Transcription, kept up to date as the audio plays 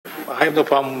I have no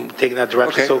problem taking that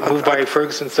direction. Okay. So moved by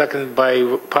Ferguson, seconded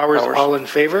by Powers. All in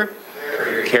favor?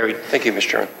 Carried. Thank you, Mr.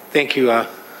 Chairman. Thank you,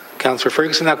 Councillor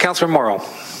Ferguson. Now, Councillor Morrow.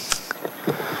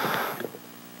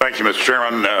 Thank you, Mr.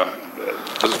 Chairman.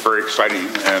 This is very exciting,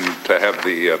 and to have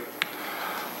the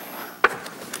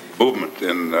movement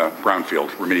in brownfield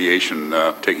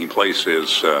remediation taking place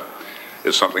is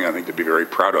something I think to be very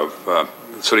proud of. The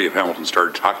City of Hamilton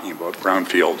started talking about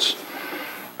brownfields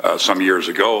some years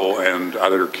ago, and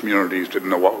other communities didn't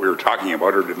know what we were talking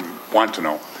about or didn't want to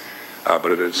know.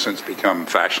 But it has since become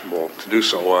fashionable to do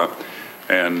so,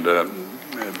 and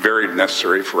very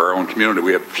necessary for our own community.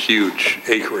 We have huge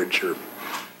acreage or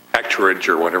hectarage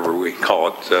or whatever we call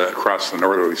it across the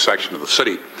northerly section of the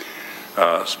city,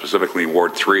 specifically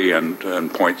Ward 3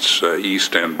 and points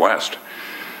east and west,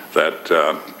 that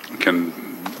can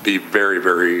be very,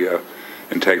 very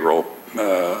integral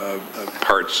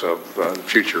parts of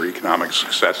future economic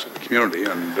success of the community,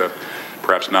 and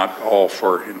perhaps not all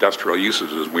for industrial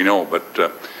uses, as we know, but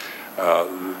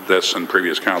this and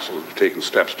previous councils have taken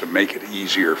steps to make it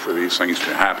easier for these things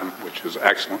to happen, which is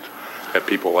excellent. Have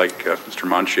people like Mr.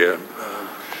 Manchia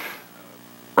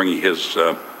bringing his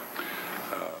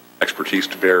expertise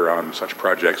to bear on such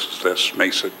projects as this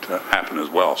makes it happen as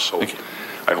well. So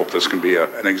I hope this can be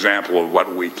an example of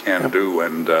what we can do,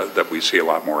 and that we see a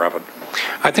lot more of it.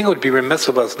 I think it would be remiss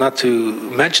of us not to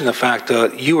mention the fact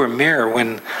that you were mayor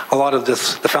when a lot of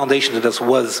this, the foundation of this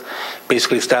was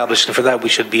basically established, and for that we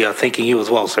should be thanking you as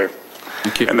well, sir.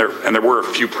 Thank you. And there were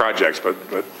a few projects, but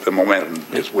the momentum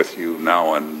is with you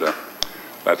now, and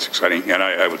that's exciting. And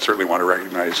I would certainly want to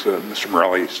recognize Mr.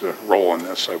 Morelli's role in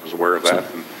this. I was aware of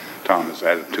that, and Tom has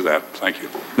added to that. Thank you.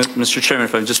 Mr. Chairman,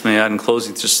 if I just may add in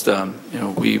closing, just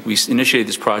we initiated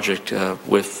this project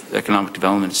with economic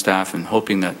development staff and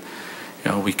hoping that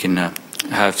we can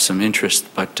have some interest,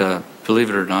 but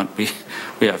believe it or not, we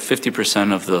have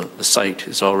 50% of the site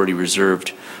is already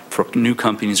reserved for new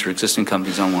companies or existing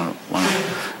companies that want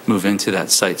to move into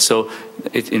that site. So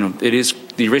it is,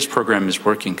 the erase program is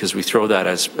working because we throw that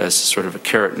as sort of a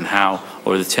carrot and how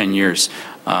over the 10 years,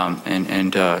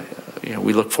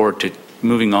 we look forward to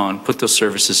moving on, put those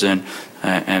services in,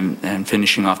 and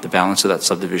finishing off the balance of that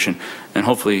subdivision. And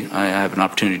hopefully I have an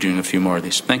opportunity of doing a few more of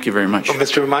these. Thank you very much.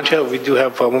 Mr. Manchia, we do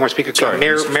have one more speaker. Sorry,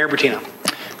 Mayor Bertina.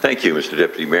 Thank you, Mr.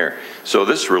 Deputy Mayor. So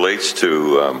this relates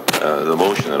to the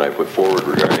motion that I put forward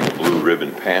regarding the blue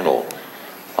ribbon panel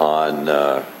on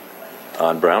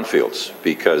brownfields,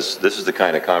 because this is the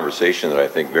kind of conversation that I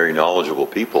think very knowledgeable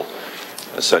people,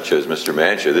 such as Mr.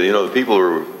 Manchia, the people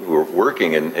who are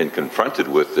working and confronted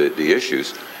with the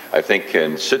issues, I think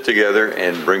can sit together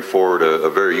and bring forward a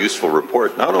very useful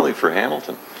report, not only for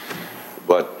Hamilton,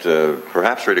 but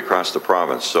perhaps right across the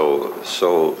province.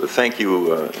 So thank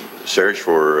you, Serge,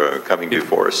 for coming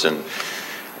before us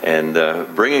and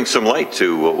bringing some light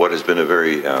to what has been a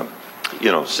very,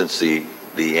 since the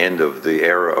end of the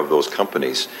era of those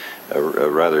companies, a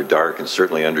rather dark and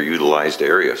certainly underutilized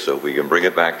area. So we can bring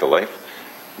it back to life.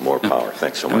 More power.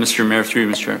 Thanks so much. And Mr. Mayor, through you,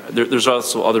 Mr. Chair, there's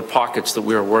also other pockets that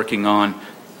we are working on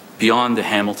beyond the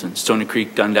Hamilton, Stony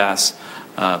Creek, Dundas,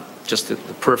 just the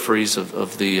peripheries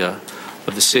of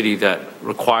the city that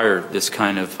require this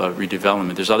kind of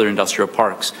redevelopment. There's other industrial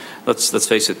parks. Let's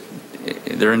face it,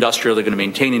 they're industrial. They're going to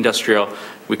maintain industrial.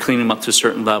 We clean them up to a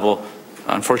certain level.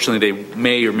 Unfortunately, they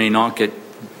may or may not get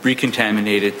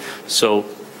recontaminated. So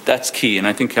that's key. And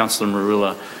I think Councillor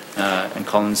Marula and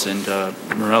Collins and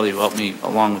Morelli, who helped me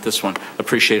along with this one,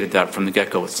 appreciated that from the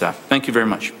get-go with staff. Thank you very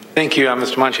much. Thank you,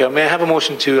 Mr. Manchia. May I have a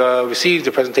motion to receive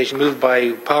the presentation moved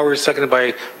by Powers, seconded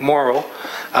by Morrow.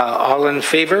 All in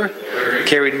favor?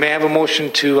 Carried. May I have a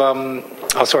motion to,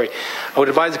 I would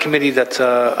advise the committee that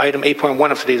item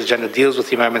 8.1 of today's agenda deals with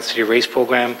the Environment City Race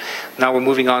Program. Now we're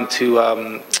moving on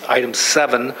to item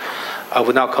 7. I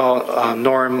would now call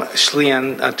Norm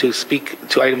Schlean to speak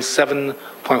to item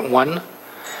 7.1.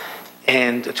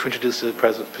 and to introduce the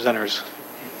presenters.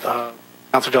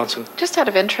 Councillor Johnson. Just out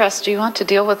of interest, do you want to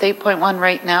deal with 8.1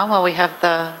 right now while we have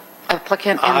the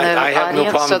applicant in the audience? I have no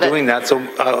problem doing that. So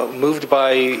moved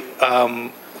by,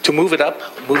 to move it up,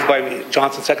 moved by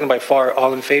Johnson, seconded by Farr.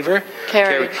 All in favor?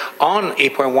 Carried. On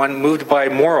 8.1, moved by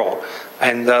Morrow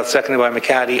and seconded by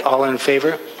McCaddy. All in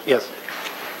favor? Yes.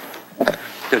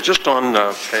 Yeah, just on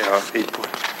 8.1,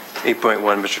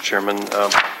 Mr. Chairman,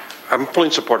 I'm fully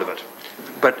in support of it.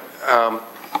 But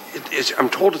I'm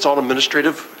told it's all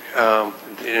administrative, and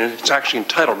it's actually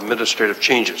entitled administrative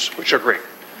changes, which are great.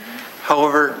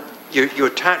 However, you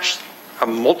attach a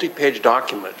multi-page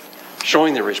document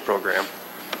showing the race program,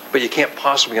 but you can't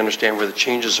possibly understand where the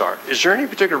changes are. Is there any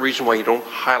particular reason why you don't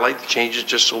highlight the changes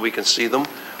just so we can see them?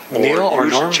 Neil or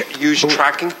Norm? Use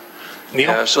tracking?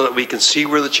 Neil? so that we can see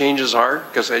where the changes are?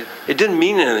 Because it didn't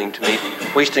mean anything to me,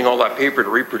 wasting all that paper to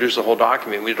reproduce the whole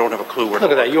document. We don't have a clue where to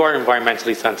Look at look. that. You are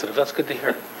environmentally sensitive. That's good to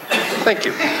hear. Thank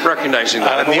you, recognizing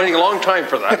that. I've been waiting a long time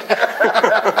for that.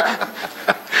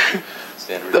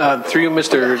 Through you,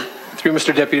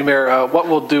 Mr. Deputy Mayor, what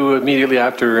we'll do immediately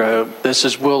after this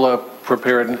is we'll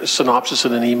prepare a synopsis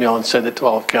in an email and send it to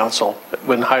all of council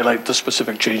and highlight the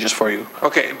specific changes for you.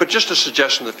 Okay, but just a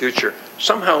suggestion in the future,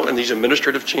 somehow in these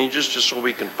administrative changes, just so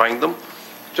we can find them,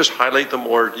 just highlight them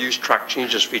or use track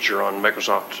changes feature on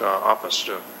Microsoft Office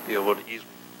to be able to easily.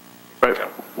 Right.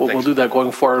 We'll do that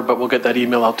going forward, but we'll get that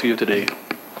email out to you today.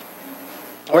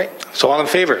 All right. So all in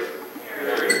favor?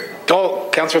 Oh,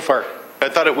 Councillor Farr. I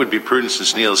thought it would be prudent,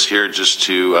 since Neil's here, just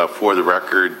to, for the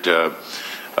record,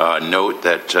 note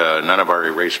that none of our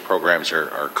erase programs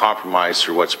are compromised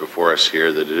through what's before us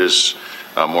here, that it is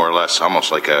more or less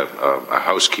almost like a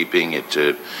housekeeping.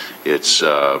 It's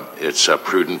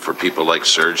prudent for people like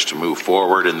Serge to move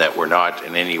forward, and that we're not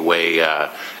in any way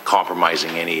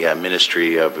compromising any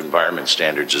Ministry of Environment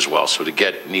standards as well. So to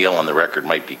get Neil on the record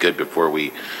might be good before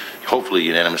we hopefully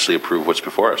unanimously approve what's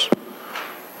before us.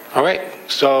 All right.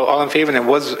 So all in favor, and it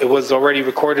was already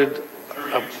recorded.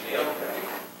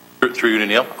 Through you to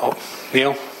Neil. Oh,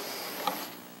 Neil.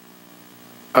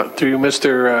 Through you,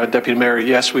 Mr. Deputy Mayor,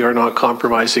 yes, we are not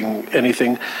compromising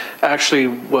anything. Actually,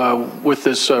 with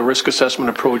this risk assessment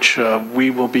approach,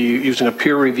 we will be using a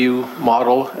peer review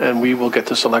model, and we will get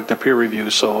to select a peer review.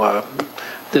 So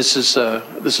this is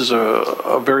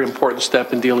a very important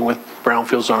step in dealing with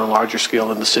brownfields on a larger scale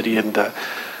in the city,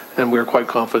 and we're quite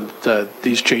confident that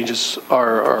these changes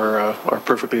are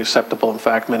perfectly acceptable. In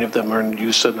fact, many of them are in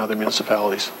use in other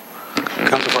municipalities.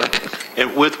 Councillor Farr.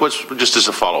 And with what's, just as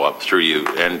a follow-up through you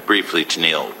and briefly to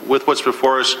Neil, with what's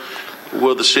before us,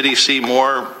 will the city see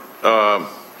more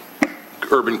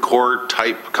urban core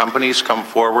type companies come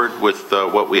forward with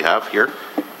what we have here?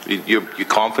 You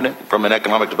confident from an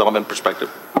economic development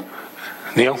perspective?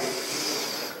 Neil.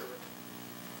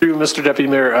 Through you, Mr. Deputy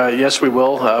Mayor, yes, we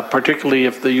will, particularly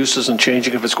if the use isn't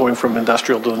changing. If it's going from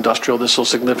industrial to industrial, this will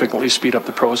significantly speed up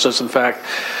the process. In fact,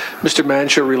 Mr.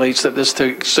 Mancha relates that this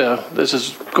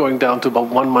is going down to about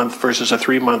 1 month versus a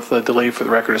 3-month delay for the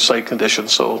record of site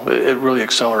conditions. So it really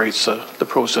accelerates the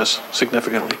process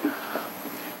significantly.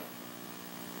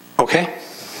 Okay.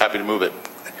 Happy to move it.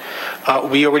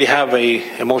 We already have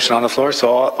a motion on the floor, so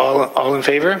all in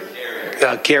favor?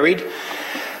 Carried.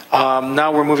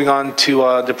 Now we're moving on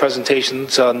to the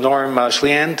presentations. Norm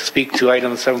Schlian to speak to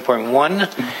item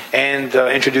 7.1 and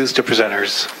introduce the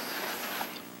presenters.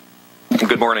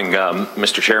 Good morning,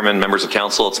 Mr. Chairman, members of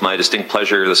council. It's my distinct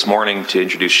pleasure this morning to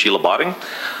introduce Sheila Botting.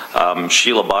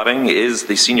 Sheila Botting is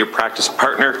the Senior Practice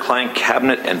Partner, Client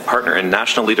Cabinet, and Partner and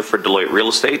National Leader for Deloitte Real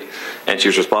Estate, and she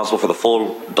is responsible for the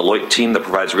full Deloitte team that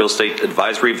provides real estate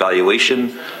advisory,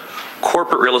 valuation,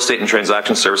 corporate real estate and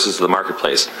transaction services to the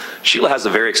marketplace. Sheila has a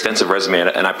very extensive resume,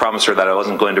 and I promised her that I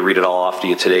wasn't going to read it all off to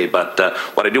you today, but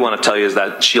what I do want to tell you is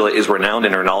that Sheila is renowned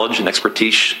in her knowledge and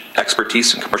expertise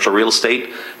in commercial real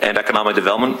estate and economic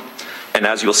development, and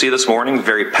as you'll see this morning,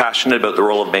 very passionate about the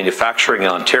role of manufacturing in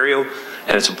Ontario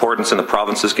and its importance in the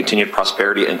province's continued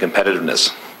prosperity and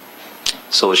competitiveness.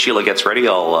 So as Sheila gets ready,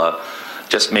 I'll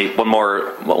just make one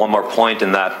more point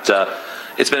in that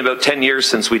it's been about 10 years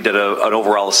since we did an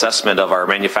overall assessment of our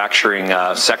manufacturing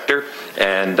sector,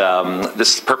 and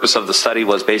this purpose of the study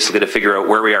was basically to figure out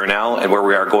where we are now and where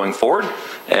we are going forward.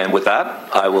 And with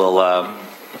that, I will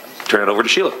turn it over to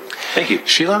Sheila. Thank you.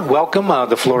 Sheila, welcome.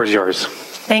 The floor is yours.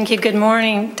 Thank you. Good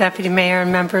morning, Deputy Mayor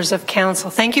and members of council.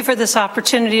 Thank you for this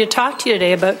opportunity to talk to you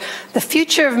today about the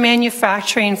future of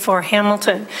manufacturing for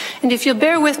Hamilton. And if you'll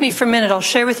bear with me for a minute, I'll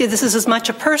share with you this is as much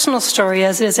a personal story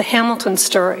as it is a Hamilton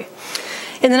story.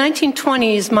 In the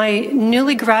 1920s, my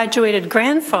newly graduated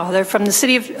grandfather from the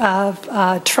City of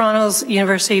Toronto's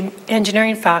University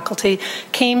Engineering faculty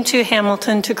came to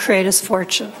Hamilton to create his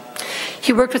fortune.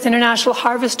 He worked with International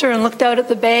Harvester and looked out at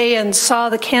the bay and saw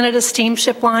the Canada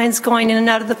steamship lines going in and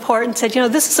out of the port and said, you know,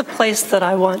 this is a place that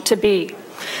I want to be.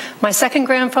 My second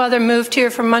grandfather moved here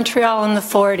from Montreal in the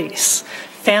 40s.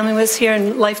 Family was here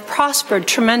and life prospered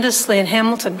tremendously in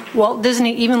Hamilton. Walt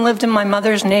Disney even lived in my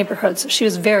mother's neighborhood, so she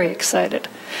was very excited.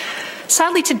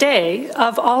 Sadly today,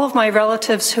 of all of my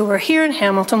relatives who are here in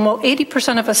Hamilton, while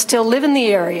 80% of us still live in the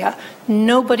area,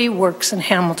 nobody works in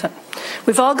Hamilton.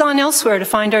 We've all gone elsewhere to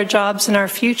find our jobs and our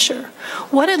future.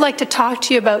 What I'd like to talk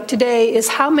to you about today is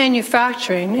how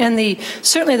manufacturing and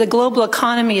certainly the global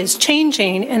economy is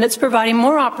changing, and it's providing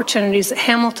more opportunities that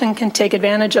Hamilton can take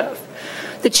advantage of.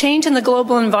 the change in the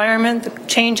global environment, the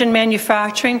change in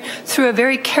manufacturing, through a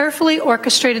very carefully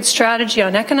orchestrated strategy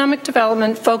on economic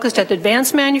development focused at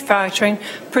advanced manufacturing,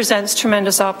 presents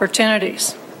tremendous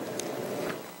opportunities.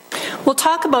 We'll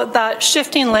talk about that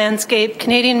shifting landscape,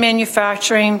 Canadian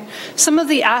manufacturing, some of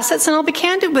the assets, and I'll be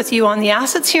candid with you on the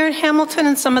assets here in Hamilton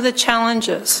and some of the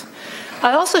challenges.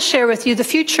 I'll also share with you the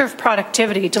future of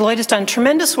productivity. Deloitte has done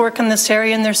tremendous work in this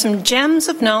area, and there's some gems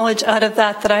of knowledge out of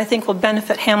that I think will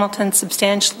benefit Hamilton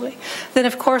substantially. Then,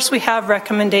 of course, we have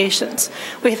recommendations.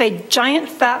 We have a giant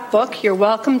fat book you're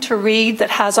welcome to read that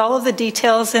has all of the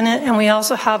details in it, and we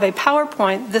also have a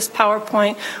PowerPoint, this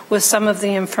PowerPoint, with some of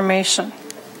the information.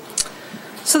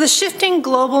 So the shifting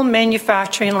global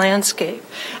manufacturing landscape.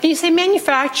 And you say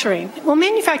manufacturing. Well,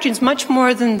 manufacturing is much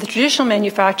more than the traditional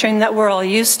manufacturing that we're all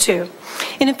used to.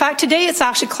 And in fact, today it's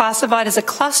actually classified as a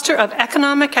cluster of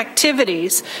economic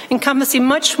activities encompassing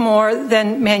much more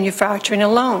than manufacturing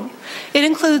alone. It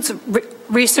includes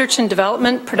research and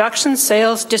development, production,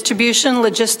 sales, distribution,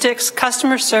 logistics,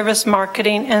 customer service,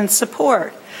 marketing, and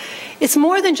support. It's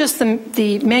more than just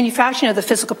the manufacturing of the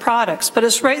physical products, but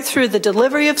it's right through the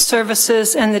delivery of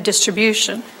services and the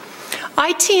distribution.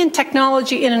 IT and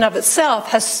technology in and of itself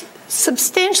has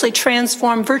substantially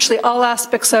transformed virtually all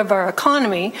aspects of our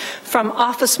economy, from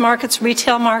office markets,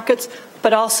 retail markets,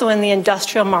 but also in the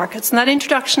industrial markets. And that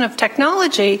introduction of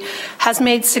technology has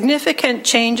made significant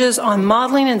changes on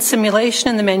modeling and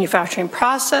simulation in the manufacturing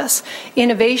process,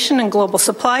 innovation in global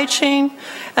supply chain,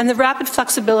 and the rapid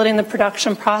flexibility in the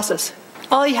production process.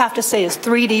 All you have to say is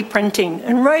 3D printing,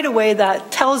 and right away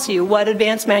that tells you what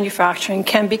advanced manufacturing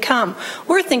can become.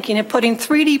 We're thinking of putting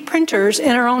 3D printers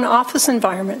in our own office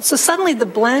environment. So suddenly the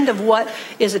blend of what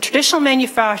is a traditional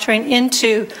manufacturing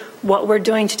into what we're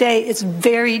doing today is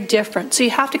very different. So you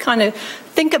have to kind of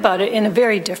think about it in a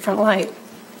very different light.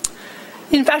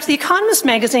 In fact, The Economist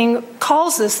magazine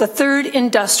calls this the third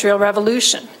industrial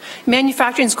revolution.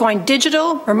 Manufacturing is going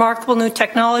digital, remarkable new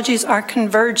technologies are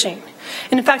converging.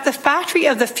 And in fact, the factory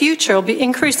of the future will be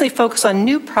increasingly focused on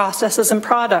new processes and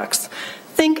products.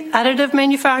 Think additive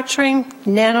manufacturing,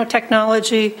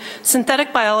 nanotechnology,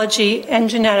 synthetic biology, and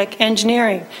genetic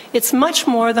engineering. It's much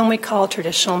more than we call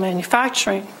traditional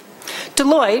manufacturing.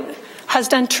 Deloitte has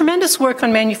done tremendous work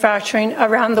on manufacturing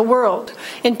around the world.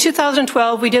 In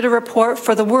 2012, we did a report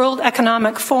for the World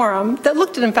Economic Forum that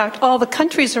looked at, in fact, all the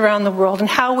countries around the world and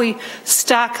how we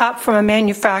stack up from a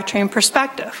manufacturing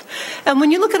perspective. And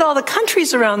when you look at all the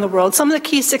countries around the world, some of the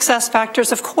key success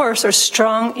factors, of course, are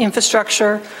strong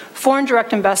infrastructure, foreign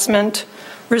direct investment,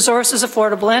 resources,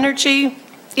 affordable energy,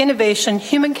 innovation,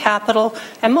 human capital,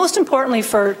 and most importantly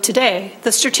for today,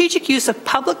 the strategic use of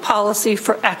public policy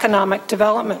for economic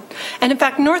development. And in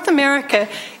fact, North America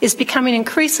is becoming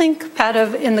increasingly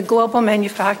competitive in the global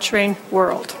manufacturing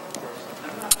world.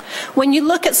 When you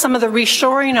look at some of the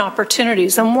reshoring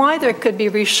opportunities and why there could be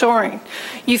reshoring,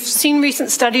 you've seen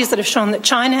recent studies that have shown that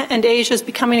China and Asia is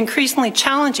becoming increasingly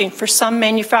challenging for some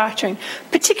manufacturing,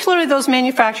 particularly those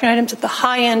manufacturing items at the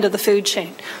high end of the food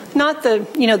chain. Not the,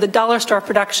 the dollar store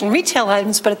production retail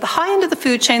items, but at the high end of the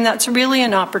food chain, that's really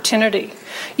an opportunity.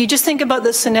 You just think about the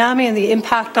tsunami and the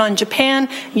impact on Japan.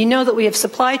 You know that we have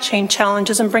supply chain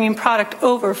challenges in bringing product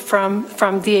over from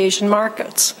the Asian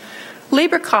markets.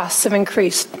 Labor costs have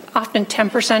increased, often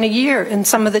 10% a year in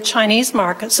some of the Chinese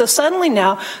markets. So suddenly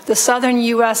now, the southern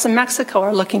U.S. and Mexico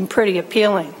are looking pretty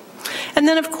appealing. And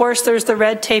then, of course, there's the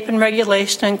red tape and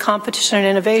regulation and competition and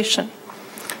innovation.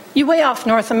 You weigh off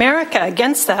North America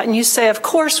against that, and you say, of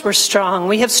course we're strong.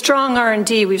 We have strong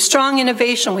R&D, we have strong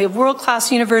innovation, we have world-class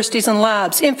universities and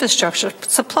labs, infrastructure,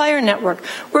 supplier network.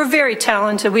 We're very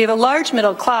talented. We have a large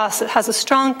middle class that has a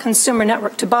strong consumer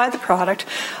network to buy the product,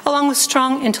 along with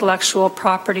strong intellectual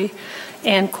property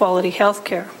and quality health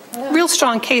care. Real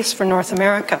strong case for North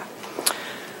America.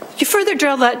 You further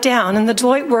drill that down, and the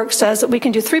Deloitte work says that we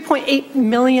can do 3.8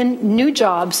 million new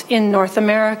jobs in North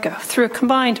America through a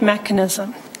combined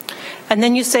mechanism. And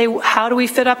then you say, how do we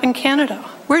fit up in Canada?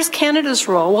 Where's Canada's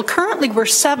role? Well, currently we're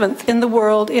 7th in the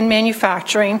world in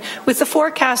manufacturing, with the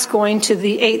forecast going to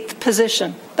the 8th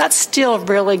position. That's still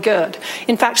really good.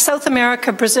 In fact, South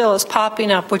America, Brazil is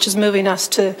popping up, which is moving us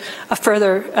to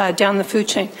further down the food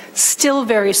chain. Still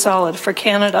very solid for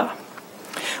Canada.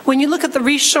 When you look at the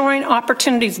reshoring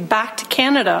opportunities back to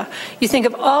Canada, you think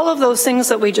of all of those things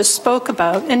that we just spoke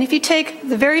about. And if you take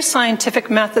the very scientific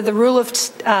method, the rule of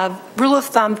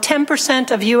thumb,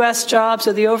 10% of U.S. jobs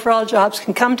or the overall jobs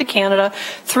can come to Canada,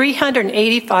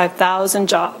 385,000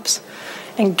 jobs.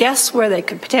 And guess where they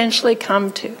could potentially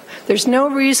come to? There's no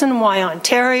reason why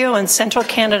Ontario and central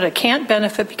Canada can't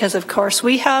benefit because, of course,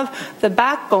 we have the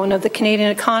backbone of the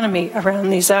Canadian economy around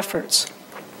these efforts.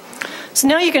 So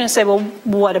now you're going to say, well,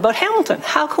 what about Hamilton?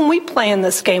 How can we play in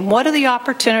this game? What are the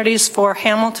opportunities for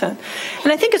Hamilton?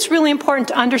 And I think it's really important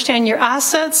to understand your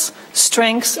assets,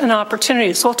 strengths, and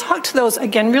opportunities. So I'll talk to those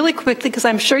again really quickly because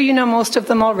I'm sure you know most of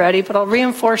them already, but I'll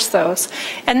reinforce those.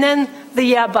 And then the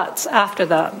yeah buts after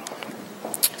that.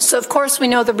 So of course we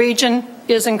know the region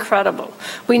is incredible.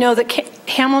 We know that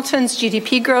Hamilton's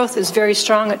GDP growth is very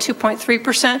strong at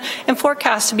 2.3% and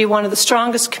forecast to be one of the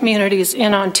strongest communities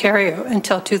in Ontario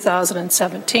until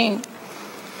 2017.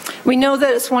 We know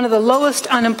that it's one of the lowest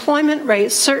unemployment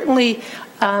rates, certainly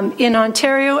in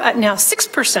Ontario at now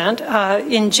 6%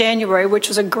 in January, which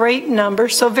was a great number,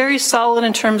 so very solid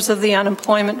in terms of the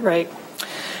unemployment rate.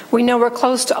 We know we're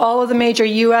close to all of the major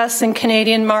U.S. and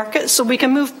Canadian markets, so we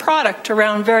can move product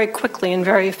around very quickly and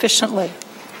very efficiently.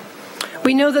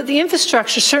 We know that the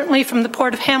infrastructure, certainly from the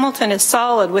Port of Hamilton, is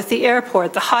solid with the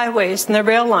airport, the highways, and the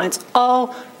rail lines,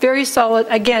 all very solid,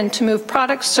 again, to move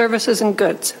products, services, and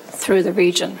goods through the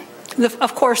region.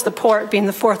 Of course, the port, being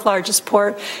the fourth largest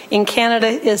port in Canada,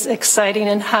 is exciting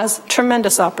and has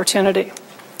tremendous opportunity.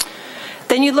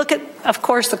 Then you look at, of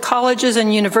course, the colleges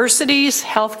and universities,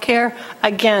 healthcare,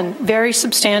 again, very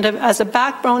substantive as a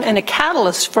backbone and a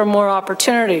catalyst for more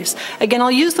opportunities. Again, I'll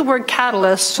use the word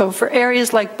catalyst, so for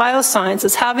areas like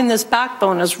biosciences, having this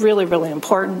backbone is really, really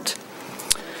important.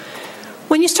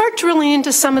 When you start drilling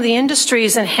into some of the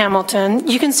industries in Hamilton,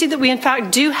 you can see that we in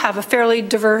fact do have a fairly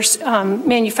diverse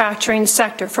manufacturing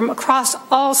sector from across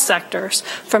all sectors,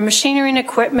 from machinery and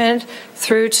equipment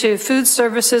through to food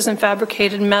services and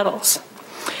fabricated metals.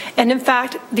 And in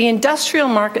fact, the industrial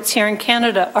markets here in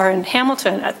Canada are in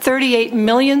Hamilton at 38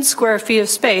 million square feet of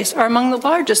space, are among the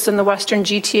largest in the Western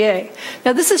GTA.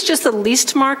 Now, this is just the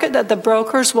leased market that the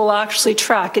brokers will actually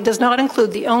track. It does not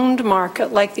include the owned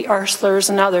market like the Arcelors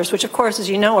and others, which of course, as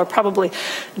you know, are probably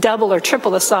double or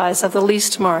triple the size of the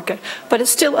leased market. But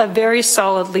it's still a very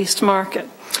solid leased market.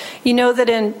 You know that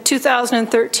in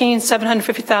 2013,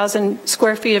 750,000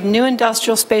 square feet of new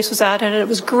industrial space was added, and it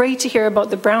was great to hear about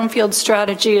the brownfield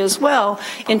strategy as well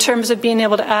in terms of being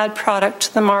able to add product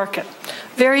to the market.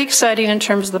 Very exciting in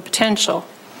terms of the potential.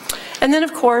 And then,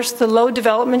 of course, the low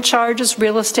development charges,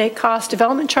 real estate costs,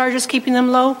 development charges, keeping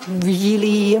them low,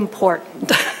 really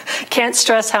important. Can't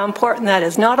stress how important that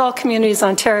is. Not all communities in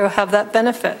Ontario have that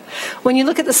benefit. When you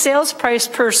look at the sales price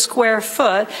per square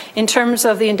foot in terms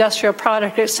of the industrial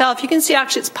product itself, you can see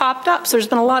actually it's popped up. So there's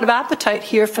been a lot of appetite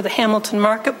here for the Hamilton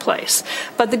marketplace.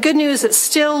 But the good news, it's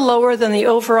still lower than the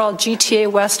overall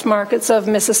GTA West markets of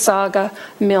Mississauga,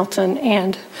 Milton,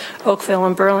 and Oakville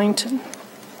and Burlington.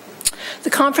 The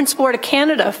Conference Board of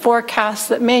Canada forecasts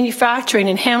that manufacturing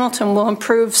in Hamilton will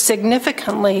improve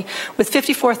significantly with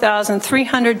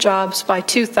 54,300 jobs by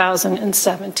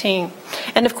 2017.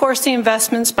 And of course, the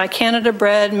investments by Canada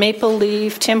Bread, Maple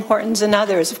Leaf, Tim Hortons, and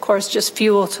others, of course, just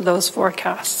fuel to those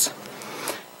forecasts.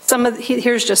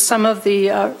 Here's just some of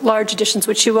the large additions,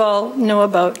 which you all know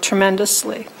about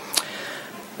tremendously.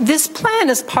 This plan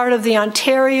is part of the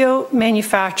Ontario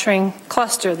Manufacturing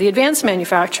Cluster, the Advanced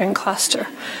Manufacturing Cluster.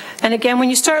 And again, when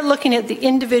you start looking at the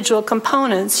individual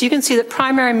components, you can see that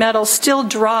primary metals still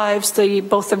drives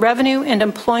both the revenue and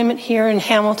employment here in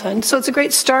Hamilton. So it's a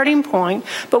great starting point.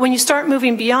 But when you start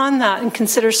moving beyond that and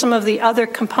consider some of the other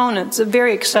components, it's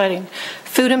very exciting.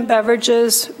 Food and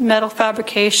beverages, metal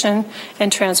fabrication,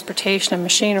 and transportation and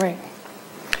machinery.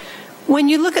 When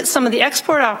you look at some of the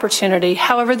export opportunity,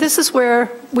 however, this is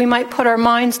where we might put our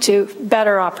minds to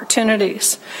better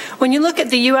opportunities. When you look at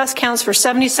the U.S. counts for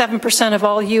 77% of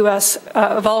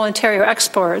all Ontario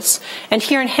exports, and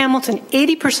here in Hamilton,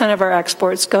 80% of our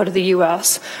exports go to the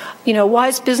U.S. You know, a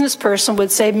wise business person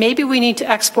would say maybe we need to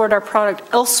export our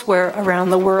product elsewhere around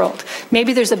the world.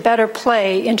 Maybe there's a better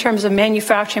play in terms of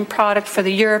manufacturing product for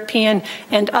the European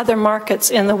and other markets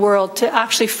in the world to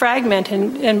actually fragment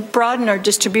and broaden our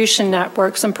distribution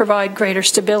networks and provide greater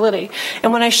stability.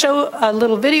 And when I show a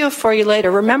little video for you later,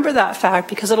 remember that fact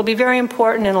because it'll be very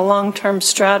important in a long-term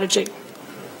strategy.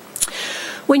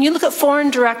 When you look at foreign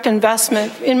direct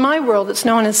investment, in my world it's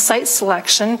known as site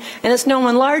selection, and it's known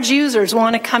when large users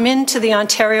want to come into the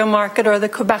Ontario market or the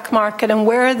Quebec market, and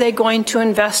where are they going to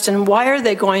invest and why are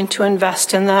they going to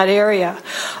invest in that area.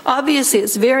 Obviously,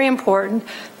 it's very important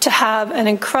to have an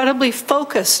incredibly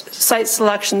focused site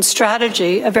selection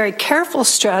strategy, a very careful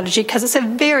strategy, because it's a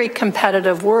very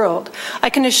competitive world. I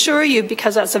can assure you,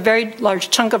 because that's a very large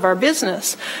chunk of our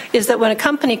business, is that when a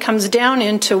company comes down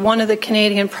into one of the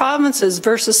Canadian provinces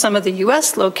versus some of the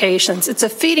U.S. locations, it's a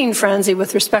feeding frenzy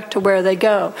with respect to where they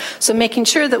go. So making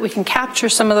sure that we can capture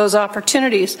some of those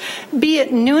opportunities, be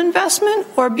it new investment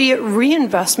or be it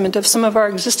reinvestment of some of our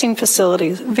existing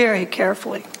facilities, very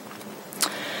carefully.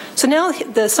 So now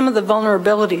some of the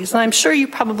vulnerabilities, and I'm sure you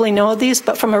probably know these,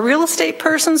 but from a real estate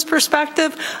person's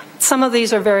perspective, some of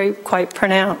these are quite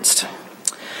pronounced.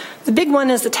 The big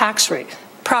one is the tax rate,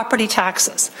 property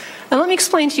taxes. And let me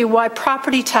explain to you why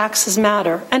property taxes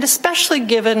matter, and especially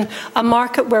given a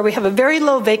market where we have a very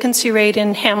low vacancy rate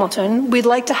in Hamilton. We'd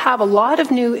like to have a lot of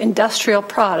new industrial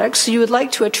products. So you would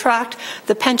like to attract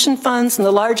the pension funds and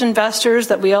the large investors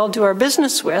that we all do our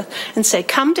business with and say,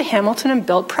 come to Hamilton and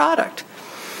build product.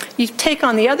 You take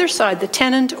on the other side, the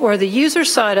tenant or the user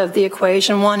side of the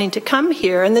equation wanting to come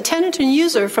here, and the tenant and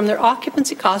user from their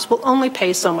occupancy costs will only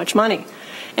pay so much money.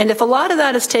 And if a lot of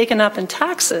that is taken up in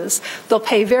taxes, they'll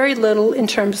pay very little in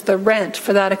terms of the rent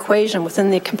for that equation within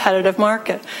the competitive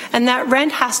market. And that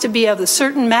rent has to be of a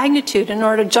certain magnitude in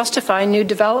order to justify new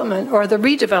development or the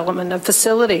redevelopment of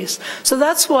facilities. So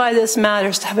that's why this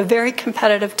matters, to have a very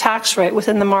competitive tax rate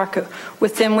within the market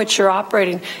within which you're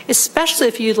operating, especially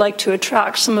if you'd like to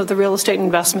attract some of the real estate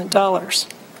investment dollars.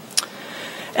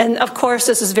 And of course,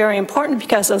 this is very important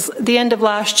because at the end of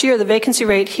last year, the vacancy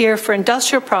rate here for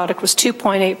industrial product was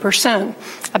 2.8%.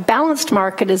 A balanced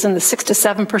market is in the 6 to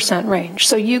 7% range.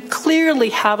 So you clearly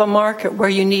have a market where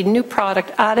you need new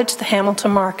product added to the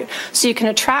Hamilton market so you can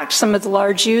attract some of the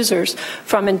large users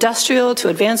from industrial to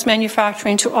advanced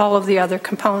manufacturing to all of the other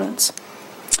components.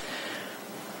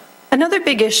 Another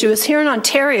big issue is here in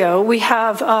Ontario, we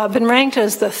have been ranked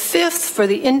as the 5th for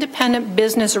the Independent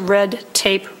Business Red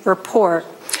Tape Report.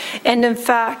 And in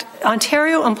fact,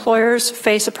 Ontario employers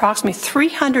face approximately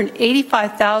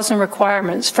 385,000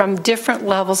 requirements from different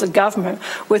levels of government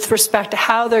with respect to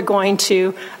how they're going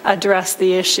to address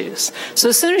the issues. So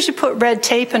as soon as you put red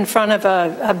tape in front of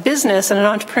a business and an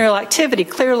entrepreneurial activity,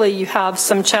 clearly you have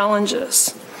some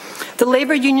challenges. The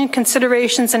labor union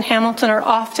considerations in Hamilton are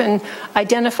often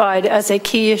identified as a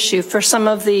key issue for some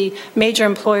of the major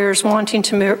employers wanting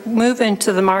to move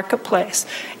into the marketplace.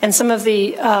 And some of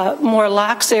the more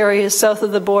lax areas south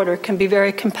of the border can be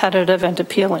very competitive and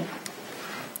appealing.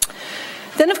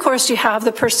 Then, of course, you have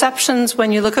the perceptions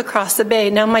when you look across the bay.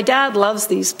 Now, my dad loves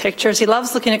these pictures. He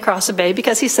loves looking across the bay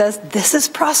because he says, this is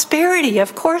prosperity.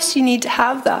 Of course, you need to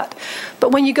have that.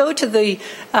 But when you go to the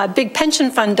big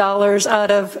pension fund dollars out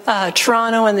of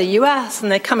Toronto and the U.S.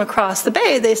 and they come across the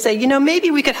bay, they say, you know, maybe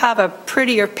we could have a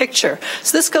prettier picture.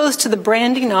 So this goes to the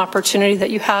branding opportunity that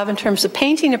you have in terms of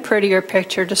painting a prettier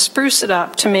picture to spruce it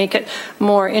up, to make it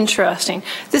more interesting.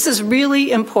 This is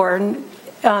really important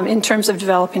in terms of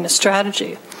developing a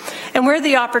strategy. And where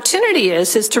the opportunity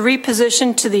is to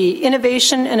reposition to the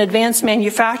innovation and advanced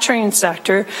manufacturing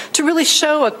sector to really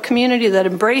show a community that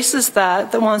embraces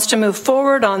that wants to move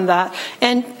forward on that,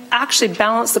 and actually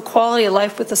balance the quality of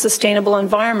life with a sustainable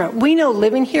environment. We know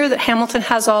living here that Hamilton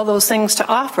has all those things to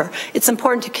offer. It's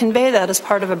important to convey that as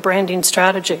part of a branding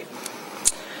strategy.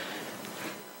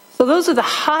 So those are the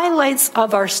highlights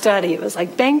of our study. It was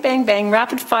like bang, bang, bang,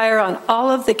 rapid fire on all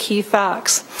of the key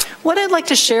facts. What I'd like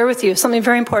to share with you is something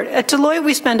very important. At Deloitte,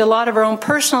 we spend a lot of our own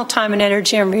personal time and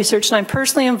energy and research, and I'm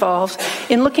personally involved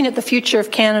in looking at the future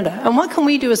of Canada. And what can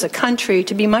we do as a country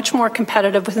to be much more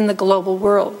competitive within the global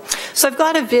world? So I've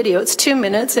got a video. It's 2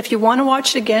 minutes. If you want to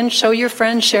watch it again, show your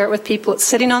friends, share it with people. It's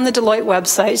sitting on the Deloitte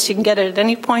website, so you can get it at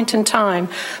any point in time.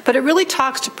 But it really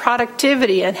talks to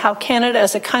productivity and how Canada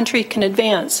as a country can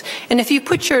advance. And if you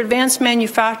put your advanced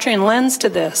manufacturing lens to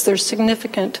this, there's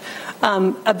significant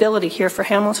ability here for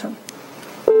Hamilton.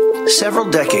 Several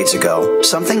decades ago,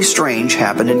 something strange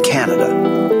happened in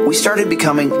Canada. We started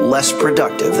becoming less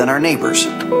productive than our neighbors.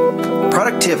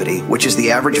 Productivity, which is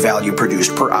the average value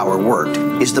produced per hour worked,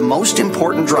 is the most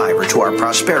important driver to our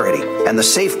prosperity and the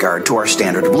safeguard to our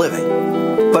standard of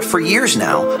living. But for years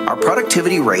now, our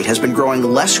productivity rate has been growing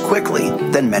less quickly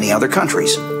than many other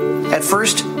countries. At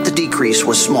first, the decrease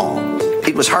was small.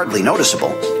 It was hardly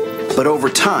noticeable. But over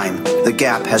time, the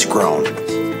gap has grown.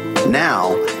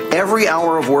 Now, every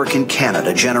hour of work in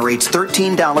Canada generates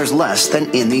 $13 less than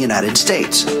in the United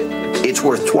States. It's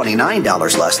worth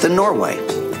 $29 less than Norway.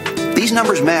 These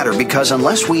numbers matter because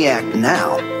unless we act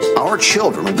now, our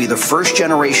children will be the first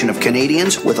generation of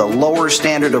Canadians with a lower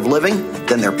standard of living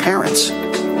than their parents.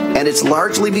 And it's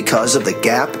largely because of the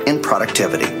gap in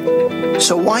productivity.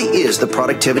 So why is the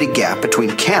productivity gap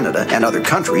between Canada and other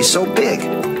countries so big?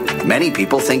 Many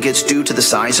people think it's due to the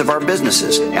size of our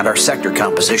businesses and our sector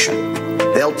composition.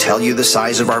 They'll tell you the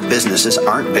size of our businesses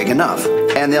aren't big enough,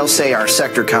 and they'll say our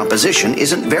sector composition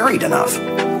isn't varied enough.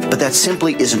 But that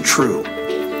simply isn't true.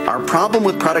 Our problem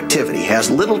with productivity has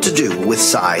little to do with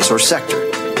size or sector.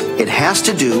 It has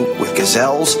to do with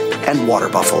gazelles and water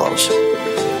buffaloes.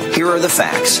 Here are the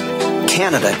facts.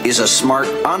 Canada is a smart,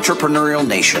 entrepreneurial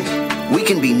nation. We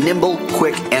can be nimble,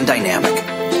 quick, and dynamic.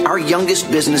 Our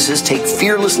youngest businesses take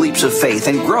fearless leaps of faith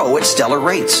and grow at stellar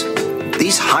rates.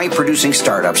 These high-producing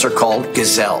startups are called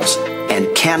gazelles,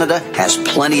 and Canada has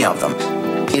plenty of them.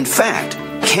 In fact,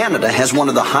 Canada has one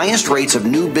of the highest rates of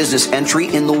new business entry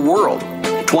in the world,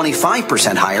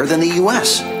 25% higher than the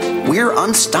U.S. We're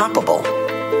unstoppable.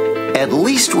 At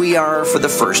least we are for the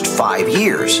first 5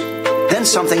 years. Then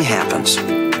something happens.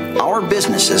 Our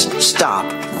businesses stop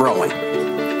growing.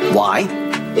 Why?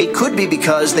 It could be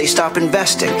because they stop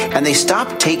investing and they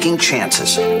stop taking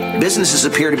chances. Businesses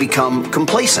appear to become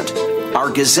complacent. Our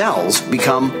gazelles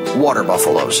become water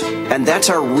buffaloes. And that's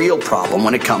our real problem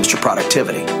when it comes to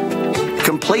productivity.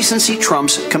 Complacency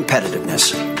trumps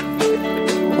competitiveness.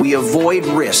 We avoid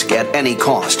risk at any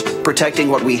cost, protecting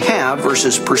what we have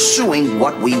versus pursuing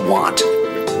what we want.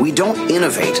 We don't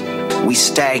innovate, we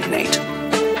stagnate.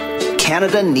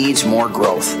 Canada needs more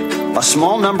growth. A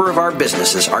small number of our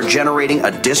businesses are generating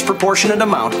a disproportionate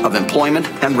amount of employment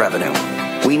and revenue.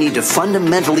 We need to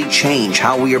fundamentally change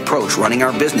how we approach running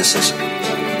our businesses.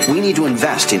 We need to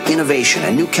invest in innovation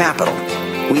and new capital.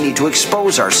 We need to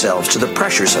expose ourselves to the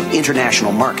pressures of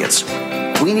international markets.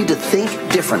 We need to think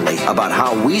differently about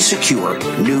how we secure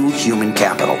new human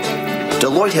capital.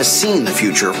 Deloitte has seen the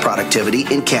future of productivity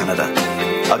in Canada.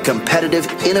 A competitive,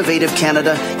 innovative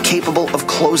Canada capable of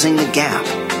closing the gap.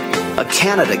 A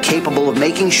Canada capable of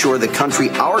making sure the country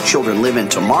our children live in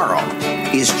tomorrow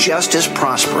is just as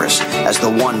prosperous as the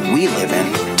one we live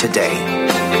in today.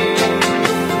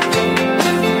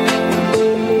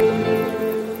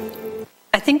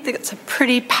 I think that it's a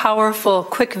pretty powerful,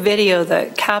 quick video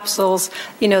that capsules,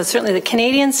 certainly the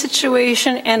Canadian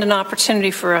situation and an opportunity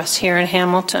for us here in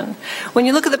Hamilton. When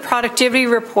you look at the productivity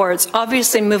reports,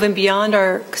 obviously moving beyond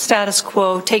our status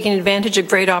quo, taking advantage of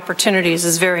great opportunities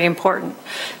is very important.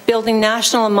 Building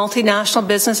national and multinational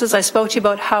businesses, I spoke to you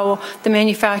about how the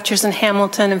manufacturers in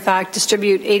Hamilton, in fact,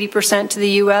 distribute 80% to the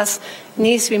U.S. It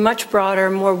needs to be much broader,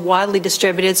 more widely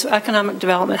distributed, so economic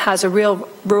development has a real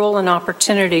role and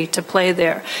opportunity to play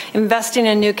there. Investing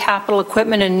in new capital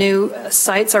equipment and new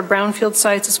sites, our brownfield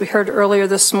sites, as we heard earlier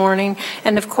this morning,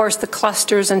 and of course the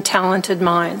clusters and talented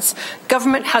minds.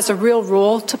 Government has a real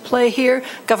role to play here.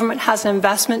 Government has an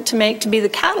investment to make to be the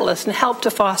catalyst and help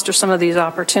to foster some of these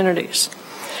opportunities.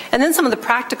 And then some of the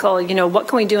practical, what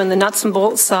can we do in the nuts and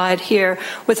bolts side here?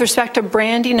 With respect to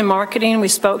branding and marketing, we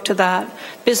spoke to that.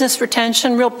 Business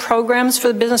retention, real programs for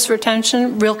the business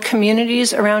retention, real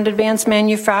communities around advanced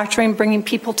manufacturing, bringing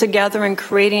people together and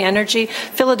creating energy.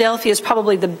 Philadelphia is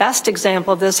probably the best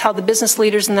example of this, how the business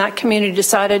leaders in that community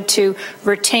decided to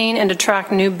retain and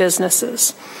attract new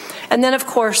businesses. And then, of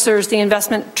course, there's the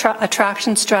investment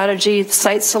attraction strategy,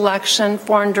 site selection,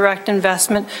 foreign direct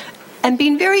investment, and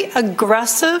being very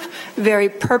aggressive, very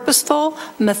purposeful,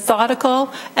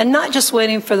 methodical, and not just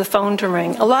waiting for the phone to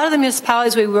ring. A lot of the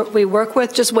municipalities we work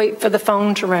with just wait for the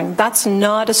phone to ring. That's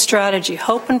not a strategy.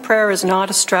 Hope and prayer is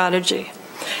not a strategy.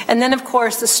 And then, of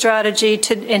course, the strategy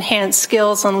to enhance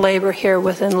skills and labor here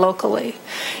within locally.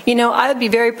 I would be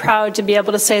very proud to be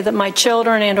able to say that my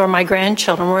children and or my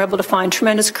grandchildren were able to find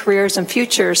tremendous careers and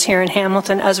futures here in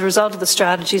Hamilton as a result of the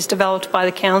strategies developed by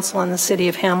the Council and the City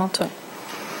of Hamilton.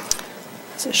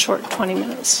 It's a short 20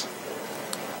 minutes.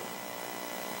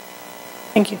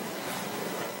 Thank you.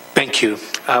 Thank you.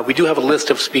 We do have a list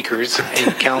of speakers,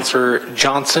 and Councillor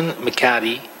Johnson,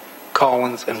 McCaddy,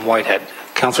 Collins, and Whitehead.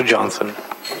 Councillor Johnson.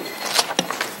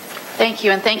 Thank you,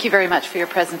 and thank you very much for your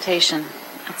presentation.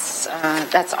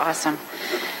 That's awesome.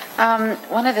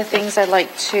 One of the things I'd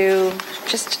like to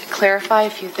just clarify a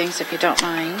few things, if you don't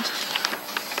mind.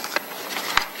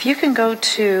 If you can go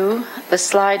to the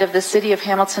slide of the City of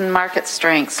Hamilton market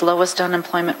strengths, lowest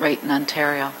unemployment rate in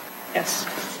Ontario. Yes.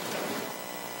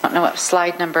 I don't know what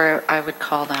slide number I would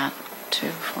call that to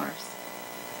for us.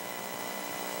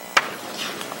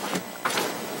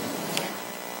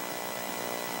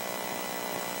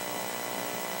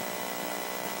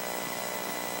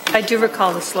 I do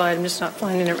recall the slide. I'm just not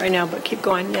finding it right now, but keep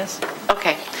going. Yes.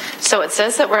 Okay. So it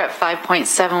says that we're at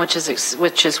 5.7,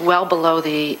 which is well below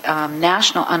the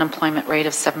national unemployment rate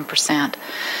of 7%.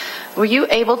 Were you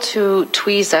able to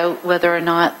tweeze out whether or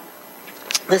not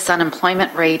this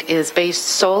unemployment rate is based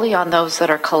solely on those that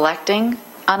are collecting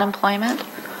unemployment,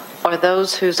 or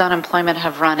those whose unemployment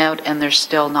have run out and they're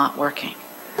still not working?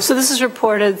 So this is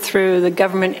reported through the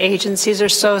government agencies or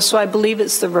so. So I believe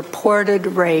it's the reported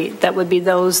rate that would be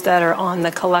those that are on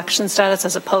the collection status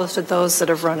as opposed to those that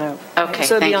have run out. Okay,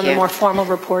 so it'd be thank on you. the more formal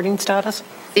reporting status.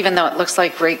 Even though it looks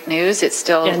like great news, it's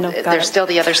still there's still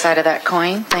the other side of that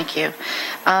coin. Thank you.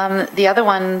 The other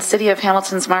one, City of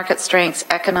Hamilton's market strengths,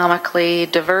 economically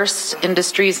diverse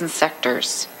industries and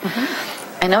sectors.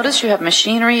 I notice you have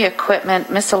machinery,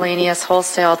 equipment, miscellaneous,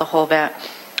 wholesale, the whole bit.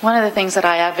 One of the things that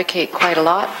I advocate quite a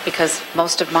lot, because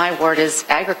most of my ward is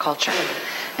agriculture.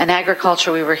 And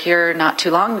agriculture, we were here not too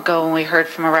long ago when we heard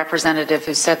from a representative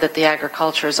who said that the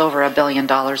agriculture is over $1 billion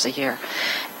a year.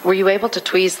 Were you able to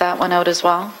tweeze that one out as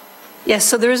well? Yes,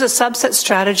 so there is a subset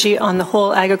strategy on the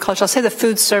whole agriculture, I'll say the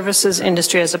food services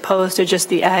industry as opposed to just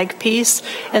the ag piece.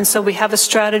 And so we have a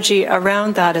strategy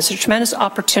around that. It's a tremendous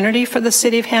opportunity for the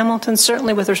City of Hamilton,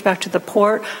 certainly with respect to the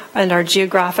port and our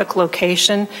geographic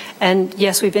location. And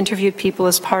yes, we've interviewed people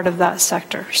as part of that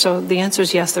sector. So the answer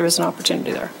is yes, there is an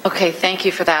opportunity there. Okay, thank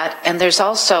you for that. And there's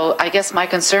also, I guess my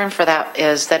concern for that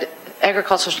is that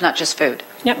agriculture is not just food.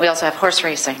 Yep. We also have horse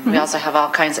racing. We also have all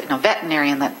kinds of,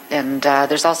 veterinarian, and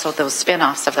there's also those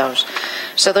spin-offs of those.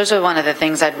 So those are one of the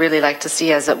things I'd really like to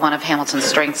see as one of Hamilton's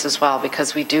strengths as well,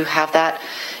 because we do have that.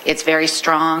 It's very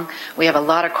strong. We have a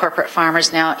lot of corporate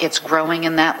farmers now. It's growing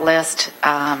in that list.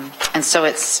 And so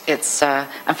it's in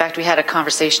fact, we had a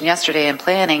conversation yesterday in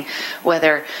planning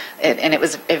whether, and it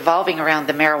was evolving around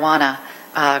the marijuana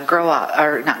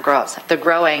the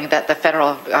growing that the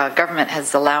federal government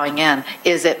is allowing in.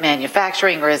 Is it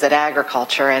manufacturing or is it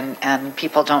agriculture? And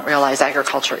people don't realize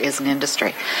agriculture is an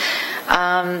industry.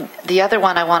 The other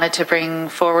one I wanted to bring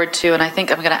forward to, and I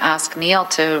think I'm going to ask Neil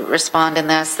to respond in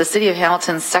this, the City of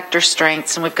Hamilton's sector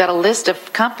strengths. And we've got a list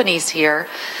of companies here.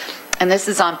 And this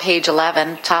is on page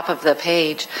 11, top of the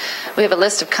page. We have a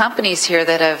list of companies here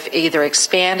that have either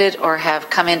expanded or have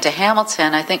come into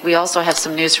Hamilton. I think we also have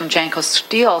some news from Janko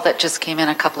Steel that just came in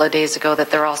a couple of days ago that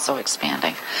they're also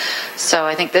expanding. So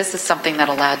I think this is something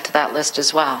that'll add to that list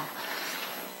as well.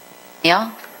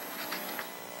 Neil?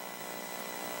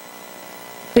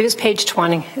 It is page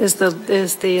 20, is the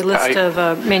list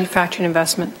of manufacturing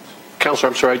investment.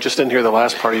 Councillor, I'm sorry, I just didn't hear the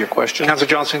last part of your question. Councillor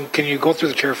Johnson, can you go through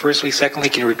the chair firstly? Secondly,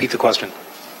 can you repeat the question?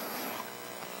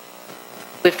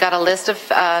 We've got a list of,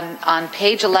 on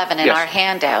page 11 in our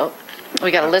handout, we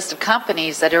got a list of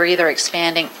companies that are either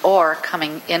expanding or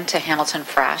coming into Hamilton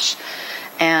fresh.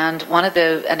 And one of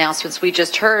the announcements we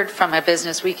just heard from a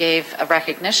business we gave a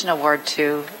recognition award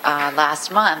to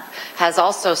last month has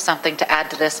also something to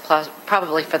add to this,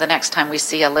 probably for the next time we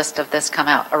see a list of this come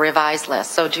out, a revised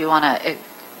list. So do you want to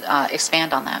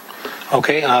expand on that?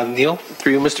 Okay, Neil?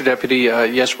 Through you, Mr. Deputy,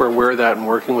 yes, we're aware of that and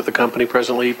working with the company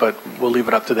presently, but we'll leave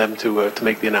it up to them to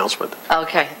make the announcement.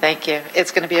 Okay, thank you. It's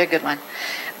going to be a good one.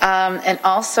 And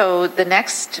also the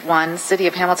next one, City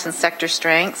of Hamilton sector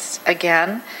strengths,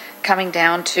 again, coming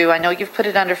down to, I know you've put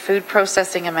it under food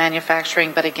processing and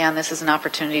manufacturing, but again, this is an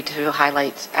opportunity to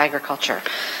highlight agriculture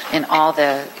in all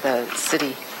the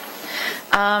city.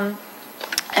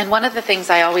 And one of the things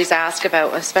I always ask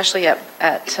about, especially at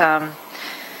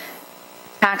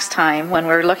tax time, when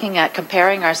we're looking at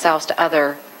comparing ourselves to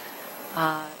other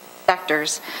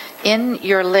sectors, in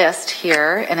your list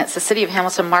here, and it's the City of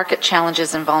Hamilton market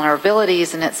challenges and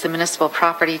vulnerabilities, and it's the municipal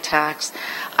property tax,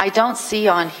 I don't see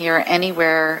on here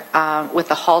anywhere with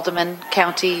the Haldimand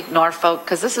County, Norfolk,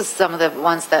 because this is some of the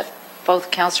ones that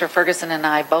both Councillor Ferguson and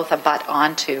I both abut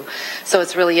onto. So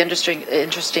it's really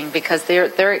interesting because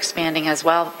they're expanding as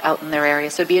well out in their area.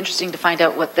 So it'd be interesting to find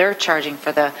out what they're charging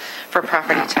for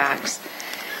property tax.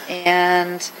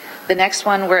 And the next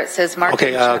one where it says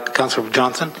market. Okay, Councillor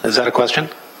Johnson, is that a question?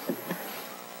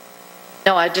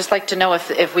 No, I'd just like to know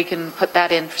if we can put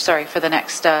that in, sorry, for the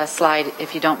next slide,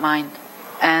 if you don't mind.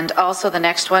 And also the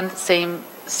next one, same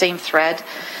thread,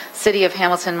 City of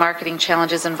Hamilton marketing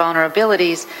challenges and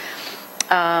vulnerabilities.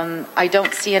 I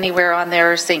don't see anywhere on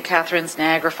there St. Catharines,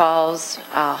 Niagara Falls,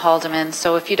 Haldimand.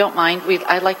 So if you don't mind,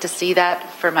 I'd like to see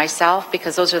that for myself,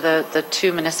 because those are the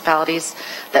two municipalities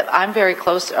that I'm very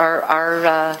close,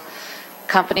 our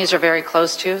companies are very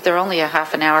close to. They're only a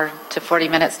half an hour to 40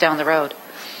 minutes down the road.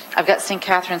 I've got St.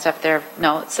 Catharines up there.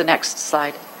 No, it's the next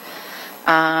slide.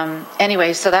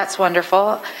 Anyway, so that's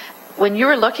wonderful. When you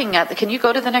were looking at, can you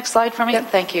go to the next slide for me? Yep.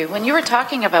 Thank you. When you were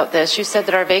talking about this, you said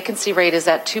that our vacancy rate is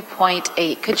at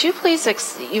 2.8. Could you please,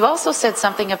 you also said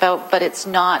something about, but it's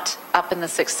not up in the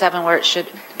 6-7 where it should.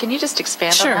 Can you just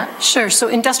expand on that? Sure. So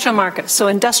industrial markets, so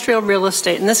industrial real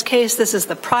estate. In this case, this is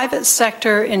the private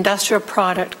sector industrial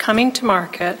product coming to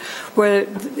market, where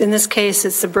in this case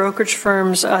it's the brokerage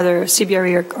firms, either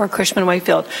CBRE or Cushman &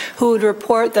 Wakefield, who would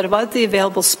report that about the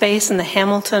available space in the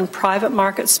Hamilton private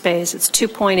market space, it's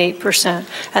 2.8%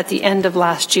 at the end of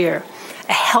last year.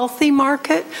 A healthy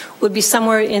market would be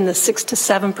somewhere in the 6 to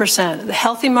 7%. The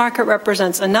healthy market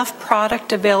represents enough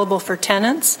product available for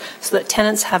tenants so that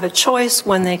tenants have a choice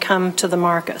when they come to the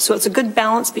market. So it's a good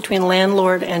balance between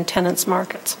landlord and tenants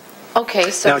markets.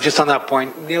 Okay, so now just on that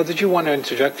point, Neil, did you want to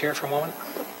interject here for a moment?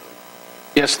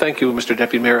 Yes, thank you, Mr.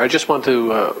 Deputy Mayor. I just want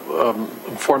to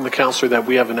inform the councillor that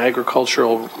we have an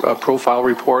agricultural profile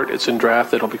report. It's in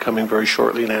draft. It'll be coming very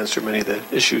shortly and answer many of the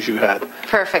issues you had.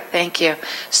 Perfect, thank you.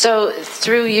 So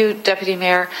through you, Deputy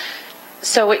Mayor,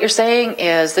 so what you're saying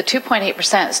is the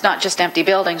 2.8% is not just empty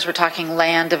buildings, we're talking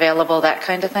land available, that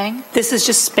kind of thing? This is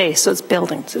just space, so it's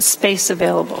buildings. It's space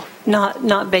available,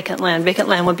 not vacant land. Vacant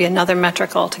land would be another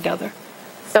metric altogether.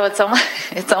 So it's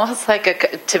almost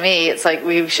like, to me, it's like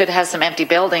we should have some empty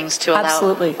buildings to allow.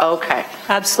 Absolutely. Okay.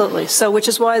 Absolutely. So which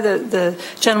is why the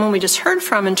gentleman we just heard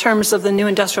from in terms of the new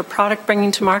industrial product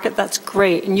bringing to market, that's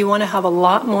great. And you want to have a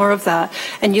lot more of that.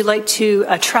 And you'd like to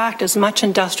attract as much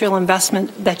industrial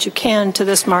investment that you can to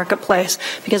this marketplace.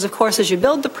 Because, of course, as you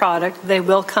build the product, they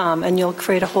will come and you'll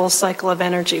create a whole cycle of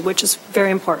energy, which is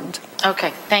very important.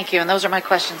 Okay, thank you. And those are my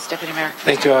questions, Deputy Mayor.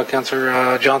 Thank you,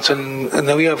 Councillor Johnson. And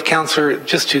then we have Councillor,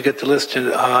 just to get the list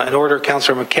in order,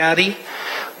 Councillor McCaddy,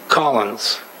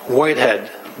 Collins,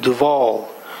 Whitehead, Duval,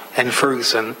 and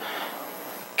Ferguson.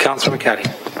 Councillor McCaddy.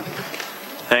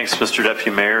 Thanks, Mr.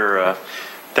 Deputy Mayor.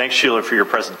 Thanks, Sheila, for your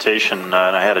presentation. And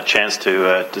I had a chance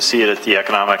to see it at the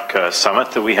Economic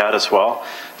Summit that we had as well.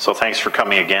 So thanks for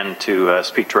coming again to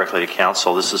speak directly to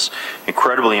Council. This is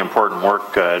incredibly important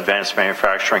work. Advanced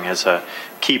manufacturing is a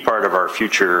key part of our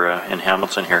future in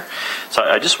Hamilton here. So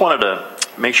I just wanted to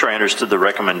make sure I understood the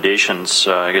recommendations.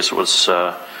 I guess it was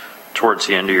towards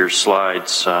the end of your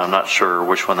slides. I'm not sure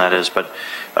which one that is, but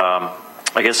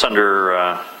I guess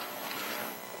under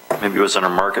maybe it was under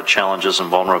market challenges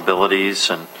and vulnerabilities,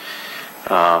 and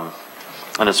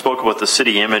it spoke about the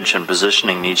city image and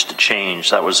positioning needs to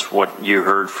change. That was what you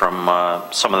heard from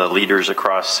some of the leaders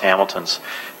across Hamilton's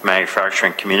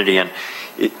manufacturing community. And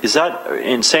is that,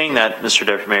 in saying that, Mr.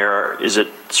 Deputy Mayor, is it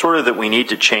sort of that we need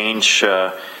to change,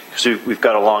 because we've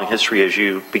got a long history, as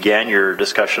you began your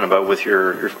discussion about with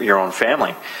your own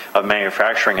family, of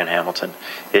manufacturing in Hamilton.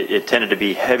 It tended to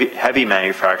be heavy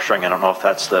manufacturing. I don't know if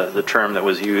that's the term that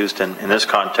was used in this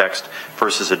context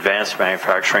versus advanced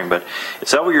manufacturing, but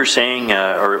is that what you're saying,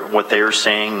 or what they're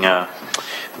saying,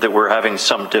 that we're having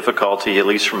some difficulty, at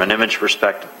least from an image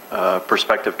perspective,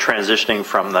 transitioning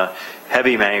from the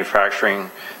heavy manufacturing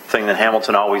thing that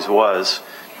Hamilton always was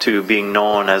to being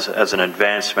known as an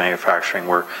advanced manufacturing?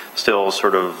 We're still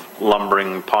sort of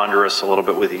lumbering, ponderous a little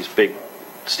bit with these big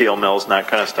steel mills and that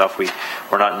kind of stuff.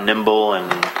 We're not nimble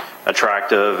and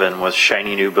attractive and with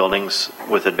shiny new buildings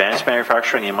with advanced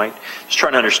manufacturing. You might just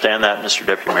trying to understand that, Mr.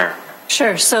 Deputy Mayor.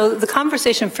 Sure. So the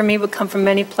conversation for me would come from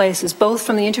many places, both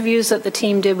from the interviews that the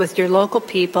team did with your local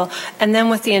people and then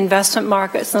with the investment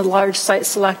markets and the large site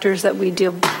selectors that we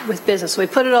deal with business. So we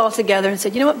put it all together and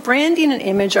said, you know what, branding and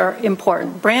image are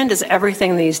important. Brand is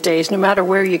everything these days, no matter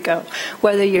where you go.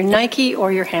 Whether you're Nike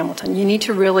or you're Hamilton, you need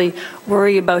to really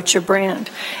worry about your brand.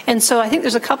 And so I think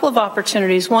there's a couple of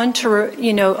opportunities. One, to,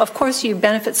 of course you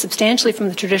benefit substantially from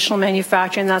the traditional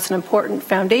manufacturing. That's an important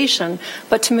foundation.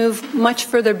 But to move much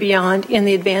further beyond in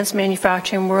the advanced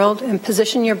manufacturing world and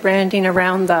position your branding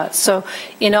around that. So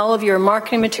in all of your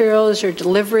marketing materials, your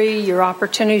delivery, your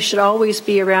opportunities should always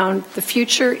be around the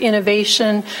future,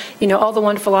 innovation, all the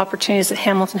wonderful opportunities that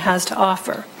Hamilton has to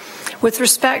offer. With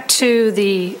respect to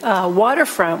the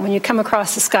waterfront, when you come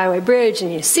across the Skyway Bridge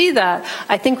and you see that,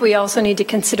 I think we also need to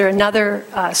consider another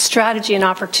strategy and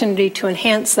opportunity to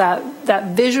enhance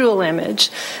that visual image,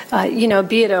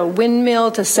 be it a windmill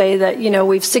to say that,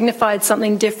 we've signified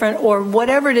something different or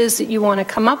whatever it is that you want to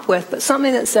come up with, but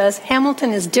something that says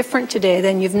Hamilton is different today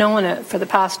than you've known it for the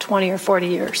past 20 or 40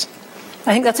 years.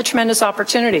 I think that's a tremendous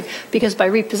opportunity because by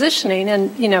repositioning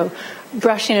and,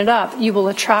 brushing it up, you will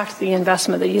attract the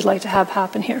investment that you'd like to have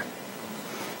happen here.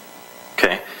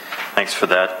 Okay, thanks for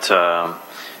that.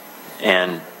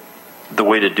 And the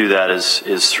way to do that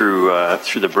is through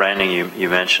the branding you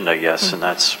mentioned, I guess, and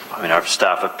that's, our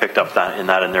staff have picked up in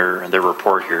their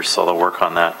report here, so they'll work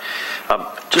on that.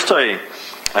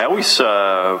 I always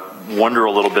wonder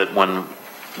a little bit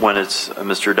when it's,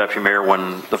 Mr. Deputy Mayor,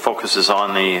 when the focus is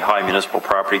on the high municipal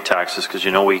property taxes, because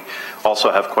we also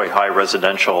have quite high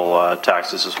residential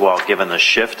taxes as well, given the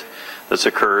shift that's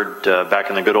occurred back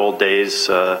in the good old days.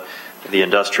 The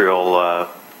industrial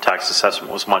tax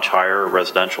assessment was much higher,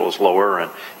 residential was lower,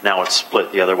 and now it's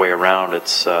split the other way around.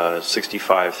 It's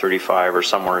 65-35 or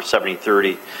somewhere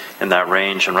 70-30 in that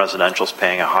range, and residential is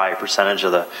paying a high percentage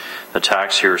of the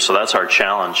tax here. So that's our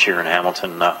challenge here in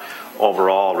Hamilton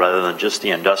overall, rather than just the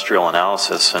industrial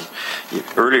analysis. And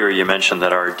earlier you mentioned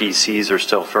that our DCs are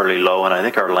still fairly low, and I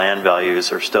think our land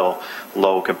values are still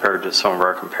low compared to some of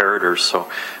our comparators. So,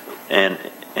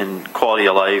 and quality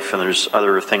of life, and there's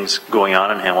other things going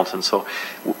on in Hamilton. So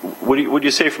would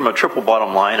you say from a triple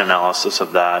bottom line analysis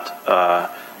of that,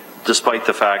 despite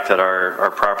the fact that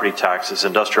our property taxes,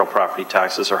 industrial property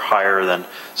taxes, are higher than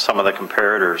some of the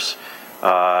comparators,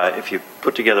 if you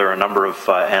put together a number of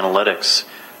analytics,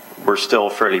 we're still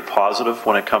fairly positive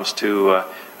when it comes to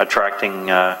attracting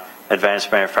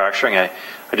advanced manufacturing. I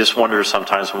just wonder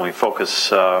sometimes when we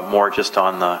focus more just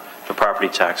on the property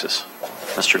taxes.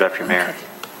 Mr. Deputy Mayor.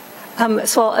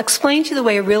 So I'll explain to you the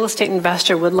way a real estate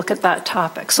investor would look at that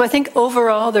topic. So I think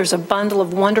overall there's a bundle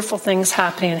of wonderful things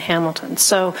happening in Hamilton.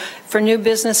 So for new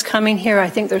business coming here, I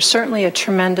think there's certainly a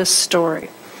tremendous story.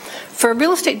 For a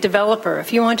real estate developer,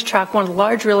 if you want to attract one of the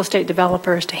large real estate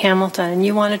developers to Hamilton and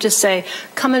you wanted to say,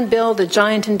 come and build a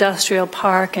giant industrial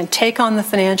park and take on the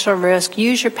financial risk,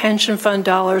 use your pension fund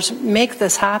dollars, make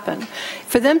this happen.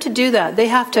 For them to do that, they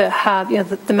have to have,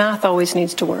 the math always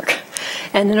needs to work.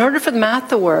 And in order for the math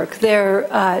to work, their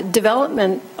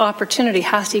development opportunity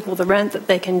has to equal the rent that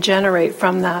they can generate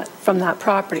from that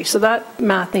property. So that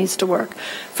math needs to work.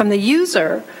 From the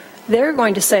user, they're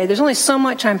going to say, there's only so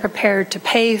much I'm prepared to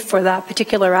pay for that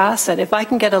particular asset. If I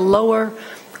can get a lower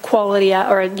quality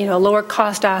or a lower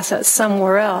cost asset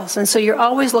somewhere else. And so you're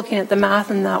always looking at the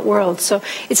math in that world. So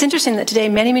it's interesting that today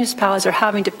many municipalities are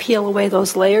having to peel away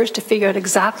those layers to figure out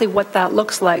exactly what that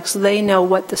looks like so they know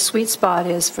what the sweet spot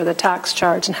is for the tax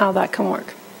charge and how that can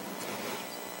work.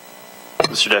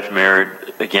 Mr. Deputy Mayor,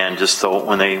 again, just so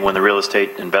when the real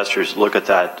estate investors look at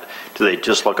that, do they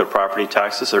just look at property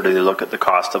taxes or do they look at the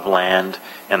cost of land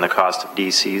and the cost of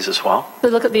DCs as well? They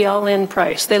look at the all-in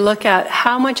price. They look at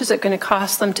how much is it going to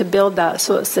cost them to build that.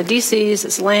 So it's the DCs,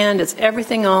 it's land, it's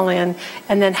everything all in,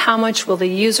 and then how much will the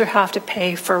user have to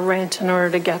pay for rent in order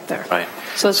to get there. Right.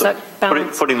 So it's that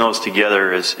balance. Putting those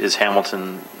together, is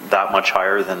Hamilton that much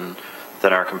higher than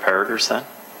our comparators then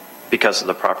because of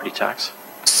the property tax?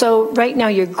 So right now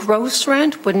your gross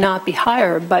rent would not be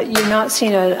higher, but you're not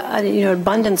seeing an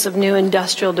abundance of new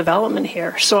industrial development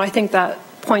here. So I think that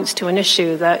points to an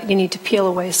issue that you need to peel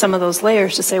away some of those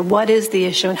layers to say what is the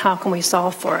issue and how can we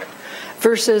solve for it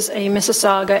versus a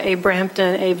Mississauga, a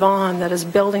Brampton, a Vaughan that is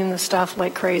building the stuff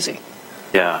like crazy.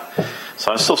 Yeah.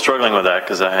 So I'm still struggling with that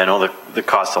because I know the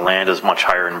cost of land is much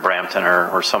higher in Brampton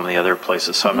or some of the other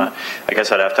places. So I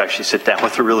guess I'd have to actually sit down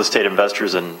with the real estate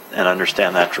investors and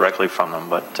understand that directly from them.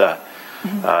 But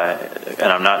and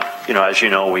I'm not, as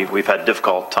you know, we've had a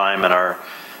difficult time in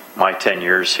my 10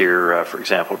 years here, for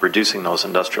example, reducing those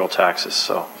industrial taxes.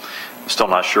 So I'm still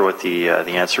not sure what the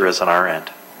answer is on our end.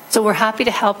 So we're happy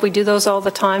to help. We do those all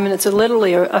the time, and it's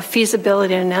literally a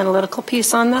feasibility and an analytical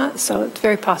piece on that, so it's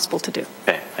very possible to do.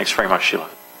 Okay, thanks very much, Sheila.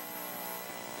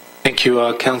 Thank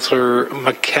you, Councillor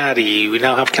McCaddy. We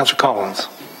now have Councillor Collins.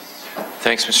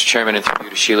 Thanks, Mr. Chairman, and thank you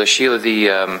to Sheila. Sheila,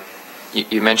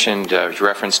 you mentioned, you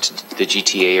referenced the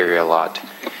GTA area a lot,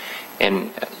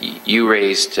 and you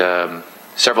raised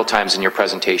several times in your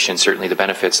presentation certainly the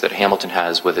benefits that Hamilton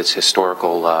has with its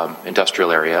historical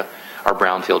industrial area, our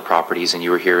brownfield properties, and you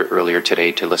were here earlier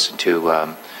today to listen to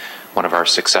one of our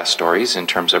success stories in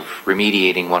terms of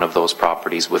remediating one of those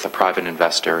properties with a private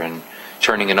investor and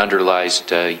turning an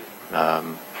underutilized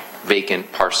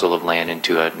vacant parcel of land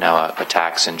into now a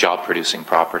tax and job producing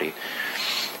property.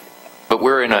 But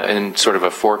we're in sort of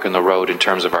a fork in the road in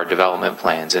terms of our development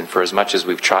plans, and for as much as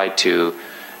we've tried to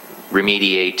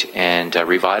remediate and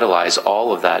revitalize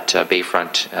all of that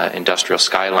bayfront industrial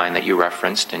skyline that you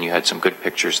referenced, and you had some good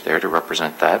pictures there to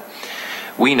represent that.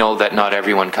 We know that not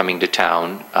everyone coming to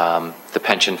town, the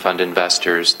pension fund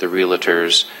investors, the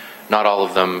realtors, not all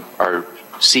of them are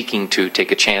seeking to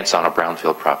take a chance on a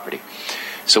brownfield property.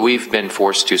 So we've been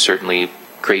forced to certainly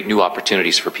create new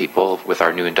opportunities for people with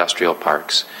our new industrial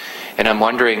parks. And I'm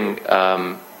wondering,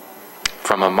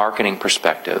 from a marketing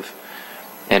perspective,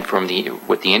 and from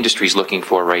what the industry is looking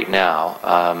for right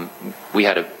now, we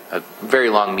had a very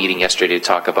long meeting yesterday to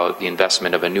talk about the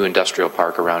investment of a new industrial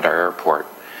park around our airport.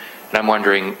 And I'm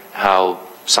wondering how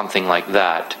something like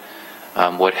that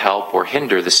would help or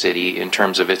hinder the city in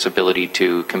terms of its ability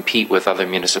to compete with other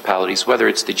municipalities, whether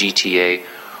it's the GTA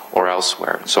or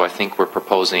elsewhere. So I think we're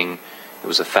proposing, it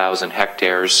was 1,000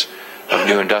 hectares of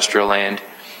new industrial land.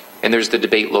 And there's the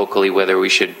debate locally whether we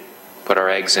should put our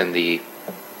eggs in the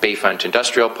Bayfront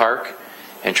Industrial Park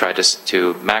and try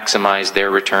to maximize their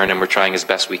return, and we're trying as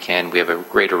best we can. We have a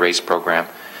great erase program.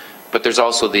 But there's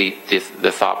also the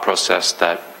thought process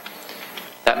that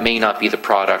may not be the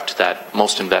product that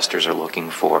most investors are looking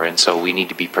for, and so we need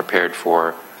to be prepared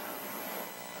for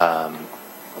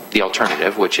the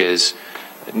alternative, which is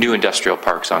new industrial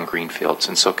parks on greenfields.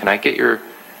 And so can I get your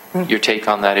take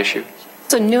on that issue?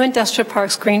 So new industrial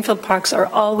parks, greenfield parks are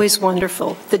always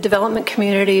wonderful. The development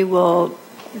community will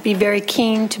be very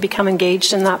keen to become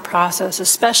engaged in that process,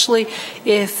 especially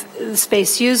if the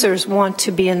space users want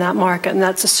to be in that market. And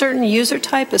that's a certain user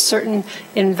type, a certain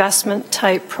investment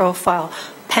type profile.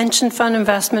 Pension fund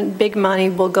investment, big money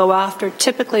will go after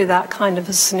typically that kind of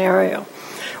a scenario.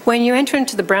 When you enter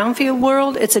into the brownfield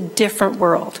world, it's a different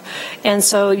world. And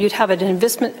so you'd have a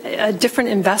different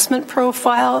investment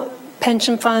profile.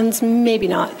 Pension funds, maybe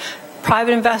not.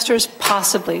 Private investors,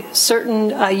 possibly. Certain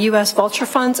U.S. vulture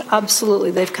funds,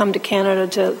 absolutely. They've come to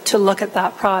Canada to look at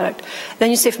that product. Then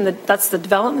you say that's the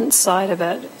development side of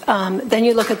it. Then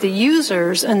you look at the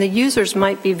users, and the users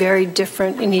might be very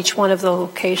different in each one of the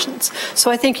locations. So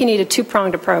I think you need a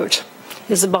two-pronged approach,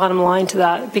 is the bottom line to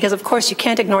that. Because, of course, you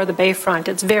can't ignore the Bayfront.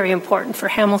 It's very important for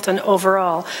Hamilton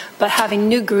overall. But having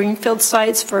new greenfield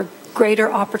sites for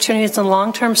greater opportunities in the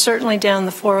long term, certainly down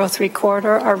the 403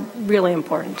 corridor, are really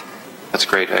important. That's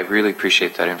great. I really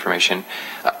appreciate that information.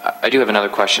 I do have another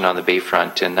question on the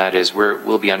Bayfront, and that is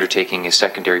we'll be undertaking a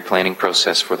secondary planning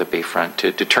process for the Bayfront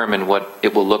to determine what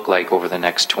it will look like over the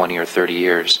next 20 or 30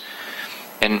 years.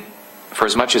 And for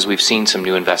as much as we've seen some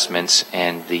new investments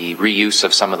and the reuse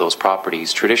of some of those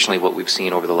properties, traditionally what we've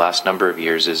seen over the last number of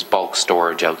years is bulk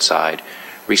storage outside,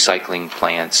 recycling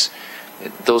plants,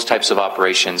 those types of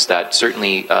operations that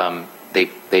certainly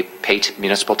they pay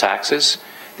municipal taxes.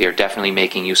 They are definitely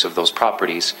making use of those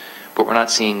properties, but we're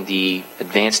not seeing the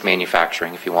advanced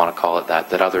manufacturing, if you want to call it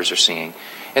that others are seeing.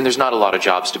 And there's not a lot of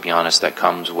jobs, to be honest, that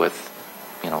comes with,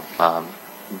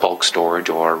 bulk storage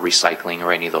or recycling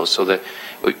or any of those. So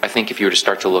I think if you were to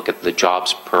start to look at the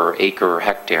jobs per acre or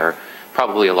hectare,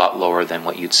 probably a lot lower than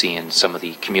what you'd see in some of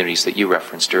the communities that you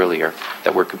referenced earlier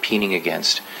that we're competing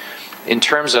against. In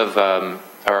terms of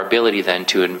our ability then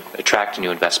to attract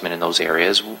new investment in those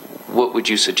areas, what would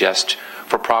you suggest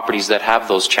for properties that have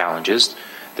those challenges?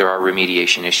 There are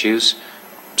remediation issues.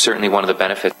 Certainly one of the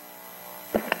benefits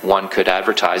one could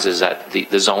advertise is that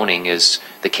the zoning is,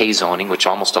 the K zoning, which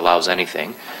almost allows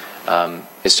anything,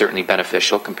 is certainly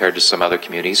beneficial compared to some other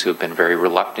communities who have been very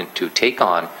reluctant to take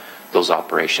on those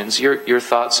operations. Your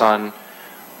thoughts on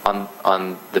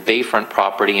the Bayfront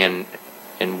property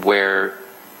and where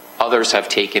others have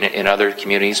taken it in other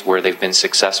communities where they've been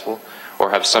successful,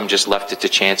 or have some just left it to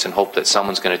chance and hope that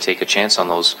someone's going to take a chance on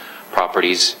those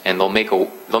properties and they'll make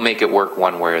it work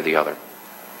one way or the other?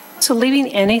 So leaving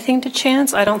anything to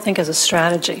chance, I don't think is a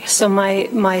strategy. So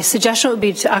my suggestion would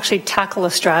be to actually tackle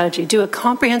a strategy, do a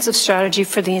comprehensive strategy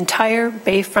for the entire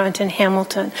Bayfront in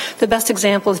Hamilton. The best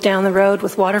example is down the road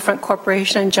with Waterfront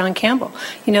Corporation and John Campbell.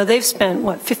 They've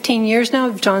spent, 15 years now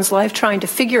of John's life trying to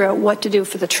figure out what to do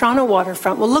for the Toronto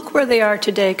waterfront. Well, look where they are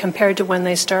today compared to when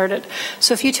they started.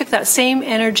 So if you took that same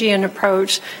energy and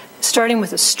approach, starting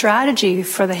with a strategy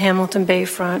for the Hamilton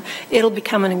Bayfront, it'll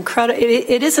become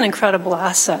it is an incredible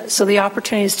asset. So the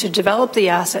opportunities to develop the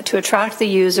asset, to attract the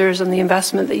users and the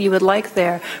investment that you would like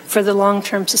there for the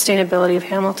long-term sustainability of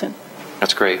Hamilton.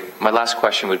 That's great. My last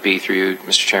question would be through you,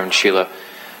 Mr. Chairman. Sheila,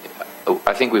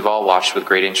 I think we've all watched with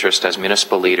great interest as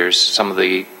municipal leaders some of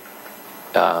the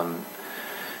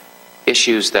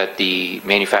issues that the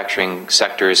manufacturing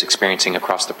sector is experiencing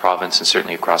across the province and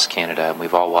certainly across Canada. And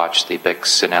we've all watched the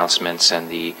BIC's announcements and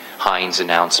the Heinz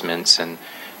announcements and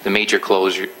the major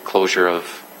closure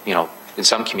of, in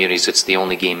some communities it's the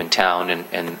only game in town,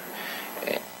 and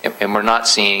we're not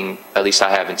seeing, at least I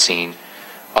haven't seen,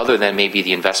 other than maybe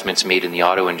the investments made in the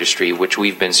auto industry, which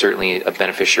we've been certainly a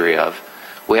beneficiary of,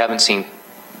 we haven't seen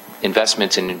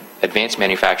investments in advanced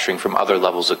manufacturing from other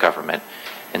levels of government.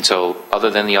 And so other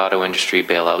than the auto industry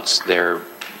bailouts there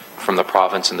from the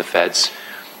province and the feds,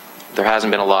 there hasn't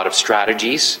been a lot of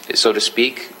strategies, so to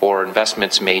speak, or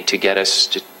investments made to get us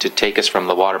to take us from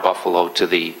the water buffalo to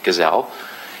the gazelle.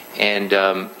 And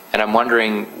I'm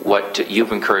wondering what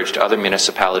you've encouraged other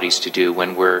municipalities to do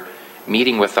when we're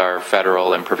meeting with our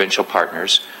federal and provincial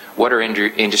partners. What are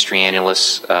industry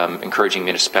analysts encouraging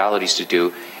municipalities to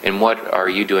do, and what are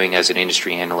you doing as an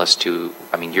industry analyst to,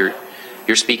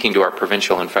 you're speaking to our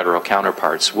provincial and federal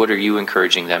counterparts. What are you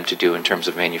encouraging them to do in terms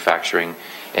of manufacturing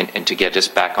and to get us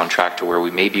back on track to where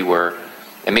we maybe were?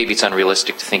 And maybe it's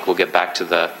unrealistic to think we'll get back to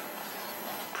the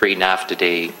pre-NAFTA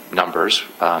day numbers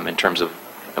in terms of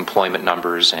employment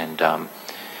numbers and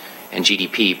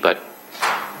GDP, but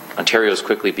Ontario is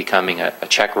quickly becoming a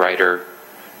check writer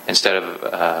instead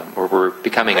of, or we're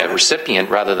becoming a recipient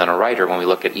rather than a writer when we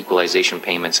look at equalization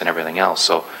payments and everything else.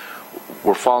 So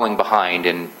we're falling behind,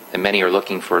 and many are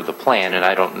looking for the plan, and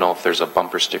I don't know if there's a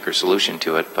bumper sticker solution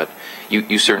to it, but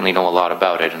you certainly know a lot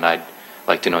about it, and I'd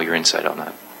like to know your insight on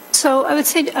that. So I would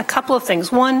say a couple of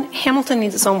things. One, Hamilton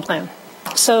needs its own plan.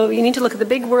 So you need to look at the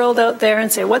big world out there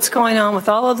and say, what's going on with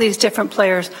all of these different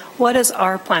players? What is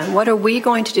our plan? What are we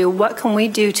going to do? What can we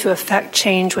do to affect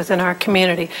change within our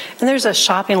community? And there's a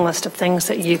shopping list of things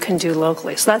that you can do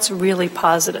locally. So that's really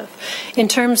positive. In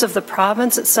terms of the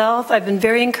province itself, I've been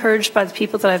very encouraged by the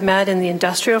people that I've met in the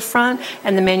industrial front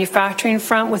and the manufacturing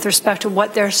front with respect to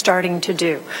what they're starting to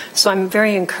do. So I'm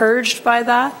very encouraged by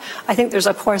that. I think there's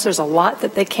a lot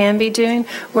that they can be doing.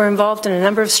 We're involved in a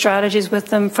number of strategies with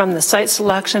them, from the site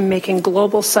selection, making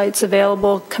global sites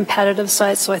available, competitive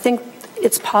sites. So I think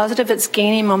it's positive. It's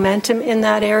gaining momentum in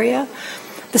that area.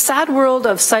 The sad world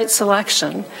of site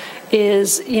selection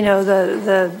is,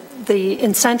 the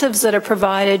incentives that are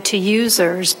provided to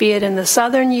users, be it in the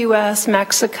southern U.S.,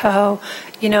 Mexico,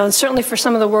 and certainly for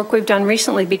some of the work we've done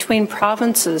recently between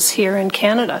provinces here in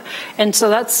Canada. And so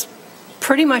that's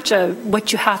pretty much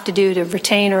what you have to do to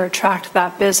retain or attract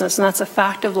that business, and that's a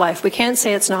fact of life. We can't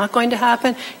say it's not going to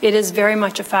happen. It is very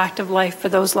much a fact of life for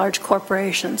those large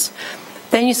corporations.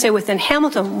 Then you say, within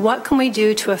Hamilton, what can we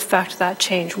do to affect that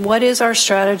change? What is our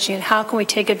strategy, and how can we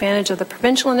take advantage of the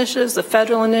provincial initiatives, the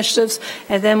federal initiatives,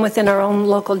 and then within our own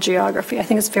local geography? I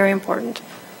think it's very important.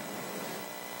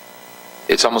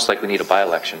 It's almost like we need a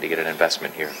by-election to get an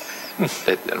investment here.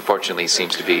 It unfortunately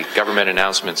seems to be government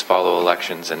announcements follow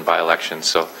elections and by-elections.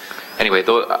 So anyway,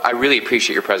 though, I really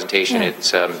appreciate your presentation. Yeah.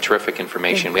 It's terrific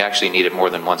information. Yeah. We actually need it more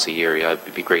than once a year.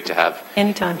 It'd be great to have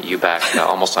you back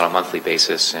almost on a monthly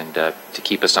basis, and to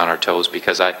keep us on our toes,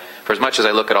 because for as much as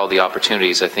I look at all the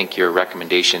opportunities, I think your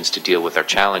recommendations to deal with our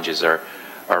challenges are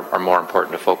more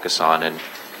important to focus on.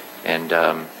 And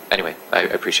anyway, I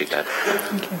appreciate that.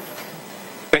 Thank you.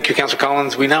 Thank you, Councillor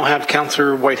Collins. We now have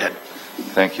Councillor Whitehead.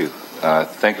 Thank you.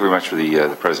 Thank you very much for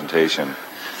the presentation.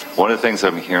 One of the things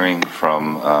I'm hearing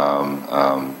from,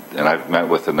 and I've met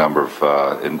with a number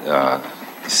of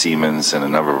Siemens and a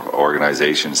number of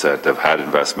organizations that have had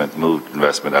moved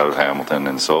investment out of Hamilton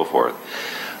and so forth.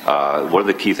 One of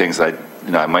the key things I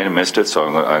might have missed it, so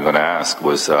I'm going to ask,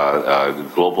 was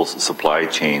global supply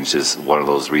chain is one of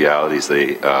those realities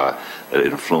that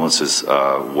influences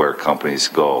where companies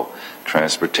go.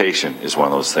 Transportation is one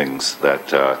of those things that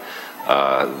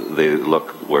they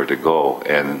look where to go.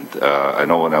 And I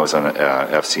know when I was on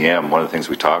FCM, one of the things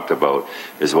we talked about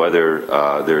is whether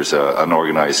there's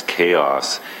unorganized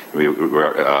chaos,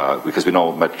 because we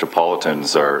know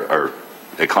metropolitans our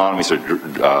economies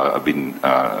are being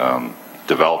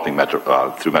developing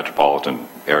through metropolitan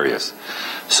areas.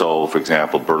 So, for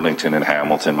example, Burlington and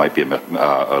Hamilton might be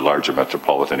a larger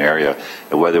metropolitan area,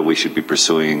 and whether we should be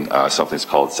pursuing something that's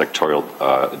called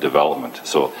sectorial development.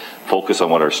 So, focus on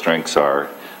what our strengths are,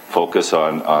 focus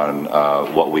on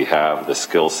what we have, the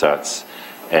skill sets,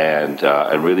 and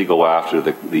really go after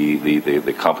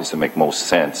the companies that make most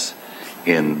sense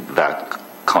in that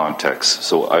context.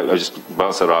 So, I just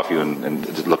bounce that off you and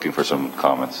just looking for some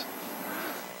comments.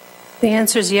 The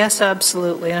answer is yes,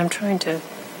 absolutely. And I'm trying to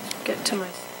get to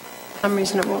for some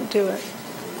reason it won't do it.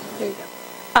 There you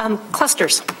go.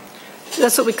 Clusters.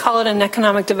 That's what we call it in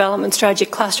economic development strategy,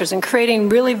 clusters, and creating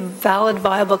really valid,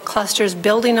 viable clusters,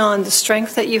 building on the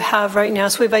strength that you have right now.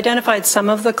 So we've identified some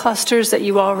of the clusters that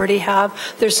you already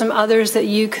have. There's some others that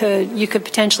you could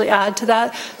potentially add to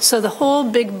that. So the whole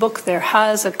big book there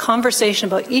has a conversation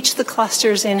about each of the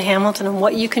clusters in Hamilton and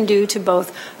what you can do to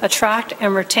both attract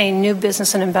and retain new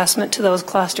business and investment to those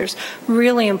clusters.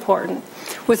 Really important.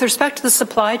 With respect to the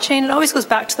supply chain, it always goes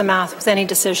back to the math with any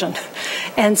decision.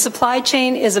 And supply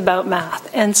chain is about math.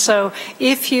 And so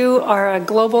if you are a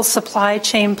global supply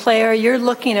chain player, you're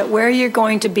looking at where you're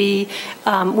going to be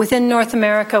within North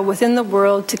America, within the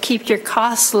world, to keep your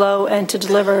costs low and to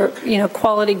deliver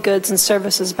quality goods and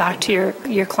services back to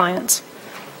your clients.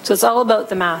 So it's all about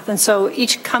the math. And so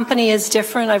each company is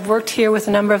different. I've worked here with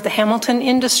a number of the Hamilton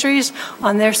industries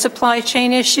on their supply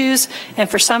chain issues. And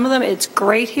for some of them, it's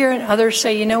great here. And others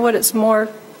say, you know what, it's more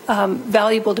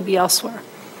valuable to be elsewhere.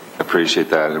 I appreciate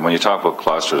that. And when you talk about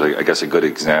clusters, I guess a good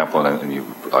example, and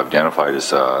you've identified,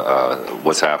 is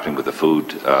what's happening with the food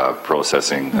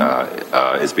processing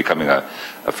is becoming a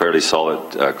fairly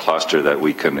solid cluster that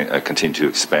we can continue to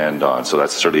expand on. So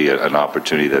that's certainly an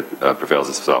opportunity that prevails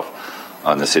itself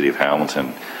on the City of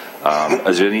Hamilton.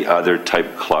 Is there any other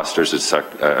type clusters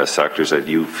or sectors that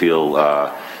you feel,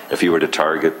 if you were to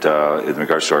target in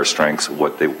regards to our strengths,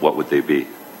 what would they be?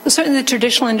 Certainly the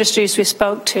traditional industries we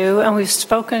spoke to, and we've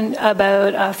spoken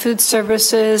about food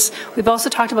services. We've also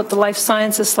talked about the life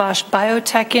sciences /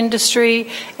 biotech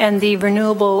industry and the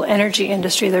renewable energy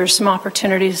industry. There's some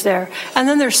opportunities there. And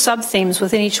then there's sub-themes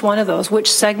within each one of those.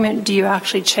 Which segment do you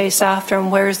actually chase after,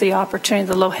 and where's the opportunity,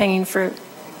 the low-hanging fruit?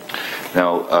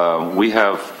 Now, we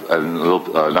have, a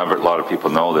lot of people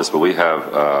know this, but we have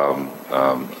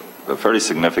a fairly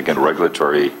significant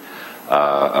regulatory,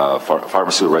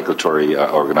 pharmaceutical regulatory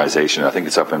organization. I think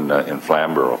it's up in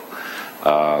Flamborough.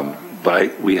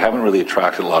 But we haven't really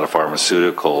attracted a lot of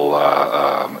pharmaceutical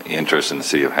interest in the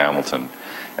city of Hamilton.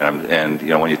 And you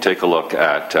know, when you take a look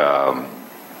at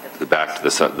back to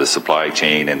the supply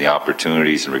chain and the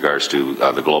opportunities in regards to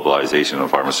the globalization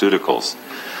of pharmaceuticals,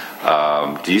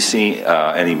 do you see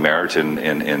any merit in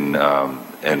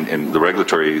the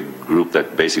regulatory group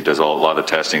that basically does a lot of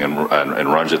testing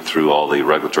and runs it through all the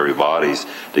regulatory bodies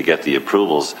to get the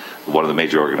approvals? One of the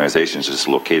major organizations is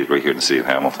located right here in the city of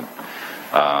Hamilton.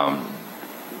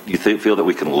 Do you feel that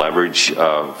we can leverage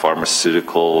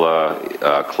pharmaceutical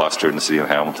cluster in the city of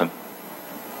Hamilton?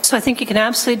 So I think you can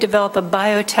absolutely develop a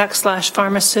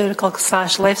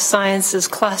biotech/pharmaceutical/life sciences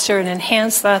cluster and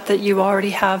enhance that you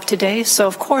already have today. So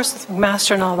of course,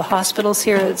 Master and all the hospitals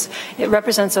here, it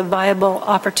represents a viable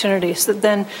opportunity. So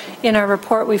then in our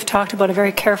report, we've talked about a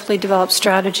very carefully developed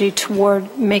strategy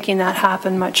toward making that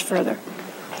happen much further.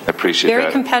 I appreciate that.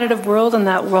 Very competitive world in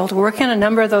that world. We're working on a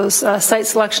number of those site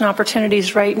selection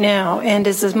opportunities right now, and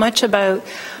is as much about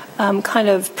kind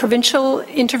of provincial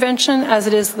intervention as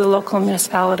it is the local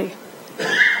municipality.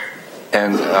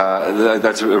 And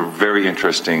that's a very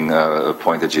interesting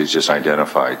point that you just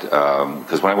identified.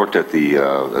 Because when I worked at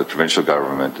the provincial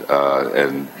government,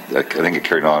 and I think it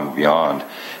carried on beyond,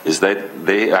 is that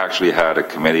they actually had a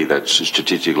committee that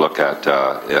strategically looked at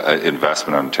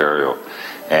investment in Ontario.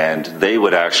 And they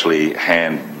would actually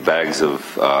hand bags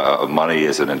of money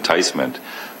as an enticement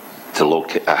to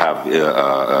have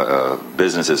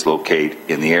businesses locate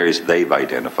in the areas they've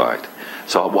identified.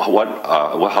 So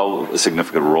how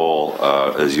significant role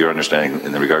is your understanding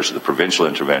in regards to the provincial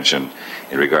intervention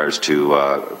in regards to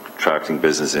attracting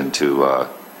business into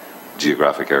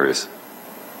geographic areas?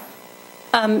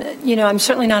 You know, I'm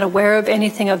certainly not aware of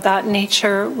anything of that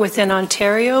nature within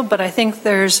Ontario, but I think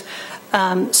there's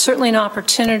certainly an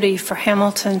opportunity for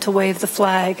Hamilton to wave the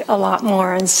flag a lot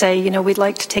more and say, you know, we'd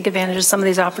like to take advantage of some of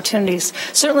these opportunities.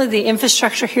 Certainly the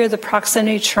infrastructure here, the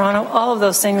proximity to Toronto, all of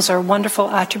those things are wonderful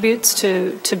attributes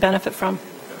to benefit from.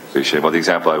 Appreciate it. Well, the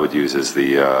example I would use is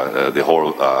the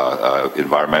whole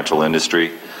environmental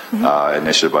industry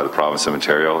initiative by the province of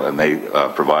Ontario, and they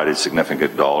provided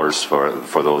significant dollars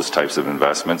for those types of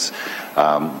investments.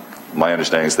 My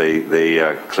understanding is they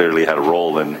clearly had a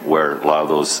role in where a lot of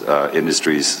those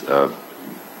industries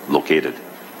located.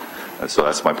 So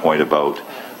that's my point about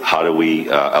how do we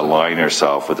align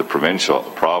ourselves with the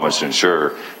province to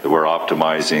ensure that we're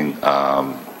optimizing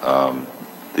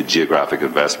the geographic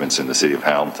investments in the city of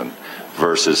Hamilton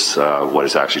versus what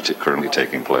is actually currently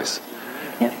taking place.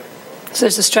 Yeah. So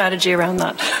there's a strategy around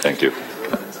that. Thank you.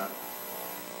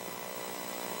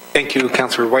 Thank you,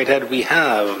 Councillor Whitehead. We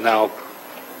have now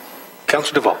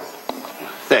Councillor Duval.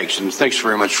 Thanks, and thanks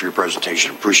very much for your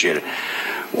presentation. Appreciate it.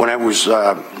 When I was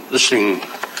listening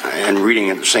and reading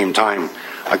at the same time,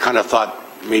 I kind of thought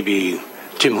maybe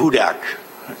Tim Hudak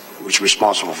was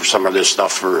responsible for some of this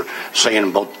stuff, for saying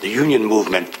about the union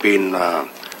movement being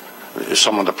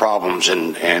some of the problems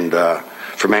and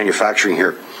for manufacturing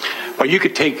here. But you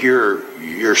could take your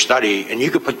study and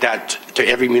you could put that to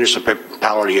every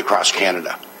municipality across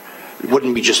Canada. It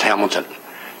wouldn't be just Hamilton.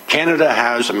 Canada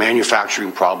has a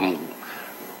manufacturing problem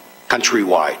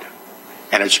countrywide,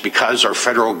 and it's because our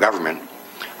federal government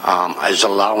is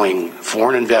allowing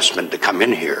foreign investment to come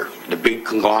in here, the big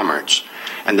conglomerates,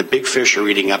 and the big fish are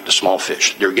eating up the small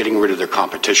fish. They're getting rid of their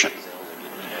competition.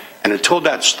 And until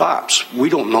that stops, we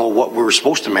don't know what we're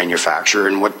supposed to manufacture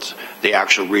and what the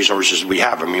actual resources we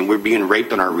have. I mean, we're being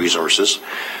raped on our resources.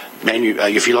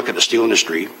 If you look at the steel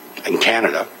industry in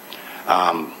Canada,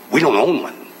 we don't own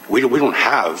one. We don't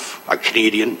have a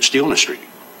Canadian steel industry.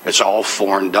 It's all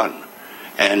foreign done.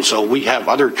 And so we have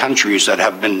other countries that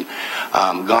have been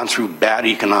gone through bad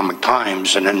economic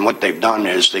times, and then what they've done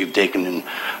is they've taken in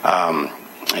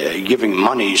giving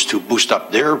monies to boost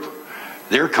up their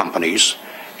companies,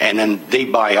 and then they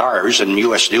buy ours, and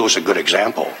U.S. Steel is a good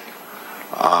example.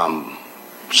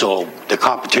 So the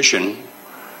competition,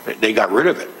 they got rid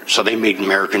of it. So they made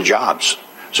American jobs.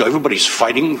 So everybody's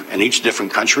fighting in each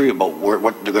different country about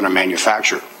what they're going to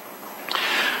manufacture.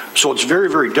 So it's very,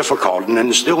 very difficult. And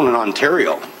then still in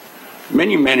Ontario,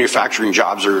 many manufacturing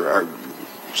jobs are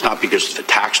it's not because of the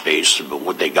tax base, but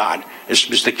what they got. It's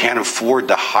because they can't afford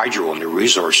the hydro and the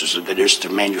resources that it is to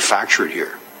manufacture it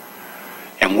here.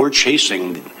 And we're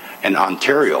chasing, in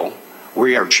Ontario,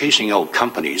 we are chasing out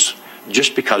companies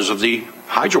just because of the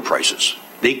hydro prices.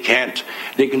 They can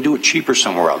do it cheaper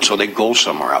somewhere else, so they go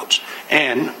somewhere else.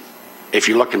 And if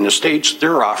you look in the States,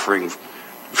 they're offering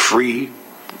free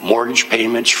mortgage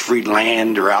payments, free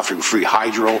land, they're offering free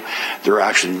hydro, they're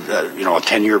actually, a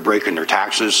 10-year break in their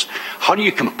taxes. How do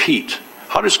you compete?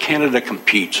 How does Canada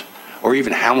compete, or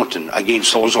even Hamilton,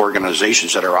 against those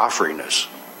organizations that are offering this?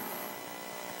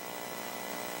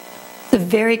 It's a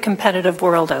very competitive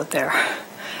world out there.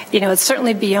 It's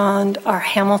certainly beyond our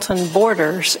Hamilton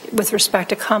borders with respect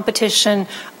to competition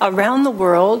around the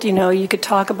world. You could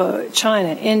talk about China,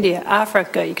 India,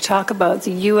 Africa. You could talk about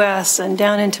the U.S. and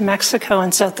down into Mexico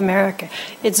and South America.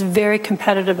 It's very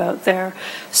competitive out there.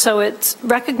 So it's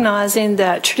recognizing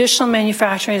that traditional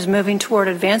manufacturing is moving toward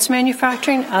advanced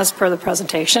manufacturing, as per the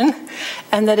presentation,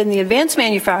 and that in the advanced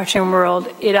manufacturing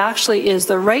world, it actually is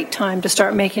the right time to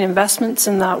start making investments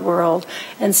in that world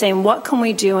and saying, what can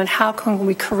we do and how can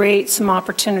we create some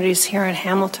opportunities here in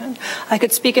Hamilton. I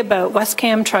could speak about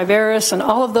Westcam, Triveris, and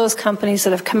all of those companies that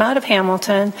have come out of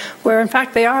Hamilton where, in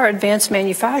fact, they are advanced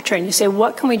manufacturing. You say,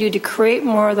 what can we do to create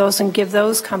more of those and give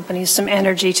those companies some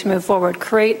energy to move forward,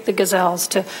 create the gazelles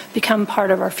to become part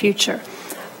of our future,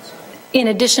 in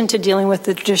addition to dealing with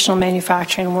the traditional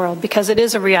manufacturing world, because it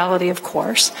is a reality, of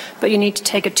course, but you need to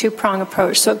take a two-prong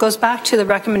approach. So it goes back to the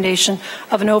recommendation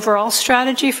of an overall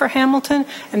strategy for Hamilton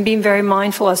and being very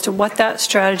mindful as to what that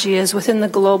strategy is within the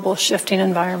global shifting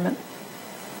environment.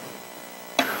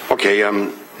 Okay,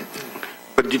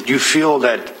 but did you feel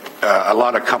that a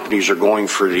lot of companies are going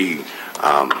for the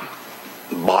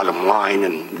bottom line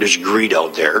and there's greed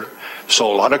out there? So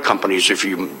a lot of companies, if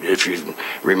you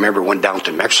remember, went down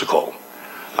to Mexico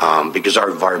because our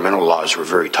environmental laws were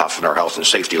very tough and our health and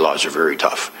safety laws are very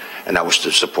tough, and that was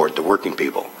to support the working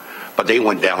people. But they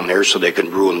went down there so they could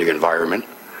ruin the environment,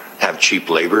 have cheap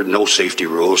labor, no safety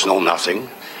rules, no nothing,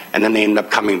 and then they end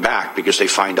up coming back because they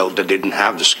find out that they didn't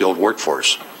have the skilled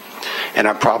workforce. And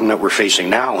our problem that we're facing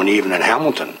now, and even in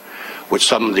Hamilton, with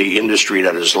some of the industry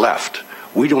that is left,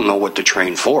 we don't know what to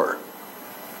train for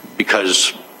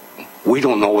because we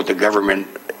don't know what the government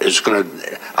is going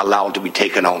to allow to be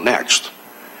taken out next.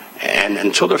 And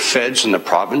until the feds and the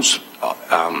province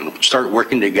start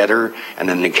working together, and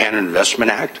then the Canada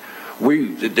Investment Act,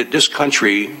 this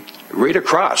country, right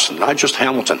across, not just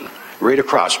Hamilton, right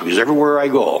across, because everywhere I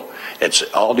go, it's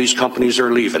all these companies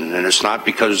are leaving, and it's not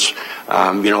because,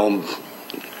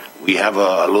 we have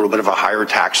a little bit of a higher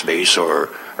tax base or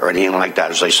anything like that,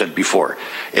 as I said before.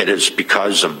 It is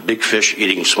because of big fish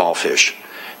eating small fish.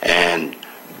 And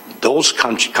those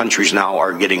countries now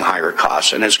are getting higher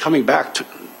costs, and it's coming back to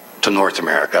North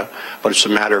America, but it's a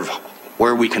matter of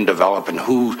where we can develop and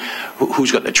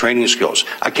who's got the training skills.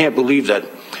 I can't believe that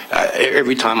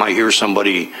every time I hear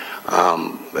somebody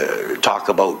talk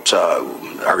about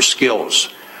our skills,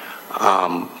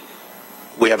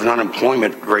 we have an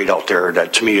unemployment rate out there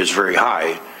that to me is very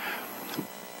high.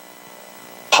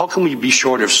 How can we be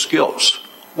short of skills?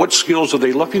 What skills are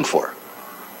they looking for?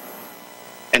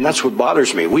 And that's what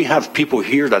bothers me. We have people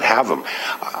here that have them.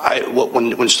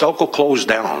 When Stelco closed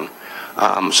down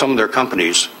some of their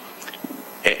companies,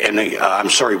 and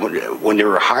when they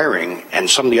were hiring and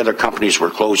some of the other companies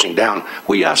were closing down,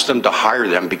 we asked them to hire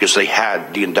them because they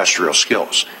had the industrial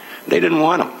skills. They didn't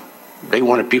want them. They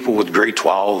wanted people with grade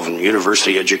 12 and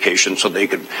university education so they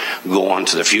could go on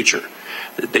to the future.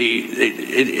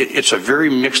 It's a very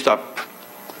mixed up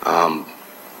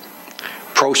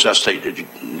process,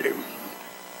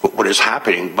 what is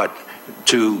happening, but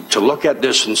to look at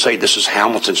this and say this is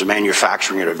Hamilton's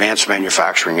manufacturing and advanced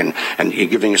manufacturing and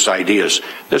giving us ideas,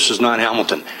 this is not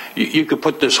Hamilton. You could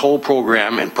put this whole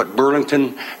program and put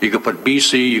Burlington, you could put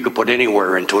BC, you could put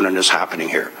anywhere into it, and it's happening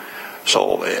here.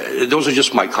 So those are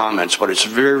just my comments, but it's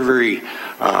very, very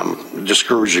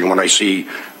discouraging when I see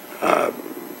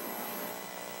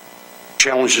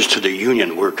challenges to the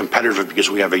union. We're competitive because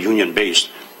we have a union base.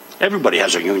 Everybody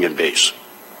has a union base.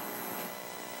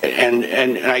 And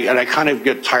I kind of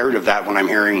get tired of that when I'm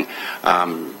hearing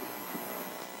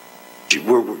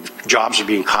jobs are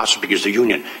being costed because the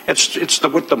union. It's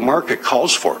what the market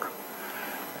calls for.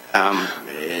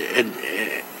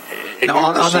 Now,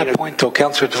 on that point, though,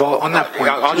 Councillor Duval, on that point,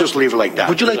 I'll just leave it like that.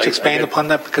 Would you like to expand upon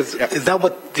that? Because is that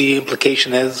what the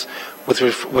implication is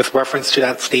with reference to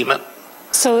that statement?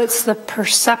 So it's the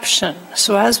perception.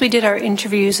 So as we did our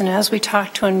interviews and as we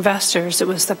talked to investors, it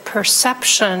was the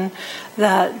perception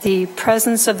that the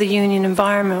presence of the union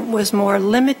environment was more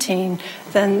limiting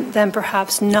than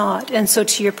perhaps not. And so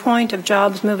to your point of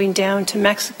jobs moving down to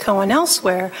Mexico and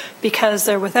elsewhere because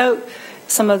they're without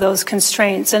some of those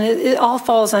constraints. And it all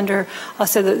falls under, I'll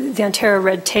say, the Ontario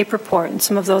Red Tape Report and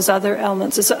some of those other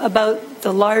elements. It's about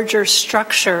the larger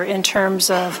structure in terms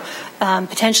of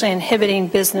potentially inhibiting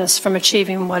business from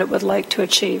achieving what it would like to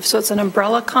achieve. So it's an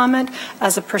umbrella comment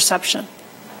as a perception.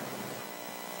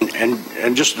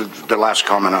 And just the last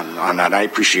comment on that, I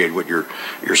appreciate what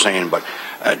you're saying, but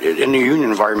in the union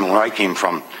environment where I came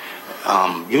from,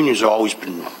 unions have always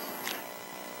been,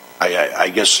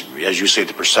 I guess, as you say,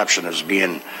 the perception as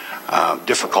being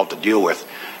difficult to deal with.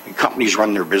 Companies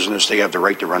run their business, they have the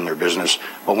right to run their business,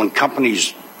 but when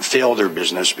companies fail their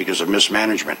business because of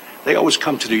mismanagement, they always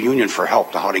come to the union for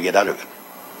help to how to get out of it.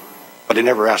 But they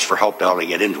never ask for help to how to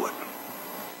get into it.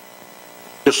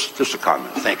 Just a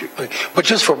comment. Thank you. But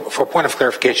just for a point of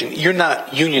clarification, you're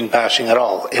not union bashing at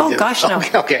all. Oh, gosh, no.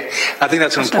 Okay. I think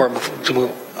that's important to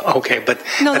move. Okay, but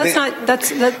no, that's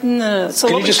not. No. So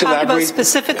can what you we just talk elaborate? about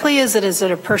specifically is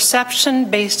it a perception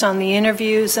based on the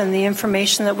interviews and the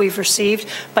information that we've received?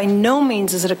 By no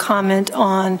means is it a comment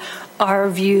on our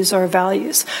views or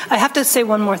values. I have to say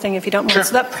one more thing, if you don't mind. Sure.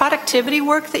 So that productivity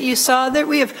work that you saw there,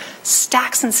 we have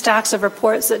stacks and stacks of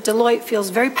reports that Deloitte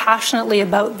feels very passionately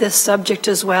about this subject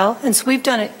as well. And so we've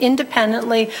done it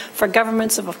independently for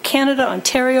governments of Canada,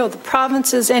 Ontario, the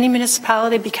provinces, any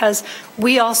municipality, because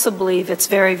we also believe it's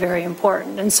very, very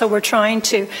important. And so we're trying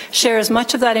to share as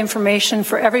much of that information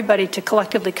for everybody to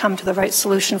collectively come to the right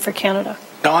solution for Canada.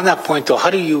 Now, on that point, though, how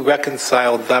do you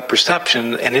reconcile that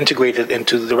perception and integrate it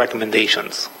into the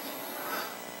recommendations?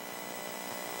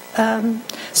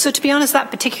 So to be honest,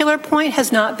 that particular point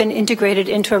has not been integrated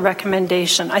into a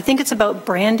recommendation. I think it's about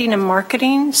branding and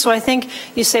marketing. So I think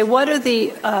you say, what are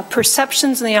the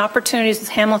perceptions and the opportunities with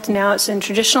Hamilton now? It's in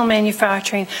traditional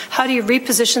manufacturing. How do you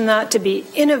reposition that to be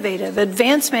innovative,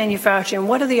 advanced manufacturing?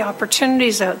 What are the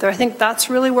opportunities out there? I think that's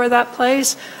really where that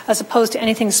plays, as opposed to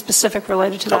anything specific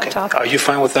related to that topic. Are you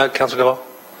fine with that, Councillor Duvall?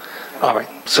 All right.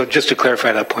 So just to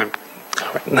clarify that point.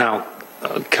 All right. Now,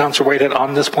 Councillor Whitehead,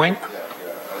 on this point?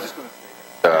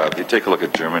 If you take a look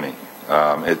at Germany,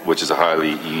 which is a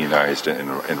highly unionized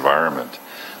environment,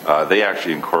 they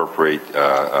actually incorporate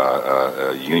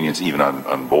unions even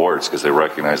on boards because they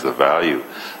recognize the value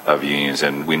of unions.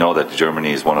 And we know that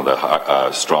Germany is one of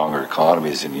the stronger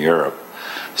economies in Europe.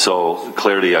 So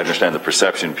clearly I understand the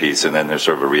perception piece, and then there's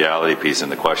sort of a reality piece,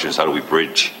 and the question is how do we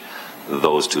bridge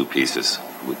those two pieces?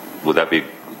 Would that be a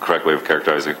correct way of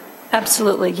characterizing?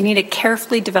 Absolutely. You need a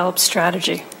carefully developed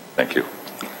strategy. Thank you.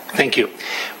 Thank you.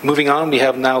 Moving on, we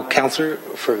have now Councillor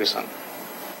Ferguson.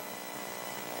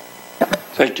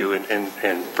 Thank you.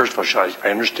 And first of all, I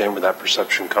understand where that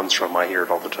perception comes from. I hear it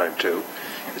all the time, too.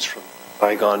 It's from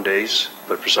bygone days,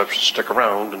 but perceptions stick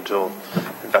around until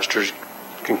investors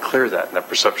can clear that. And that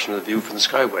perception of the view from the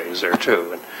Skyway is there,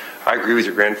 too. And I agree with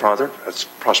your grandfather. That's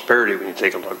prosperity when you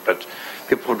take a look. But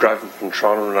people who drive from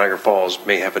Toronto to Niagara Falls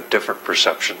may have a different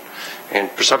perception. And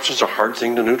perception's a hard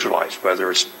thing to neutralize, whether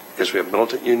it's because we have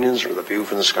militant unions or the view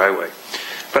from the Skyway.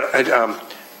 But,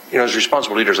 as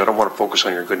responsible leaders, I don't want to focus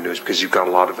on your good news because you've got a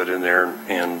lot of it in there,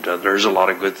 and there's a lot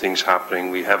of good things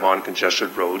happening. We have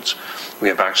uncongested roads. We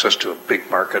have access to a big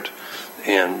market,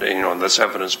 and that's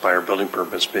evidenced by our building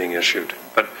permits being issued.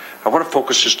 But I want to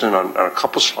focus just in on a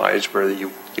couple slides where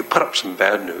you put up some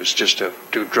bad news just to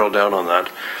drill down on that.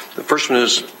 The first one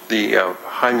is the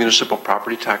high municipal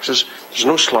property taxes. There's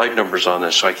no slide numbers on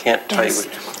this, so I can't tell you.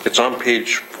 It's on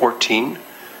page 14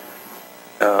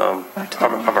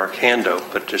 of our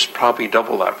handout, but there's probably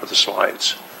double that for the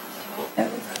slides.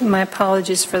 My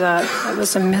apologies for that. That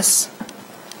was a miss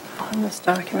on this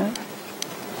document.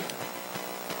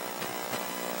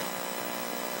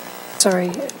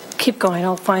 Sorry. Keep going.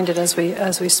 I'll find it as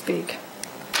we speak.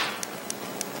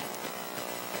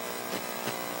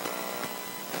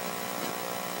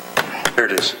 There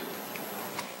it is.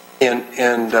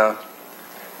 And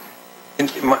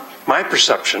my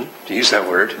perception, to use that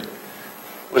word,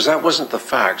 was that wasn't the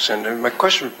facts. And my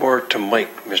question more to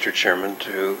Mike, Mr. Chairman,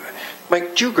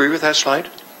 Mike, do you agree with that slide?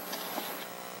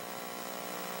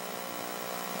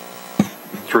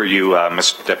 Through you,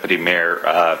 Mr. Deputy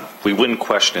Mayor, we wouldn't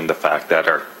question the fact that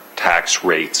our tax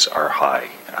rates are high.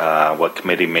 What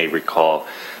committee may recall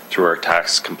through our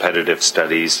tax competitive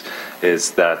studies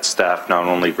is that staff not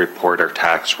only report our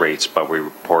tax rates, but we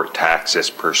report taxes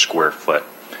per square foot.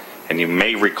 And you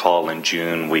may recall in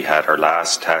June we had our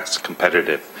last tax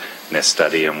competitiveness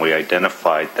study, and we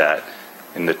identified that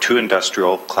in the two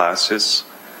industrial classes,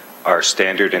 our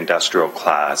standard industrial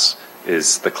class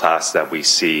is the class that we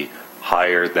see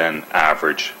higher than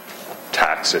average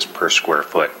taxes per square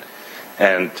foot.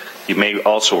 And you may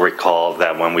also recall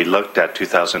that when we looked at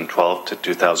 2012 to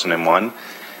 2001,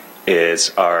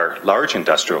 is our large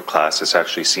industrial class has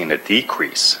actually seen a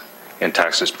decrease in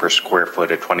taxes per square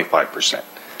foot at 25%.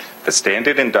 The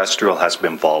standard industrial has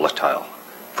been volatile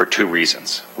for two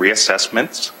reasons.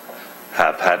 Reassessments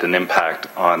have had an impact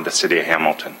on the City of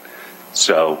Hamilton.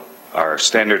 So our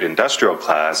standard industrial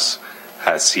class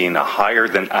has seen a higher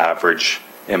than average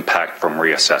impact from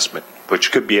reassessment,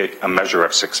 which could be a measure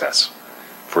of success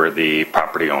for the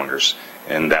property owners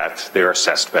in that their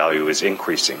assessed value is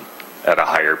increasing at a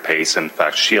higher pace. In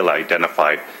fact, Sheila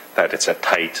identified that it's a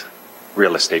tight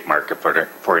real estate market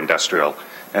for industrial,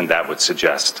 and that would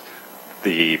suggest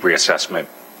the reassessment,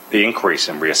 the increase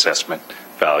in reassessment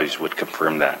values would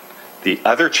confirm that. The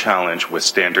other challenge with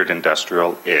standard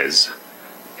industrial is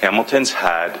Hamilton's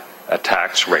had a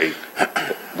tax rate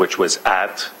which was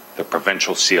at the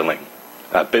provincial ceiling,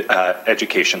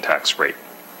 education tax rate.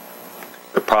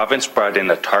 The province brought in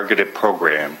a targeted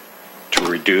program to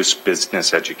reduce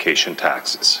business education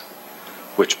taxes,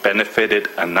 which benefited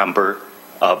a number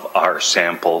of our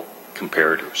sample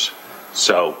comparators.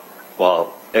 So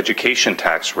while education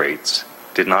tax rates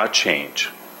did not change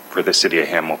for the City of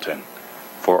Hamilton,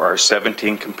 for our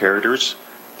 17 comparators,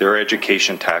 their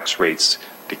education tax rates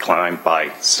declined by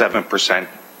 7%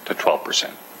 to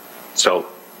 12%. So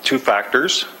two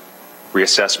factors,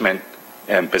 reassessment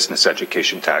and business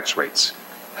education tax rates,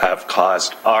 have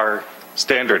caused our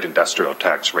standard industrial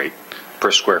tax rate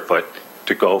per square foot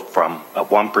to go from a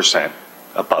 1%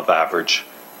 above average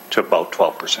to about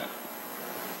 12%.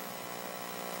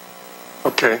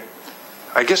 Okay.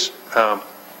 I guess,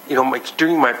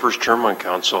 during my first term on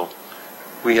council,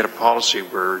 we had a policy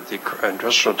where the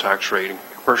industrial tax rate,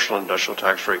 commercial industrial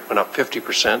tax rate went up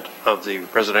 50% of the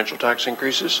residential tax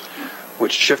increases,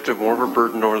 which shifted more of a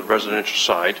burden over the residential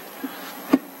side.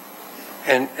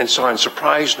 And so I'm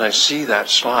surprised when I see that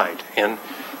slide. And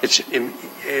are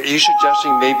you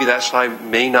suggesting maybe that slide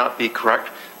may not be correct?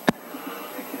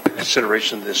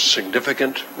 Consideration of the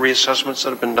significant reassessments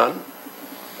that have been done?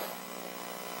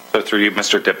 So through you,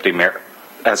 Mr. Deputy Mayor,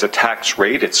 as a tax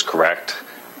rate, it's correct.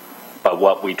 But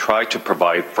what we try to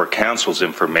provide for council's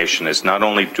information is not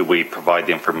only do we provide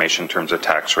the information in terms of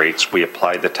tax rates, we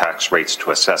apply the tax rates to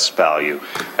assessed value.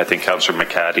 I think Councillor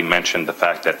McCaddy mentioned the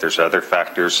fact that there's other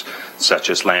factors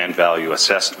such as land value,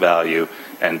 assessed value,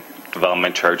 and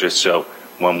development charges. So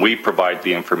when we provide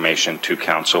the information to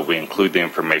council, we include the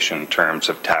information in terms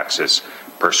of taxes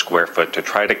per square foot to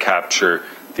try to capture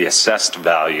the assessed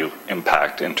value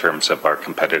impact in terms of our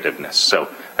competitiveness. So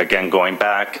again, going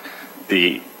back,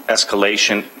 the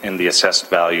escalation in the assessed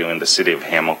value in the City of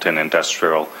Hamilton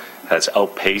industrial has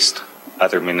outpaced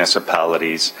other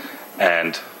municipalities,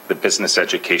 and the business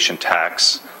education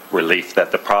tax relief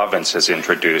that the province has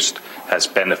introduced has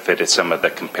benefited some of the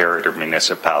comparator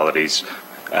municipalities,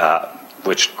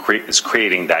 which is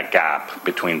creating that gap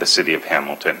between the City of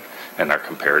Hamilton and our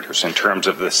comparators in terms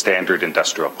of the standard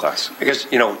industrial class. I guess,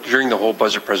 during the whole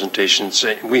budget presentations,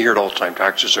 we hear it all the time,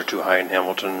 taxes are too high in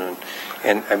Hamilton,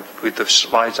 and with the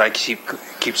slides I keep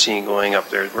seeing going up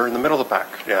there, we're in the middle of the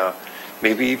pack,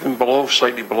 maybe even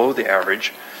slightly below the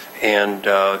average. And,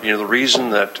 the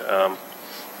reason that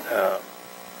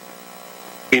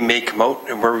we may come out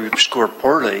and where we score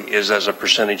poorly is as a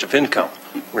percentage of income.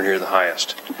 We're near the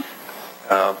highest.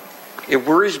 It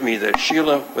worries me that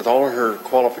Sheila, with all of her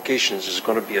qualifications, is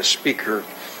going to be a speaker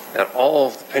at all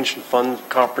of the pension fund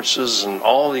conferences and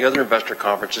all the other investor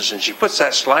conferences, and she puts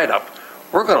that slide up,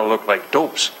 we're going to look like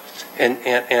dopes. And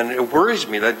it worries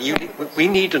me that we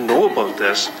need to know about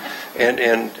this, and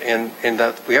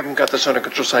that we haven't got this under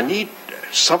control. So I need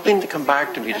something to come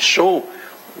back to me to show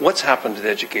what's happened to the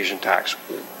education tax.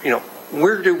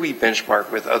 Where do we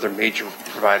benchmark with other major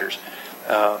providers?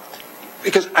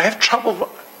 Because I have trouble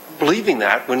believing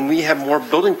that when we have more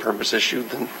building permits issued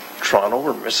than Toronto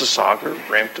or Mississauga or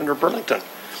Brampton or Burlington.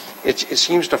 It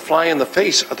seems to fly in the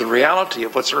face of the reality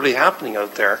of what's really happening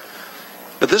out there.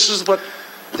 But this is what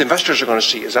the investors are going to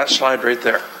see, is that slide right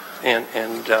there. And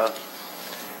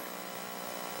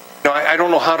I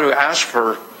don't know how to ask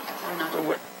for,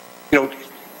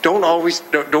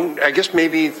 I guess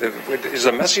maybe is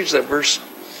the message that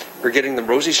we're getting the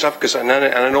rosy stuff, because and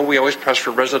I know we always press for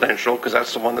residential because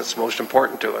that's the one that's most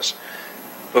important to us,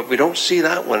 but we don't see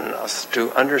that one enough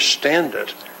to understand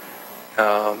it.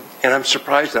 And I'm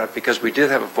surprised at that, because we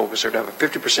did have a focus there to have a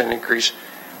 50% increase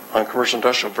on commercial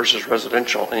industrial versus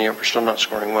residential, and yet we're still not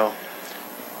scoring well.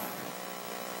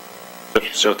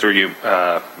 So through you,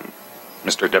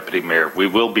 Mr. Deputy Mayor, we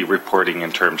will be reporting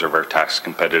in terms of our tax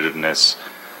competitiveness,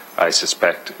 I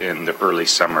suspect, in the early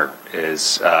summer.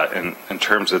 Is in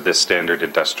terms of this standard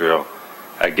industrial,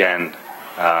 again,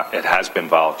 it has been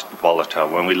volatile.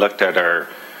 When we looked at our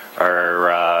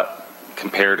our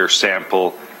comparator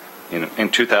sample, in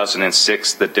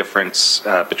 2006, the difference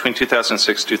between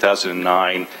 2006 and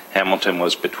 2009, Hamilton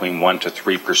was between 1% to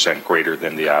 3% greater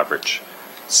than the average.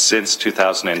 Since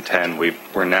 2010,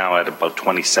 we're now at about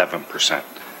 27%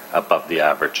 above the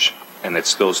average. And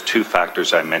it's those two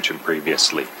factors I mentioned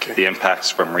previously, the impacts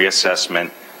from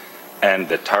reassessment and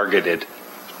the targeted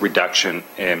reduction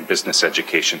in business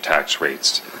education tax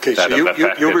rates. Okay, so you'll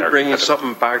be bringing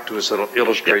something back to us that'll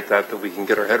illustrate that we can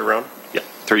get our head around? Yeah.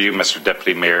 Through you, Mr.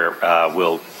 Deputy Mayor,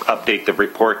 we'll update the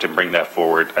report and bring that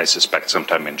forward, I suspect,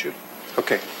 sometime in June.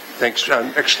 Okay, thanks.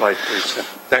 Next slide, please.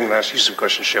 I'm going to ask you some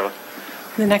questions, Sheila.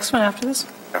 The next one after this?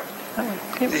 Yeah.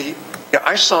 Okay.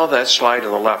 I saw that slide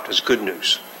on the left as good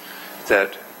news,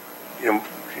 that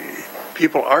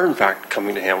people are in fact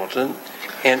coming to Hamilton,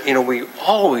 and we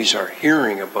always are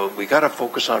hearing about we got to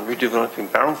focus on redeveloping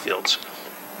brownfields,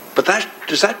 but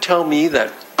does that tell me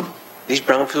that these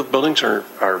brownfield buildings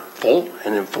are full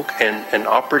and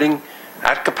operating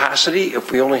at capacity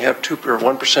if we only have 2 or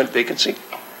 1% vacancy?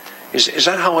 Is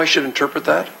that how I should interpret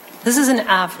that? This is an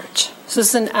average. So this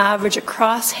is an average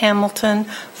across Hamilton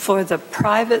for the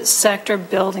private sector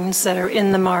buildings that are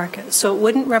in the market. So it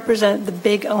wouldn't represent the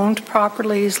big owned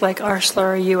properties like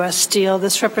Arcelor or US Steel.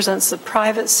 This represents the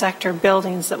private sector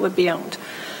buildings that would be owned.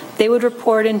 They would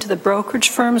report into the brokerage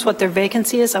firms what their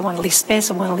vacancy is. I want to lease space.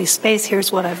 I want to lease space.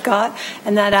 Here's what I've got.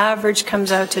 And that average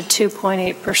comes out to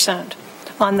 2.8%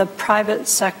 on the private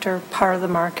sector part of the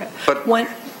market. But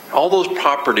all those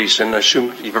properties, and I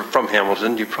assume even from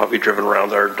Hamilton, you've probably driven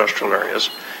around our industrial areas,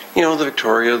 the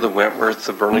Victoria, the Wentworth,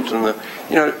 the Burlington,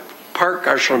 Park,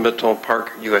 ArcelorMittal,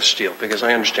 Park, US Steel, because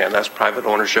I understand that's private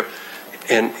ownership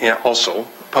and also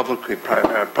publicly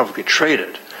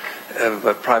traded,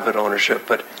 but private ownership.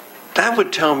 But that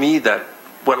would tell me that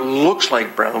what looks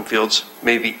like brownfields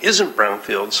maybe isn't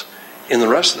brownfields in the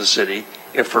rest of the city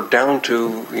if we're down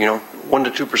to, 1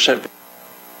 to 2%.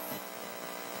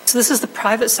 So this is the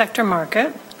private sector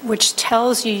market, which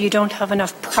tells you don't have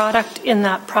enough product in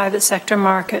that private sector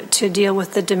market to deal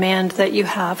with the demand that you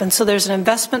have. And so there's an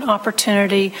investment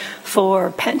opportunity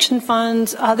for pension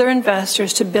funds, other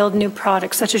investors to build new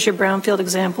products, such as your brownfield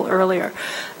example earlier.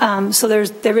 So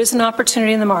there is an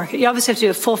opportunity in the market. You obviously have to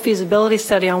do a full feasibility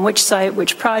study on which site,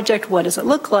 which project, what does it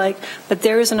look like, but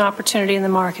there is an opportunity in the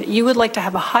market. You would like to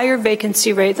have a higher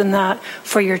vacancy rate than that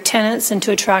for your tenants and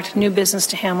to attract new business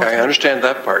to Hamilton. I understand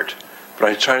that part. But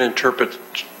I'm trying to interpret,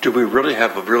 do we really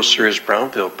have a real serious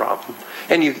brownfield problem?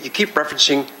 And you keep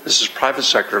referencing this is private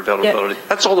sector availability. Yeah.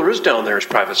 That's all there is down there is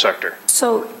private sector.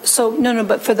 So no,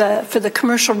 but for the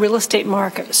commercial real estate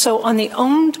market. So on the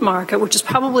owned market, which is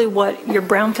probably what your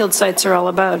brownfield sites are all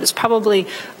about, is probably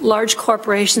large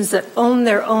corporations that own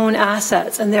their own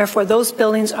assets, and therefore those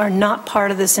buildings are not part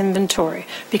of this inventory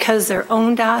because their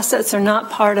owned assets are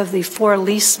not part of the for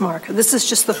lease market. This is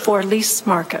just the for lease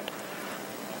market.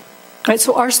 Right,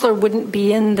 so Arcelor wouldn't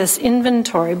be in this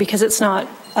inventory because it's not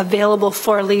available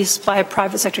for lease by a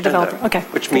private sector developer. Okay.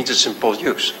 Which means it's in full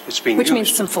use. It's being used. Which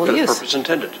means it's in full for use. The purpose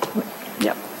intended.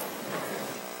 Yep.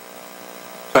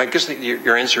 I guess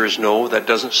your answer is no. That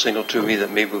doesn't signal to me that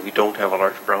maybe we don't have a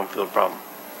large brownfield problem.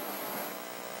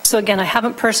 So again, I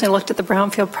haven't personally looked at the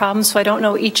brownfield problem, so I don't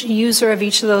know each user of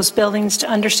each of those buildings to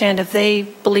understand if they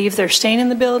believe they're staying in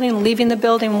the building, leaving the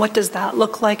building. What does that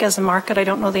look like as a market? I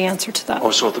don't know the answer to that.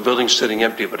 Oh, so if the building's sitting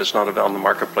empty but it's not available in the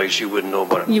marketplace, you wouldn't know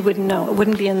about it? You wouldn't know. It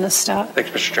wouldn't be in this stat. Thanks,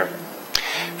 Mr. Chairman.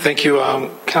 Thank you,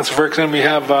 Councillor Ferguson. We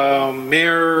have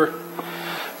Mayor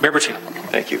Bertine.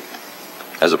 Thank you.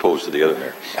 As opposed to the other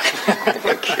mayor.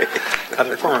 Okay.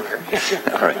 Other former mayor.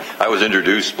 All right. I was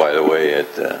introduced, by the way,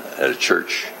 at a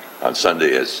church on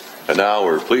Sunday and now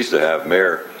we're pleased to have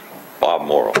Mayor Bob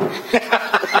Morrow.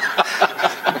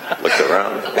 Look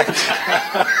around.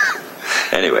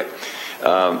 Anyway,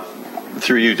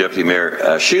 through you, Deputy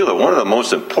Mayor. Sheila, one of the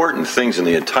most important things in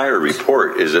the entire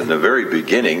report is in the very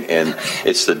beginning, and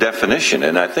it's the definition.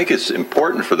 And I think it's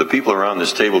important for the people around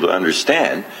this table to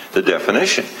understand the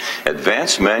definition.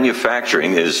 Advanced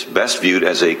manufacturing is best viewed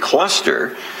as a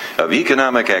cluster of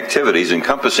economic activities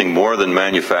encompassing more than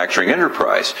manufacturing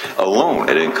enterprise alone.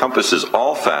 It encompasses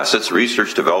all facets,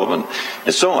 research, development,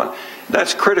 and so on.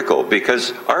 That's critical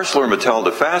because ArcelorMittal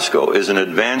Dofasco is an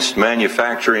advanced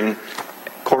manufacturing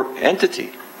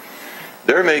entity.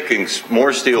 They're making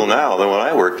more steel now than when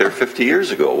I worked there 50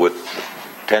 years ago with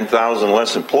 10,000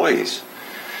 less employees.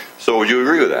 So would you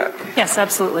agree with that? Yes,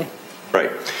 absolutely.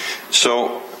 Right.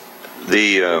 So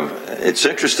it's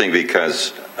interesting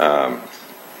because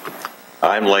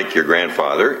I'm like your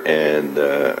grandfather, and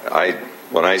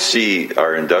when I see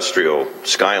our industrial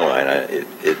skyline,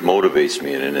 it motivates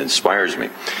me and it inspires me.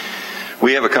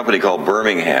 We have a company called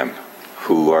Birmingham,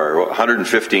 who are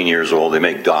 115 years old. They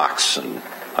make docks and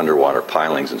underwater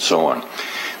pilings and so on.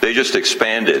 They just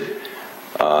expanded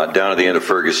down at the end of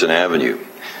Ferguson Avenue.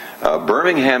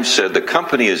 Birmingham said the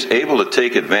company is able to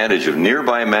take advantage of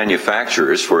nearby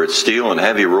manufacturers for its steel and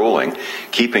heavy rolling,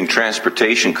 keeping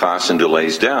transportation costs and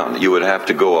delays down. You would have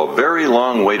to go a very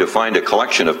long way to find a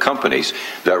collection of companies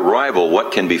that rival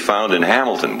what can be found in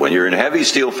Hamilton. When you're in heavy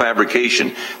steel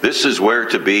fabrication, this is where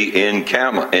to be in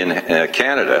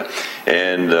Canada,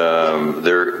 and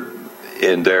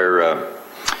their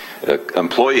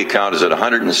employee count is at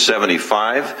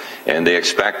 175, and they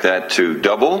expect that to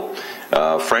double.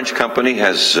 French company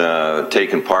has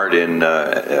taken part in,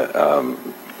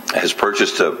 has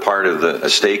purchased a part of a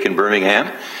stake in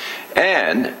Birmingham,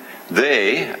 and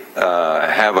they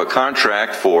have a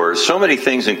contract for so many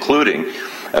things, including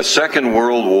a Second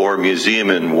World War museum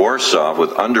in Warsaw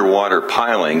with underwater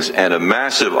pilings and a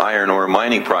massive iron ore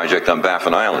mining project on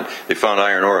Baffin Island. They found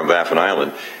iron ore on Baffin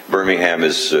Island. Birmingham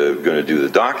is going to do the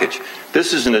dockage.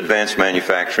 This is an advanced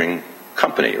manufacturing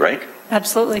company, right?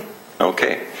 Absolutely.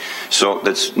 Okay, so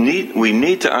we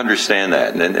need to understand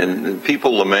that, and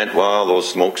people lament, well,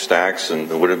 those smokestacks, and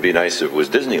wouldn't it be nice if it was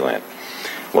Disneyland?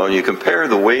 Well, when you compare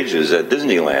the wages at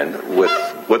Disneyland with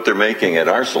what they're making at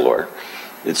Arcelor,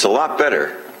 it's a lot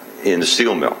better in the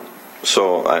steel mill.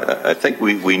 So I think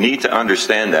we need to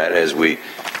understand that as we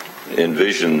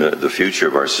envision the future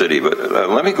of our city. But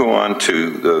let me go on to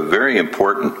the very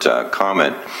important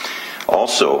comment.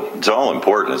 Also, it's all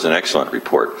important. It's an excellent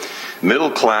report.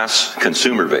 Middle-class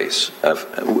consumer base. One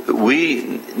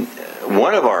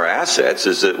of our assets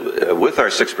is that with our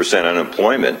 6%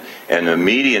 unemployment and a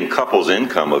median couple's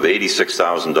income of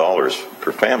 $86,000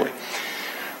 per family,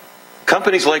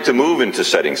 companies like to move into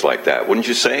settings like that, wouldn't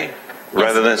you say? Yes.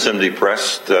 Rather than some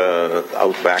depressed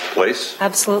outback place?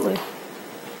 Absolutely.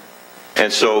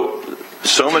 And so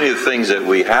many of the things that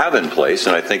we have in place,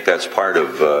 and I think that's part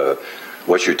of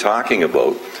what you're talking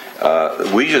about,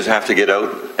 we just have to get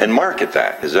out and market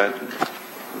that. Is that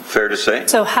fair to say?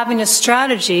 So having a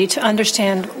strategy to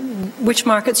understand which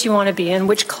markets you want to be in,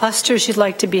 which clusters you'd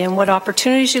like to be in, what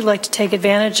opportunities you'd like to take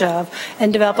advantage of,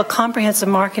 and develop a comprehensive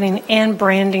marketing and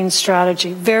branding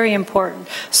strategy. Very important.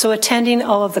 So attending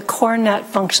all of the core net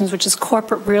functions, which is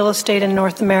corporate real estate in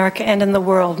North America and in the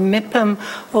world, MIPIM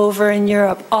over in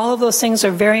Europe, all of those things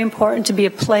are very important to be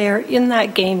a player in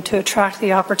that game to attract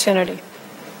the opportunity.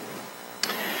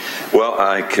 Well,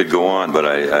 I could go on, but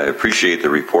I appreciate the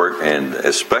report, and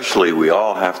especially we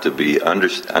all have to be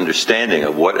understanding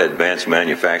of what advanced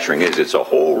manufacturing is. It's a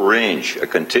whole range, a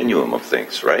continuum of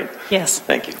things, right? Yes.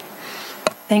 Thank you.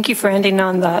 Thank you for ending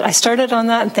on that. I started on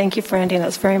that, and thank you for ending.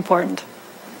 That's very important.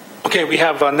 Okay, we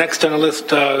have next on the list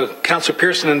Councillor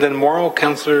Pearson and then Morrow.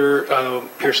 Councillor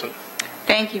Pearson.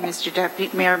 Thank you, Mr.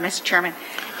 Deputy Mayor, Mr. Chairman.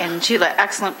 And Sheila,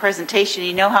 excellent presentation.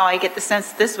 You know how I get the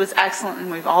sense this was excellent,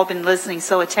 and we've all been listening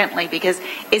so intently because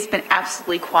it's been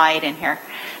absolutely quiet in here.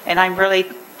 And I'm really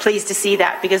pleased to see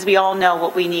that because we all know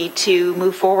what we need to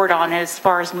move forward on as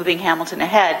far as moving Hamilton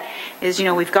ahead is, you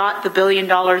know, we've got the $1 billion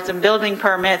in building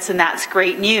permits, and that's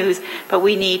great news, but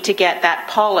we need to get that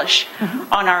polish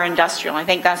on our industrial. I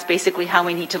think that's basically how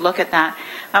we need to look at that.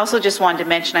 I also just wanted to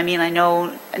mention, I mean, I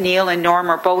know Neil and Norm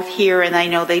are both here, and I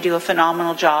know they do a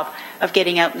phenomenal job of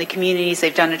getting out in the communities.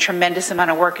 They've done a tremendous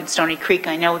amount of work in Stony Creek.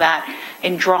 I know that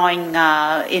in drawing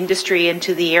industry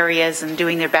into the areas and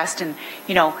doing their best in,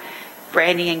 you know,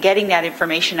 branding and getting that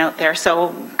information out there.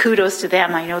 So kudos to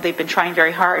them. I know they've been trying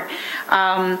very hard.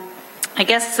 I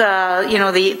guess, you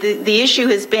know, the issue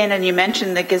has been, and you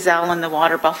mentioned the gazelle and the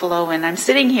water buffalo, and I'm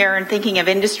sitting here and thinking of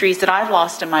industries that I've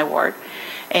lost in my ward.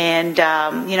 And,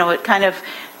 you know, it kind of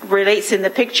relates in the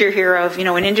picture here of, you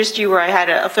know, an industry where I had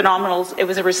a phenomenal, it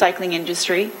was a recycling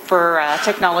industry for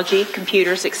technology,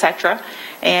 computers, etc.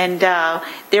 And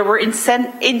there were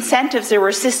incentives, there were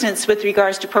assistance with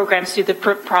regards to programs through the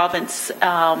province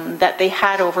that they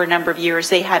had over a number of years.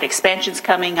 They had expansions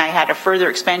coming. I had a further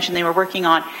expansion they were working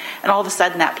on, and all of a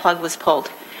sudden that plug was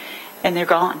pulled, and they're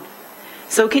gone.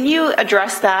 So can you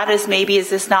address that as maybe, is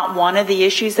this not one of the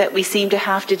issues that we seem to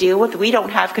have to deal with, we don't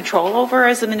have control over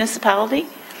as a municipality?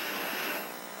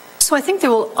 So I think there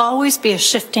will always be a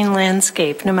shifting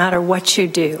landscape no matter what you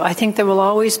do. I think there will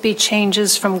always be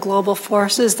changes from global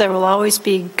forces. There will always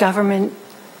be government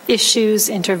issues,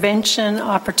 intervention,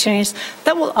 opportunities.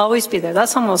 That will always be there.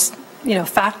 That's almost, you know,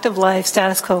 fact of life,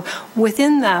 status quo.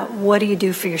 Within that, what do you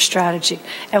do for your strategy?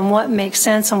 And what makes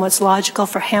sense and what's logical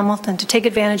for Hamilton to take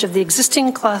advantage of the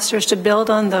existing clusters, to build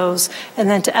on those, and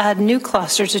then to add new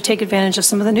clusters to take advantage of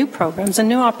some of the new programs and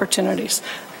new opportunities.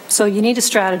 So you need a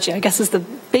strategy, I guess, is the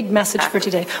big message for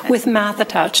today, with math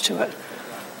attached to it.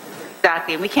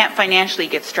 exactly. And we can't financially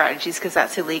give strategies because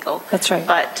that's illegal. That's right.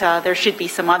 But there should be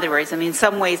some other ways. I mean,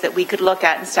 some ways that we could look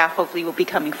at, and staff hopefully will be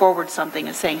coming forward something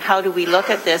and saying, how do we look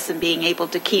at this and being able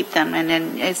to keep them? And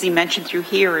then, as you mentioned through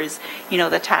here, is, you know,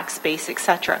 the tax base, et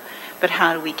cetera. But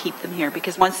how do we keep them here?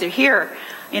 Because once they're here,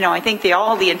 you know, I think the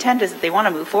intent is that they want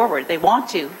to move forward. They want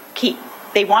to keep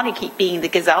being the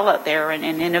gazelle out there and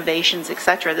innovations, et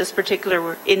cetera. This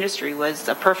particular industry was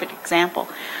a perfect example.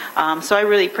 So I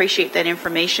really appreciate that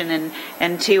information,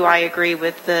 and too, I agree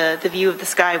with the view of the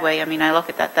Skyway. I mean, I look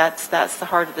at that. That's the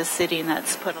heart of the city, and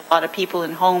that's put a lot of people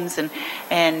in homes and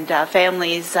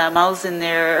families' mouths in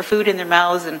their food in their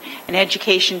mouths and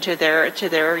education to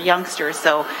their youngsters.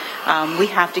 So we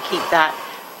have to keep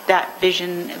that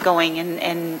vision going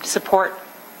and support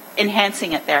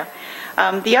enhancing it there.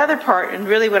 The other part, and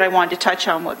really what I wanted to touch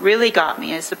on, what really got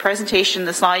me, is the presentation,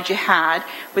 the slide you had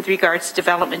with regards to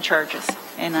development charges.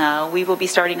 And we will be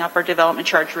starting up our development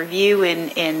charge review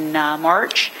in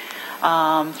March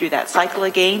through that cycle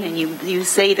again. And you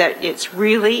say that it's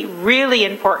really, really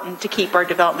important to keep our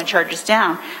development charges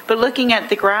down. But looking at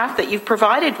the graph that you've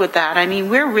provided with that, I mean,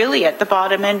 we're really at the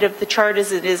bottom end of the chart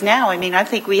as it is now. I mean, I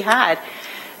think we had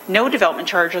no development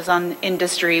charges on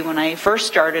industry when I first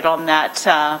started on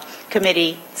that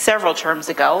committee several terms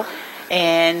ago.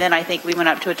 And then I think we went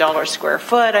up to $1 a square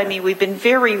foot. I mean, we've been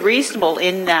very reasonable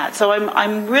in that. So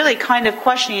I'm really kind of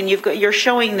questioning, you're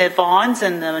showing the bonds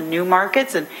and the new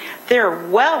markets, and they're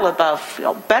well above, you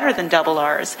know, better than double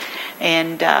ours.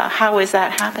 And how is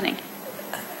that happening?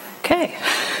 Okay.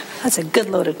 That's a good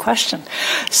loaded question.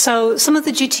 So some of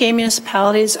the GTA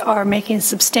municipalities are making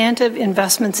substantive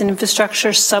investments in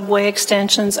infrastructure, subway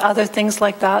extensions, other things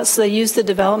like that. So they use the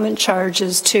development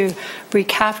charges to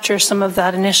recapture some of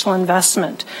that initial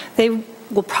investment. They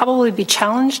will probably be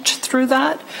challenged through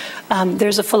that.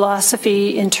 There's a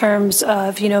philosophy in terms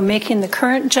of, you know, making the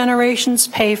current generations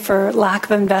pay for lack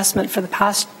of investment for the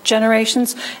past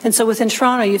generations. And so within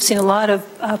Toronto, you've seen a lot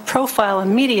of profile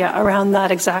and media around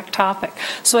that exact topic.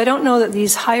 So I don't know that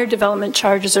these higher development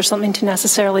charges are something to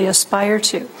necessarily aspire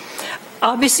to.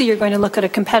 Obviously, you're going to look at a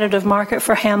competitive market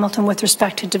for Hamilton with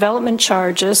respect to development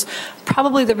charges.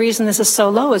 Probably the reason this is so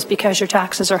low is because your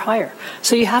taxes are higher.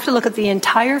 So you have to look at the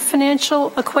entire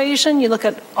financial equation. You look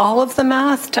at all of the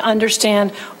math to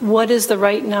understand what is the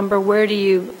right number, where do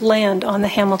you land on the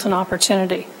Hamilton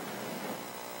opportunity.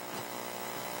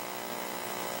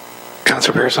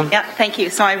 Councillor Pearson? Yeah, thank you.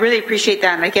 So I really appreciate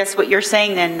that. And I guess what you're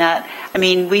saying then, that, I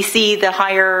mean, we see the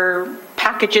higher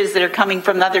packages that are coming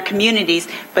from other communities,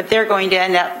 but they're going to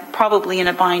end up probably in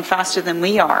a bind faster than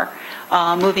we are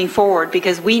moving forward,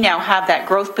 because we now have that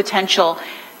growth potential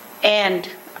and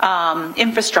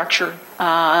infrastructure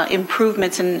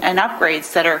improvements and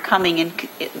upgrades that are coming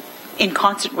in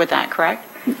concert with that, correct?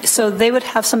 So they would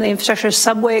have some of the infrastructure,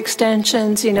 subway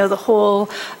extensions, you know, the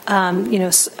whole,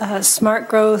 smart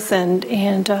growth and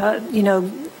you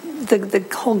know, the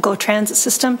whole GO Transit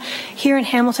system. Here in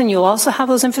Hamilton, you'll also have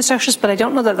those infrastructures, but I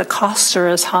don't know that the costs are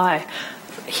as high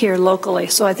here locally.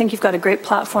 So I think you've got a great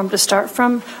platform to start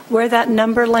from. Where that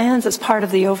number lands is part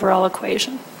of the overall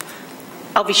equation.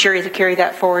 I'll be sure to carry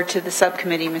that forward to the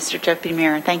subcommittee, Mr. Deputy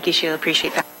Mayor. And thank you, Sheila.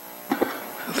 Appreciate that.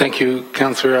 Thank you,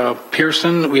 Councillor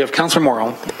Pearson. We have Councillor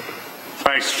Morrill.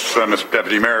 Thanks, Mr.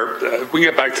 Deputy Mayor. We can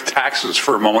get back to taxes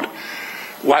for a moment.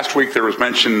 Last week there was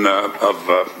mention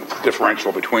of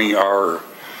differential between our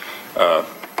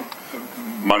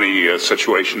money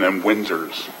situation and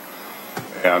Windsor's.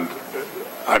 And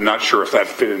I'm not sure if that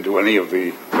fit into any of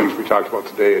the things we talked about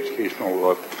today,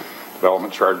 educational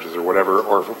development charges or whatever,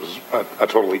 or if it was a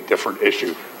totally different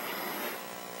issue.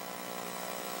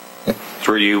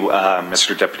 Through you,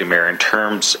 Mr. Deputy Mayor, in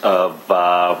terms of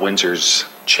Windsor's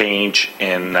change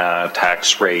in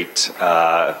tax rate,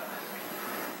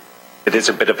 it is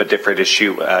a bit of a different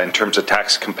issue. In terms of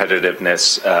tax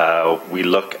competitiveness, we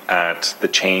look at the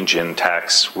change in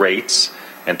tax rates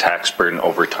and tax burden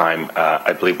over time.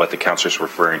 I believe what the councillor is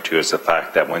referring to is the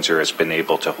fact that Windsor has been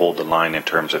able to hold the line in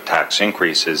terms of tax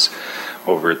increases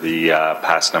over the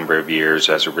past number of years,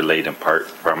 as it relate in part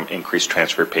from increased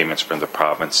transfer payments from the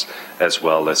province, as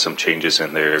well as some changes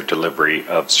in their delivery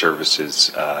of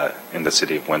services in the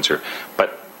city of Windsor.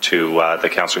 But to the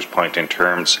councillor's point, in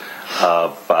terms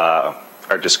of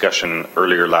our discussion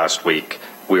earlier last week,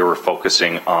 we were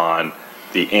focusing on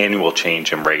the annual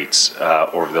change in rates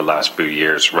over the last few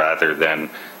years, rather than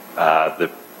the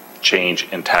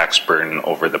change in tax burden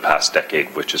over the past decade,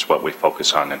 which is what we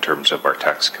focus on in terms of our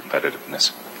tax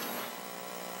competitiveness.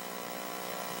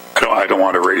 I don't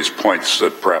want to raise points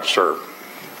that perhaps are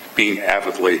being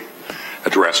avidly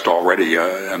addressed already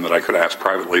and that I could ask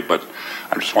privately, but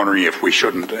I'm just wondering if we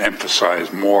shouldn't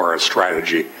emphasize more a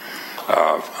strategy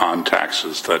on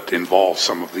taxes that involve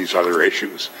some of these other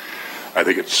issues. I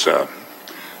think it's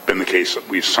been the case that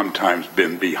we've sometimes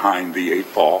been behind the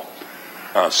 8 ball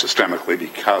systemically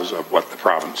because of what the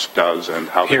province does and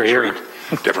how they treat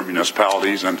different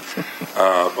municipalities. And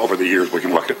over the years, we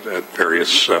can look at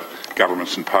various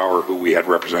governments in power who we had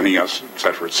representing us, et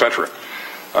cetera,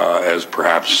 as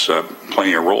perhaps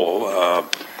playing a role.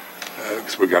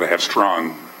 Because we've got to have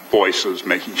strong voices,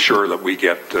 making sure that we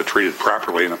get treated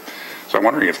properly. And so I'm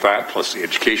wondering if that, plus the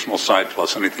educational side,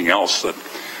 plus anything else that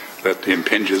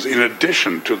impinges, in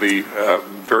addition to the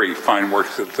very fine work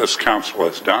that this council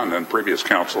has done and previous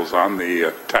councils on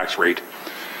the tax rate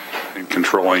and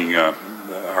controlling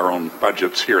our own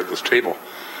budgets here at this table.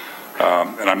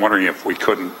 And I'm wondering if we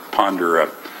couldn't ponder a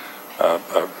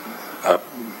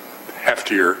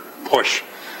heftier push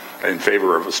in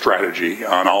favor of a strategy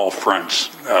on all fronts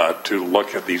to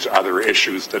look at these other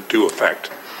issues that do affect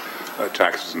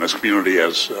taxes in this community,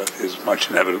 as is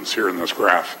much in evidence here in this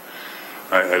graph.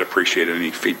 I'd appreciate any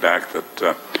feedback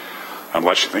that,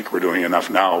 unless you think we're doing enough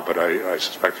now, but I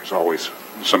suspect there's always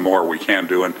some more we can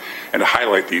do, and to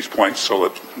highlight these points so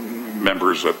that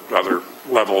members at other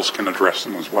levels can address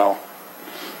them as well.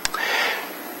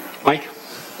 Mike?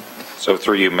 So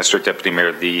through you, Mr. Deputy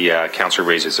Mayor, the council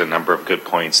raises a number of good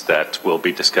points that we'll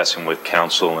be discussing with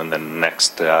council in the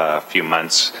next few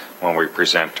months when we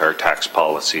present our tax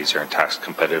policies or tax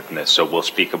competitiveness. So we'll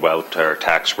speak about our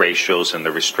tax ratios and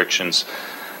the restrictions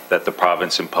that the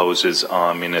province imposes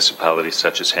on municipalities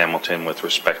such as Hamilton with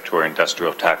respect to our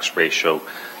industrial tax ratio,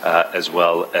 as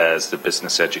well as the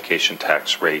business education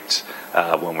tax rates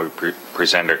when we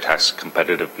present our tax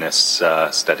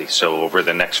competitiveness study. So over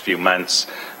the next few months,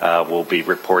 we'll be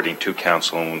reporting to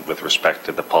council with respect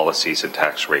to the policies and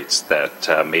tax rates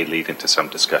that may lead into some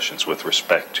discussions with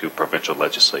respect to provincial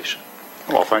legislation.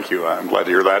 Well, thank you. I'm glad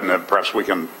to hear that, and perhaps we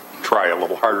can try a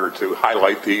little harder to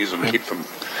highlight these and keep them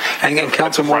and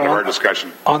Council, at the front of our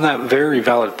discussion. On that very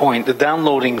valid point, the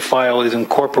downloading file is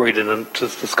incorporated into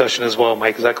this discussion as well,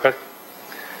 Mike, is that correct?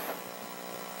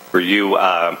 For you,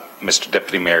 Mr.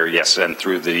 Deputy Mayor, yes, and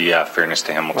through the Fairness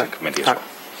to Hamilton Committee as well.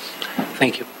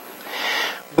 Thank you.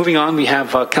 Moving on, we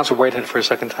have Councillor Whitehead for a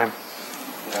second time.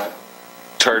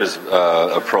 Chart is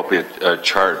appropriate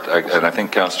chart, and I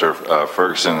think Councillor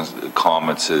Ferguson's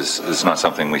comments is not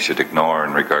something we should ignore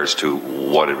in regards to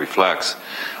what it reflects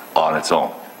on its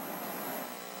own.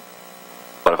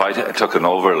 But if I took an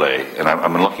overlay, and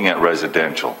I'm looking at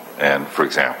residential, and for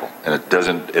example, and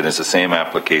it's the same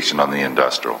application on the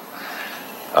industrial.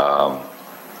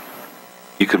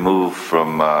 You could move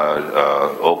from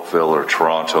Oakville or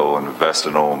Toronto and invest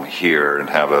in home here and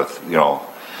have a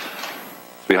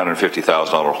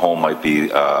 $350,000 home might be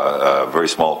a very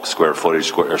small square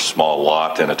footage or small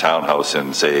lot in a townhouse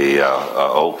in, say,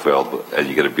 Oakville, and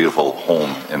you get a beautiful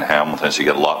home in Hamilton, so you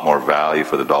get a lot more value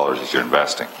for the dollars that you're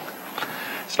investing.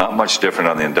 It's not much different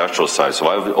on the industrial side. So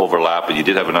I've overlapped, and you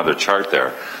did have another chart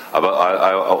there.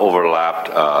 I overlapped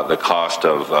the cost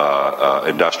of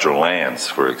industrial lands,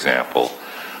 for example.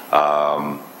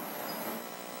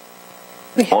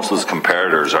 Most of those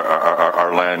comparators,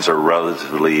 our lands are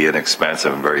relatively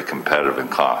inexpensive and very competitive in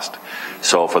cost.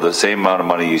 So for the same amount of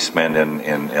money you spend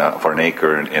for an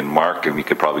acre in Markham, you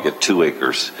could probably get 2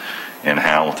 acres in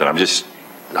Hamilton. I'm just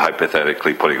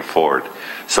hypothetically putting it forward.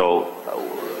 So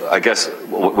I guess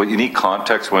what you need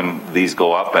context when these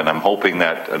go up, and I'm hoping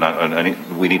that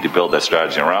and we need to build that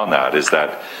strategy around that, is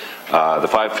that the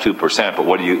 5.2%, but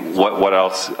what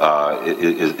else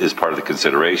is part of the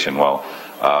consideration? Well,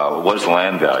 what is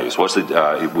land values? What's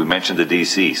we mentioned the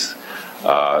DCs.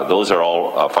 Those are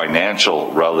all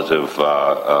financial relative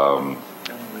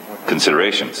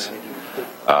considerations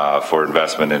for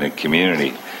investment in a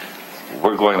community.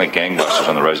 We're going like gangbusters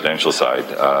on the residential side.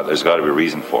 There's got to be a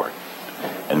reason for it.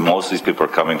 And most of these people are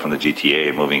coming from the GTA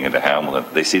and moving into Hamilton.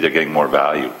 They see they're getting more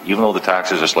value. Even though the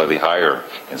taxes are slightly higher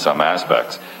in some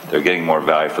aspects, they're getting more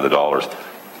value for the dollars.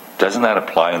 Doesn't that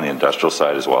apply on the industrial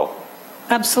side as well?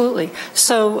 Absolutely.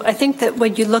 So I think that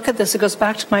when you look at this, it goes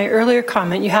back to my earlier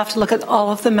comment, you have to look at all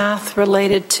of the math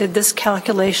related to this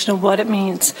calculation of what it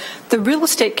means. The real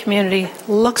estate community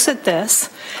looks at this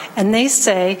and they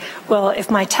say, well, if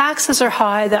my taxes are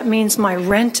high, that means my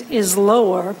rent is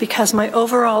lower because my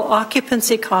overall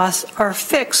occupancy costs are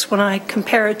fixed when I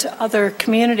compare it to other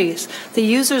communities. The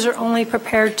users are only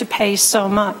prepared to pay so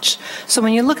much. So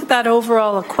when you look at that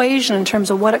overall equation in terms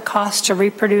of what it costs to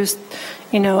reproduce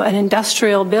an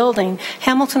industrial building,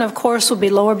 Hamilton, of course, will be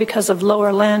lower because of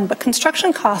lower land, but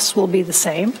construction costs will be the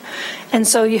same. And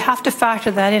so you have to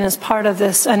factor that in as part of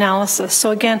this analysis.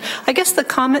 So again, I guess the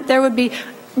comment there would be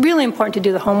really important to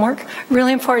do the homework,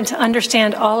 really important to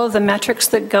understand all of the metrics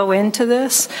that go into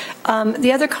this.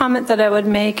 The other comment that I would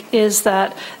make is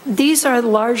that these are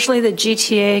largely the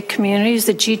GTA communities,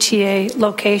 the GTA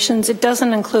locations. It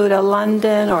doesn't include a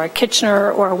London or a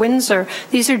Kitchener or a Windsor.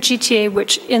 These are GTA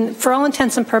which, for all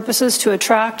intents and purposes, to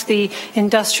attract the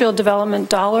industrial development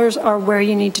dollars are where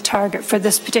you need to target for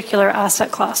this particular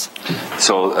asset class.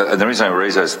 So the reason I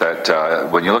raise that is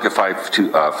that when you look at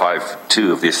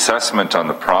 5.2, if the assessment on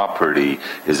the property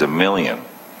is $1 million,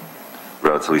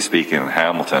 relatively speaking, in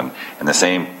Hamilton, and the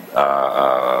same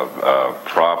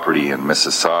property in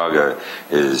Mississauga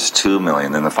is $2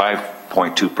 million, then the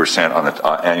 5.2% on the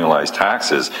annualized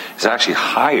taxes is actually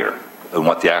higher than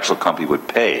what the actual company would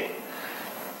pay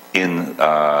in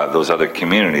those other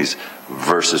communities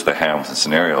versus the Hamilton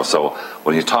scenario. So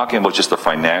when you're talking about just the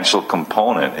financial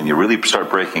component and you really start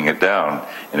breaking it down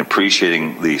and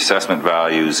appreciating the assessment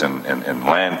values and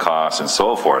land costs and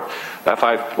so forth, that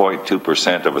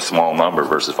 5.2% of a small number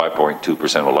versus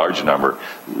 5.2% of a larger number,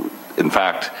 in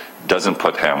fact, doesn't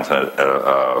put Hamilton at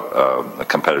a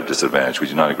competitive disadvantage. Would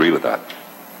you not agree with that?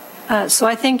 So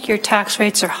I think your tax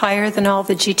rates are higher than all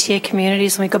the GTA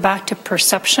communities when we go back to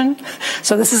perception.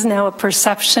 So this is now a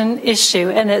perception issue,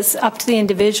 and it's up to the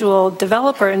individual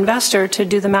developer, investor to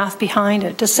do the math behind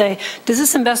it, to say, does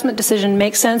this investment decision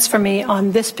make sense for me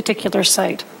on this particular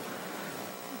site,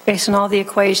 based on all the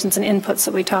equations and inputs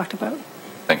that we talked about.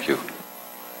 Thank you.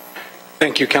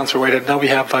 Thank you, Councillor Whitehead. Now we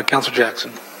have Councillor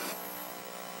Jackson.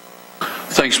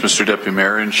 Thanks, Mr. Deputy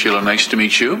Mayor, and Sheila, nice to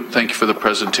meet you. Thank you for the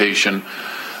presentation.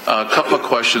 A couple of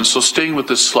questions. So staying with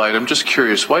this slide, I'm just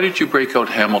curious, why did you break out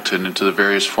Hamilton into the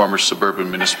various former suburban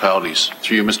municipalities?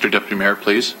 Through you, Mr. Deputy Mayor,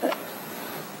 please.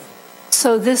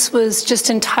 So this was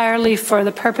just entirely for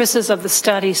the purposes of the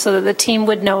study so that the team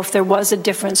would know if there was a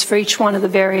difference for each one of the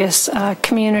various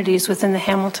communities within the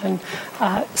Hamilton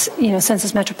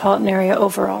census metropolitan area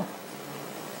overall.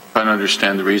 I'm trying to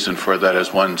understand the reason for that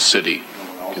as one city.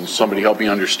 Can somebody help me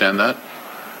understand that?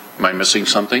 Am I missing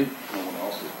something?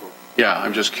 Yeah,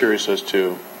 I'm just curious as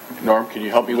to, Norm, can you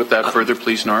help me with that further,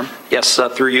 please, Norm? Yes,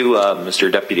 through you, Mr.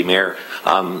 Deputy Mayor,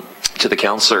 to the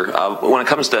councillor. When it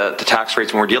comes to tax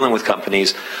rates, when we're dealing with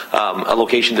companies, a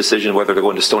location decision, whether they're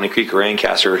going to Stony Creek or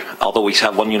Ancaster, although we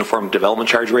have one uniform development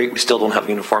charge rate, we still don't have a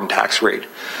uniform tax rate.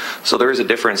 So there is a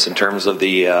difference in terms of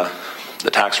the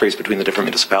tax rates between the different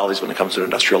municipalities when it comes to an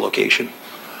industrial location.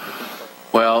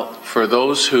 Well, for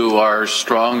those who are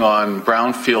strong on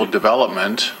brownfield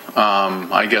development,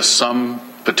 I guess some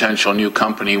potential new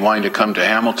company wanting to come to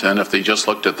Hamilton, if they just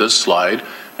looked at this slide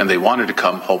and they wanted to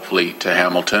come hopefully to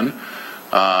Hamilton,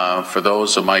 for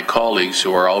those of my colleagues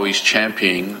who are always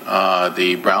championing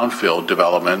the brownfield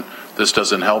development, this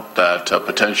doesn't help that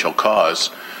potential cause.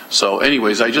 So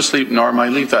anyways, I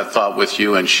leave that thought with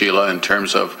you and Sheila in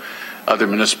terms of other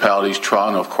municipalities.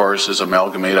 Toronto, of course, is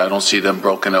amalgamated. I don't see them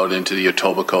broken out into the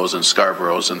Etobicoke and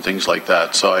Scarboroughs and things like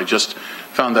that. So I just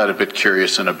found that a bit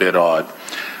curious and a bit odd.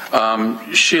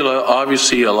 Sheila,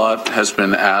 obviously a lot has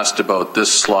been asked about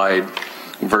this slide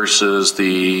versus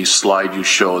the slide you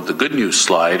showed, the good news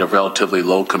slide of relatively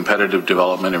low competitive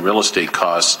development and real estate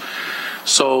costs.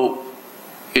 So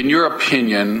in your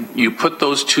opinion, you put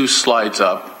those two slides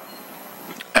up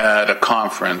at a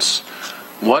conference.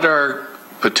 What are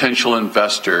potential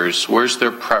investors, where's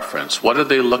their preference? What are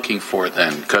they looking for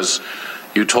then? Because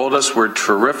you told us we're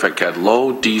terrific at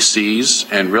low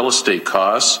DCs and real estate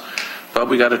costs, but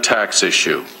we got a tax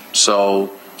issue.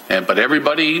 So, but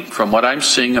everybody, from what I'm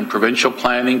seeing in provincial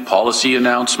planning, policy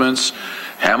announcements,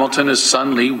 Hamilton has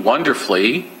suddenly,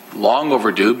 wonderfully, long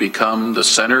overdue, become the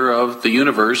center of the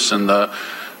universe in the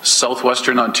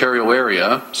southwestern Ontario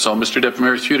area. So, Mr. Deputy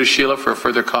Mayor, through to Sheila for a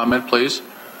further comment, please.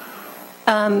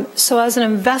 So as an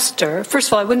investor, first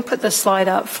of all, I wouldn't put this slide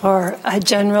up for a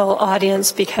general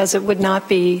audience because it would not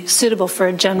be suitable for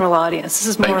a general audience. This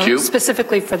is more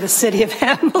specifically for the city of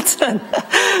Hamilton.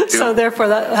 So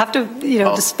therefore, I have to,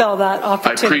 dispel that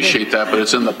opportunity. I appreciate that, but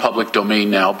it's in the public domain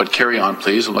now. But carry on,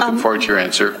 please. I'm looking forward to your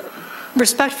answer.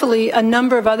 Respectfully, a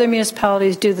number of other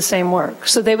municipalities do the same work.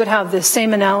 So they would have the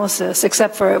same analysis,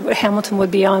 except for Hamilton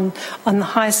would be on the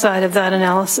high side of that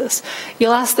analysis.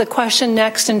 You'll ask the question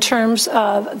next in terms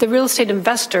of the real estate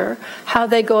investor, how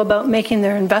they go about making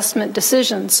their investment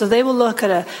decisions. So they will look at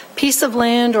a piece of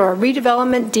land or a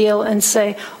redevelopment deal and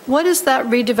say, what is that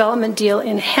redevelopment deal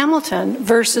in Hamilton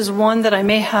versus one that I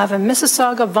may have in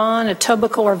Mississauga, Vaughan,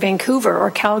 Etobicoke, or Vancouver, or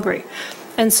Calgary?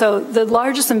 And so the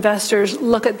largest investors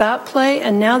look at that play,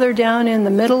 and now they're down in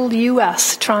the middle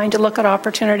U.S. trying to look at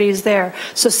opportunities there.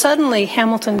 So suddenly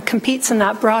Hamilton competes in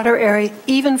that broader area,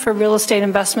 even for real estate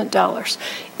investment dollars.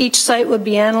 Each site would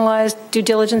be analyzed, due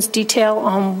diligence detail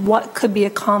on what could be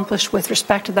accomplished with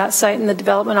respect to that site and the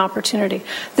development opportunity.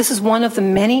 This is one of the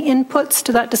many inputs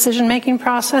to that decision-making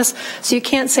process. So you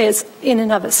can't say it's in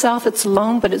and of itself, it's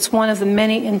alone, but it's one of the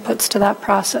many inputs to that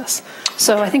process.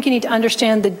 So I think you need to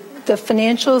understand the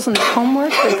financials and the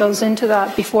homework that goes into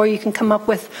that before you can come up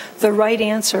with the right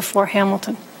answer for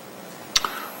Hamilton.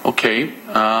 Okay.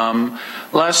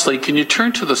 Lastly, can you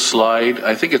turn to the slide?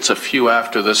 I think it's a few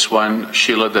after this one,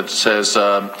 Sheila, that says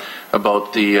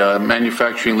about the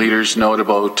manufacturing leaders note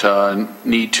about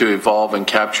need to evolve and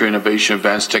capture innovation,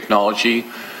 advanced technology.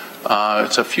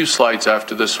 It's a few slides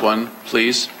after this one,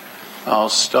 please. I'll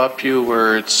stop you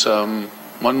where it's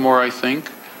one more, I think.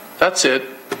 That's it.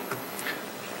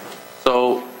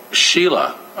 So,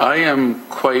 Sheila, I am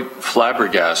quite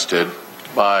flabbergasted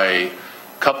by a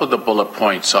couple of the bullet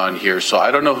points on here. So I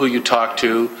don't know who you talked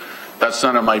to. That's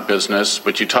none of my business.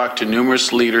 But you talked to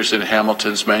numerous leaders in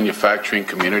Hamilton's manufacturing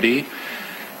community.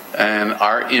 And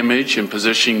our image and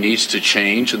positioning needs to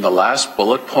change. And the last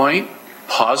bullet point,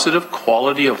 positive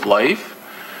quality of life.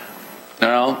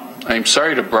 Now, I'm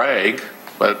sorry to brag,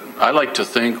 but I like to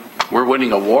think we're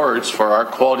winning awards for our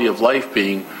quality of life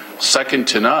being second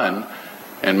to none,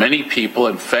 and many people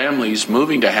and families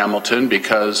moving to Hamilton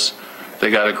because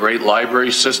they got a great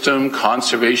library system,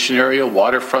 conservation area,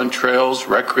 waterfront trails,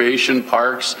 recreation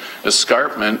parks,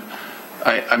 escarpment.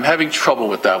 I'm having trouble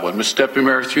with that one. Ms. Deputy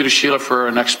Mayor, through to Sheila for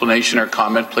an explanation or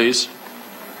comment, please.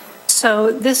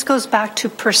 So this goes back to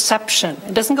perception.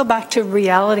 It doesn't go back to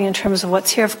reality in terms of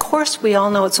what's here. Of course, we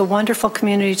all know it's a wonderful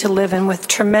community to live in with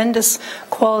tremendous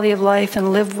quality of life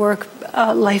and live-work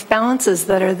life balances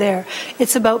that are there.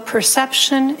 It's about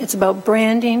perception, it's about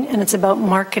branding, and it's about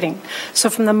marketing. So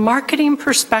from the marketing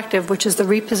perspective, which is the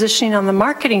repositioning on the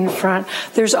marketing front,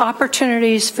 there's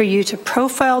opportunities for you to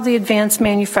profile the advanced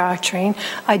manufacturing,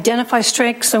 identify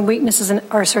strengths and weaknesses,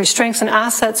 strengths and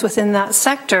assets within that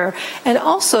sector, and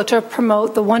also to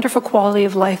promote the wonderful quality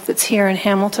of life that's here in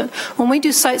Hamilton. When we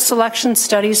do site selection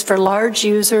studies for large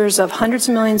users of hundreds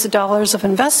of millions of dollars of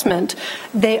investment,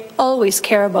 they always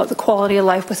care about the quality of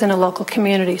life within a local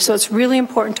community. So it's really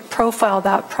important to profile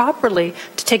that properly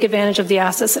to take advantage of the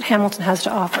assets that Hamilton has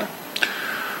to offer.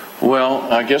 Well,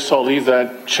 I guess I'll leave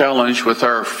that challenge with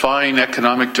our fine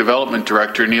Economic Development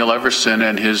Director, Neil Everson,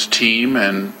 and his team,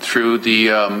 and through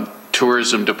the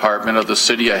Tourism Department of the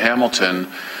City of Hamilton,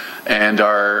 and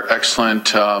our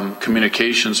excellent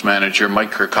communications manager,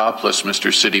 Mike Kirkopoulos,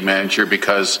 Mr. City Manager,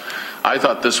 because I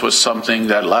thought this was something,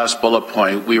 that last bullet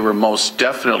point, we were most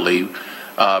definitely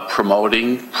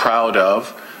promoting, proud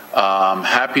of,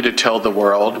 happy to tell the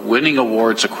world, winning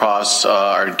awards across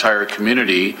our entire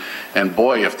community. And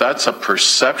boy, if that's a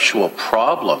perceptual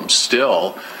problem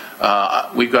still,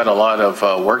 we've got a lot of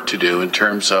work to do in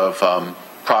terms of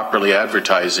properly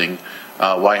advertising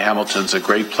why Hamilton's a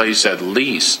great place at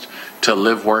least to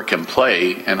live, work, and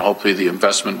play, and hopefully the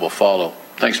investment will follow.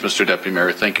 Thanks, Mr. Deputy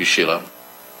Mayor. Thank you, Sheila.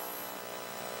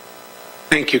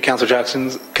 Thank you, Councillor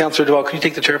Jackson. Councillor Dwell, can you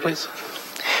take the chair, please?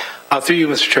 Through you,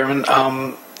 Mr.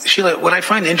 Chairman. Sheila, what I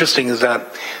find interesting is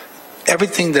that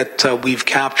everything that we've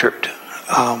captured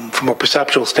from a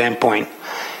perceptual standpoint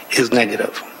is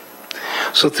negative.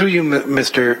 So through you,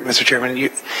 Mr. Chairman,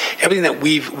 everything that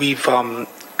we've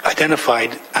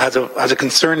identified as a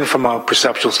concern from a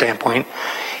perceptual standpoint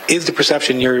is the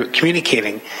perception you're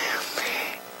communicating.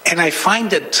 And I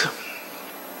find it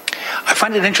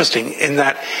interesting in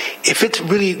that if it's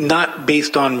really not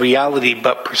based on reality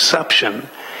but perception,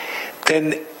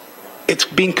 then it's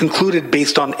being concluded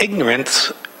based on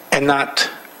ignorance and not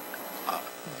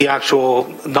the actual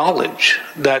knowledge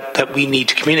that we need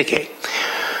to communicate.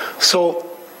 So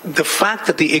the fact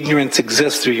that the ignorance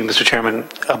exists through you, Mr. Chairman,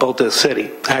 about the city,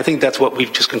 and I think that's what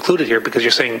we've just concluded here, because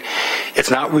you're saying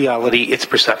it's not reality, it's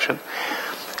perception.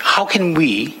 How can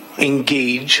we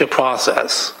engage a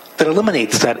process that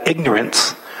eliminates that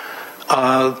ignorance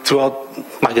throughout,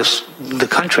 I guess, the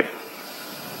country?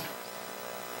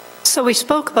 So we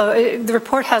spoke about, the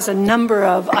report has a number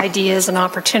of ideas and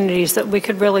opportunities that we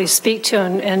could really speak to,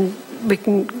 and we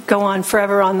can go on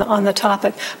forever on the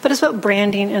topic, but it's about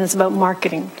branding and it's about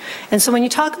marketing. And so when you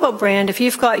talk about brand, if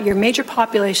you've got your major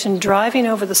population driving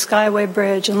over the Skyway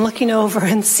Bridge and looking over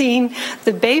and seeing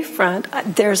the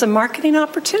Bayfront, there's a marketing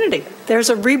opportunity. There's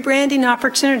a rebranding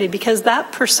opportunity, because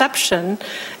that perception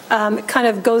it kind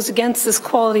of goes against this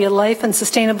quality of life and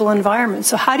sustainable environment.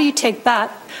 So how do you take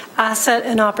that asset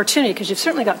and opportunity, because you've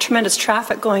certainly got tremendous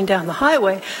traffic going down the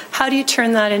highway, how do you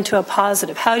turn that into a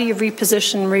positive? How do you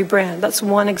reposition, rebrand? That's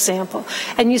one example.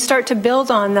 And you start to build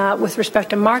on that with respect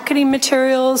to marketing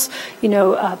materials,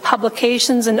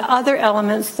 publications and other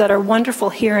elements that are wonderful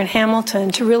here in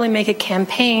Hamilton to really make a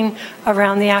campaign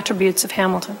around the attributes of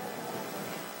Hamilton.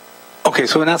 Okay,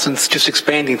 so in essence, just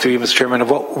expanding through you, Mr. Chairman, of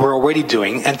what we're already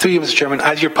doing, and through you, Mr. Chairman,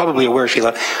 as you're probably aware,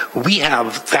 Sheila, we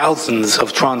have thousands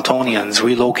of Torontonians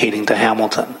relocating to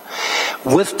Hamilton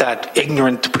with that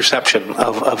ignorant perception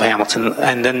of Hamilton,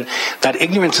 and then that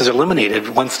ignorance is eliminated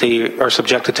once they are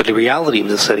subjected to the reality of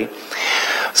the city.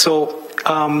 So,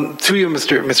 through you,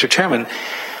 Mr. Chairman,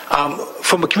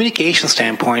 from a communication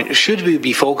standpoint, should we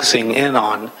be focusing in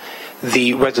on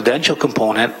the residential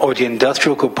component or the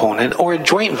industrial component or a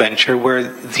joint venture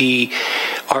where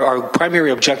our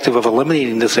primary objective of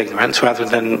eliminating this ignorance rather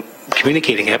than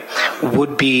communicating it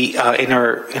would be in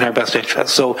our best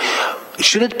interest? So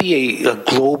should it be a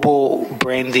global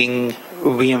branding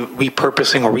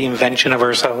repurposing or reinvention of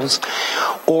ourselves,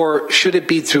 or should it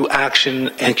be through action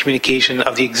and communication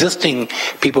of the existing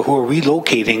people who are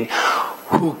relocating,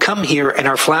 who come here and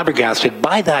are flabbergasted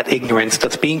by that ignorance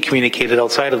that's being communicated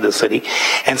outside of the city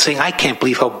and saying, I can't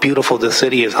believe how beautiful this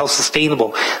city is, how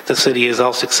sustainable the city is,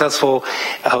 how successful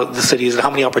the city is, and how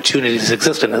many opportunities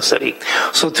exist in the city.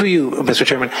 So through you, Mr.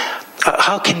 Chairman,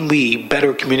 how can we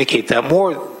better communicate that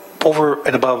more over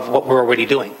and above what we're already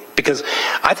doing? Because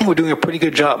I think we're doing a pretty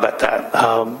good job at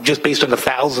that. Just based on the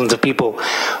thousands of people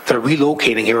that are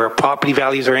relocating here, our property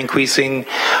values are increasing.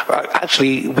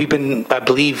 Actually, we've been, I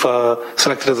believe,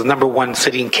 selected as the #1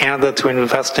 city in Canada to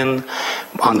invest in,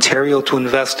 Ontario to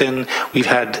invest in. We've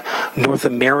had North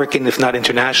American, if not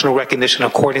international, recognition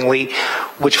accordingly,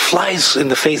 which flies in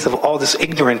the face of all this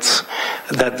ignorance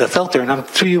that's out there. And I'm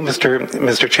through you,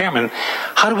 Mr. Chairman,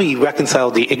 how do we reconcile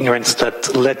the ignorance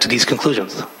that led to these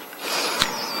conclusions?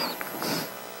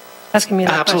 Asking me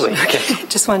that Absolutely. question. Okay.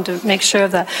 Just wanted to make sure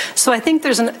of that. So I think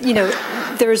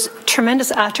there's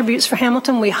tremendous attributes for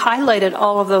Hamilton. We highlighted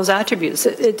all of those attributes.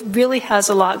 It really has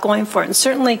a lot going for it. And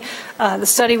certainly the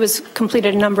study was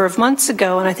completed a number of months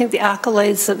ago, and I think the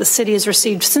accolades that the city has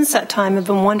received since that time have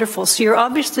been wonderful. So you're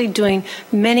obviously doing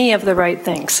many of the right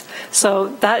things. So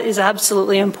that is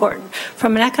absolutely important.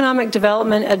 From an economic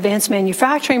development, advanced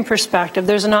manufacturing perspective,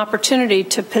 there's an opportunity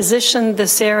to position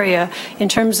this area in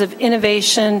terms of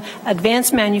innovation,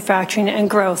 advanced manufacturing and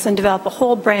growth, and develop a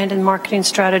whole brand and marketing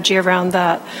strategy around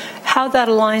that. How that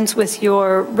aligns with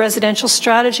your residential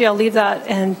strategy, I'll leave that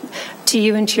to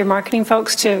you and to your marketing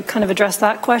folks to kind of address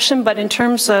that question. But in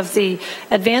terms of the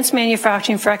advanced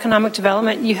manufacturing for economic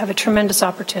development, you have a tremendous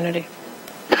opportunity.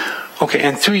 Okay,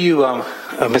 and through you,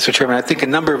 Mr. Chairman, I think a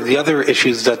number of the other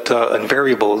issues and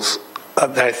variables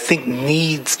that I think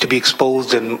needs to be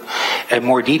exposed and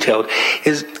more detailed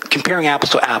is comparing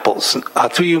apples to apples.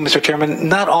 Through you, Mr. Chairman,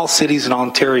 not all cities in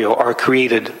Ontario are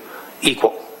created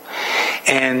equal.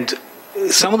 And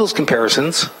some of those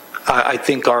comparisons, I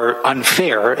think, are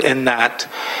unfair in that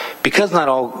because not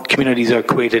all communities are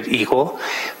created equal,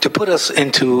 to put us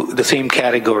into the same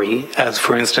category as,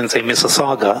 for instance, a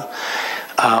Mississauga,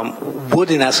 would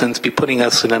in essence be putting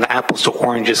us in an apples to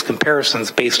oranges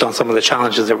comparisons based on some of the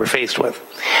challenges that we're faced with.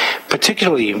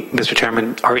 Particularly, Mr.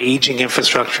 Chairman, our aging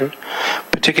infrastructure,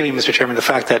 particularly, Mr. Chairman, the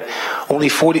fact that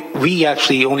we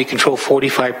actually only control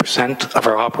 45% of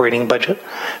our operating budget.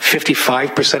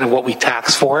 55% of what we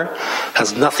tax for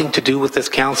has nothing to do with this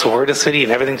council or the city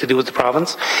and everything to do with the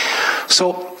province.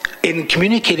 So in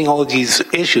communicating all of these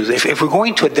issues, if we're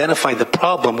going to identify the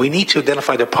problem, we need to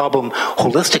identify the problem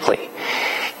holistically.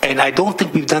 And I don't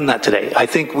think we've done that today. I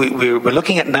think we're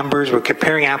looking at numbers, we're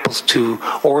comparing apples to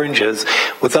oranges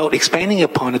without expanding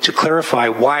upon it to clarify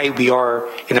why we are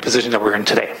in a position that we're in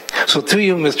today. So through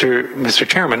you, Mr.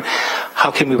 Chairman,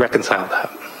 how can we reconcile that?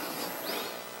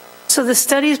 So the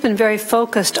study has been very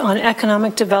focused on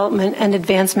economic development and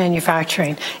advanced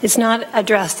manufacturing. It's not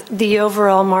addressed the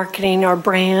overall marketing or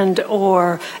brand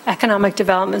or economic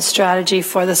development strategy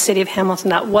for the city of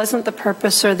Hamilton. That wasn't the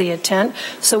purpose or the intent.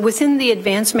 So within the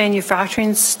advanced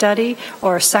manufacturing study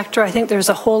or sector, I think there's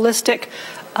a holistic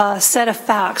set of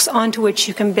facts onto which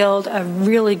you can build a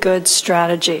really good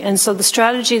strategy. And so the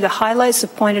strategy, the highlights are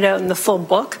pointed out in the full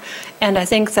book. And I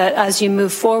think that as you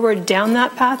move forward down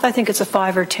that path, I think it's a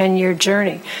 5 or 10 year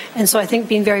journey. And so I think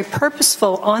being very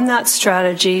purposeful on that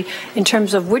strategy in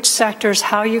terms of which sectors,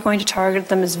 how you're going to target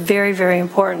them is very, very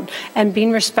important. And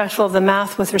being respectful of the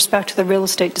math with respect to the real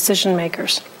estate decision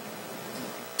makers.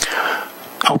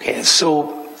 Okay,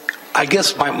 so I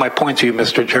guess my point to you,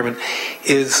 Mr. Chairman,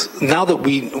 is now that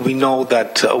we know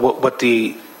that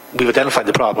we've identified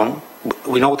the problem,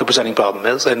 we know what the presenting problem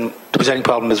is, and the presenting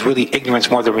problem is really ignorance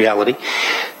more than reality.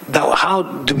 Now, how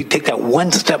do we take that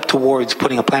one step towards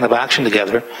putting a plan of action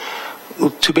together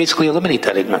to basically eliminate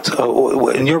that ignorance?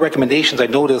 In your recommendations, I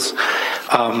notice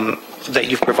that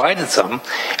you've provided some,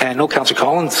 and I know Councillor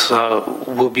Collins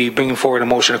will be bringing forward a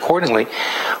motion accordingly,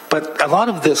 but a lot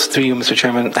of this, through you, Mr.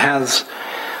 Chairman, has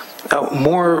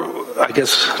more, I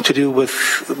guess, to do with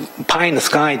pie in the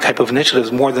sky type of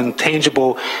initiatives more than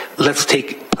tangible, let's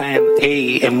take plan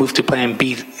A and move to plan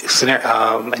B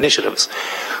initiatives.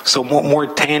 So more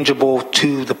tangible,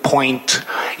 to the point,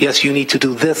 yes, you need to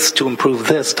do this to improve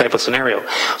this type of scenario.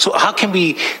 So how can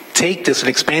we take this and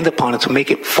expand upon it to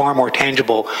make it far more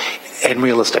tangible and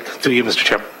realistic? Through you, Mr.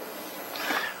 Chairman.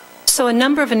 So a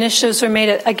number of initiatives were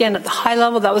made, again, at the high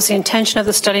level. That was the intention of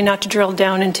the study, not to drill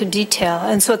down into detail.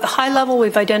 And so at the high level,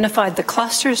 we've identified the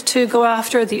clusters to go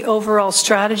after, the overall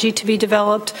strategy to be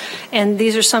developed, and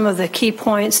these are some of the key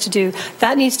points to do.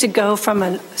 That needs to go from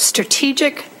a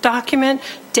strategic document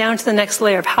down to the next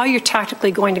layer of how you're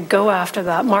tactically going to go after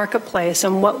that marketplace,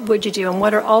 and what would you do, and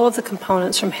what are all of the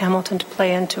components from Hamilton to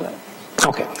play into it.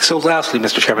 Okay, so lastly,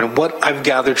 Mr. Chairman, what I've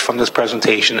gathered from this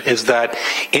presentation is that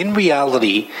in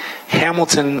reality,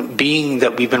 Hamilton, being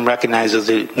that we've been recognized as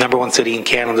the #1 city in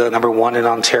Canada, #1 in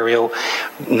Ontario,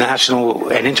 national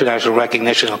and international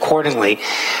recognition accordingly,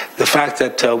 the fact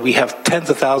that we have tens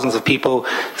of thousands of people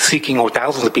seeking, or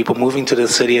thousands of people moving to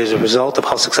this city as a result of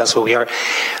how successful we are,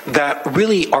 that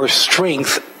really our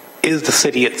strength is the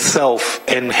city itself,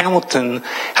 and Hamilton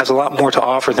has a lot more to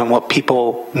offer than what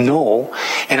people know,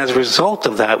 and as a result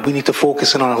of that, we need to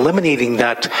focus in on eliminating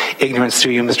that ignorance,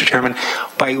 through you, Mr. Chairman,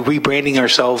 by rebranding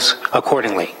ourselves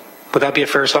accordingly. Would that be a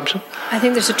fair assumption? I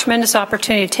think there's a tremendous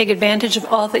opportunity to take advantage of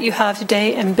all that you have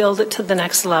today and build it to the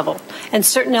next level. And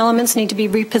certain elements need to be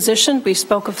repositioned. We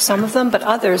spoke of some of them, but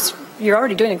others, you're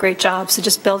already doing a great job, so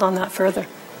just build on that further.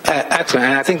 Excellent,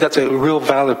 and I think that's a real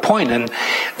valid point, and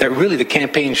that really the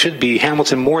campaign should be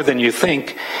Hamilton more than you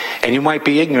think, and you might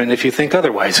be ignorant if you think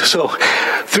otherwise. So,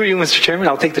 through you, Mr. Chairman,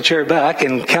 I'll take the chair back,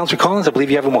 and Councillor Collins, I believe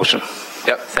you have a motion.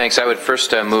 Yep, thanks. I would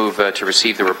first move to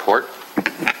receive the report,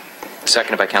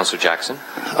 seconded by Councillor Jackson.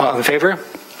 All in favor?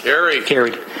 Carried.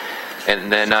 Carried.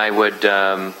 And then I would,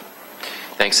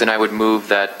 thanks, and I would move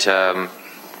that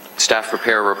staff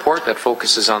prepare a report that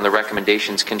focuses on the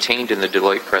recommendations contained in the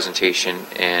Deloitte presentation,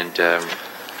 and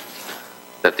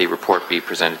that the report be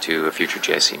presented to a future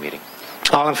GIC meeting.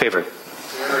 All in favor?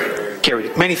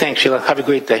 Carried. Many thanks, Sheila. Have a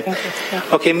great day.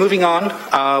 Okay, moving on.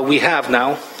 We have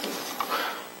now.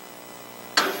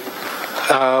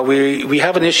 We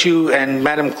have an issue, and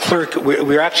Madam Clerk,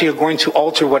 we're actually going to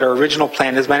alter what our original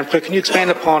plan is. Madam Clerk, can you expand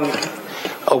upon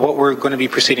what we're going to be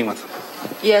proceeding with?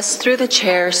 Yes, through the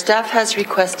chair, staff has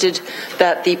requested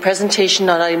that the presentation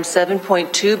on item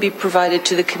 7.2 be provided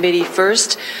to the committee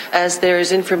first, as there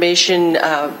is information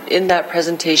in that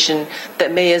presentation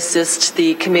that may assist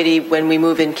the committee when we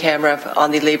move in camera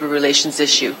on the labor relations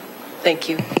issue. Thank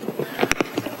you.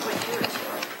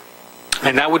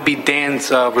 And that would be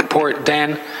Dan's report.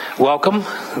 Dan, welcome.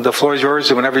 The floor is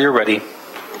yours whenever you're ready.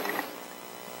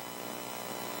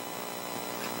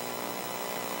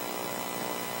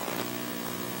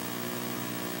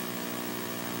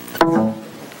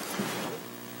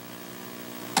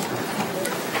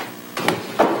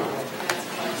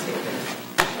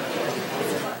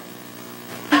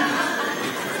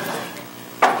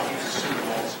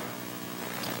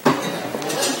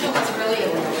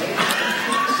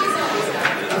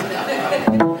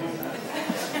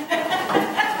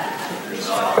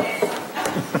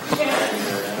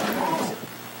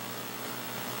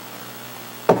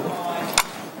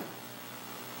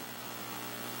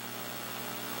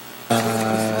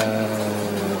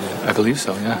 I believe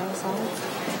so, yeah.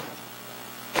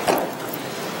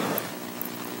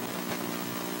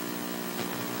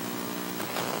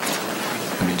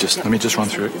 Let me just run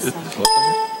through it.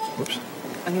 Whoops.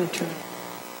 I'm going to turn.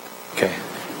 Okay.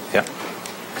 Yeah.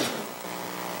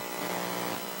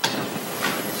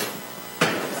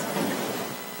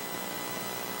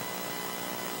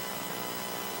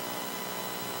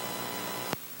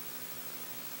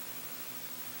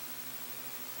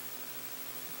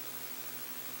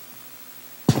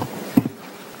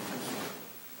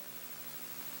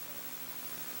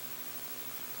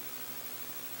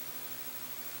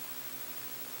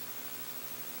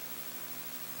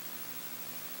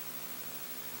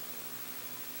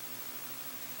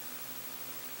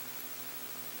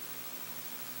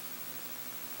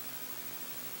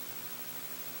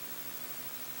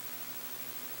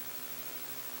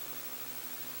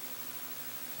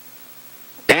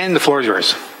 And the floor is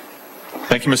yours.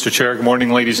 Thank you, Mr. Chair. Good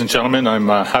morning, ladies and gentlemen. I'm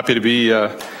happy to be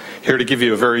here to give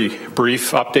you a very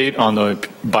brief update on the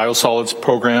biosolids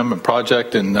program and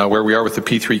project and where we are with the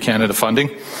P3 Canada funding.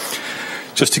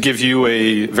 Just to give you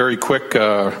a very quick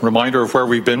reminder of where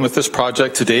we've been with this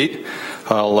project to date,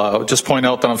 I'll just point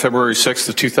out that on February 6th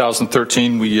of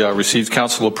 2013, we received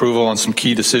council approval on some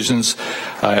key decisions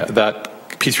that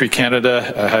P3 Canada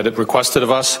had requested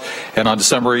of us, and on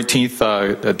December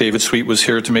 18th, David Sweet was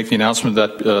here to make the announcement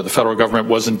that the federal government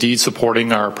was indeed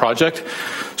supporting our project,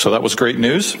 so that was great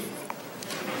news.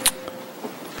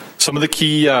 Some of the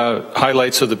key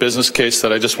highlights of the business case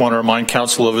that I just want to remind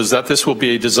Council of is that this will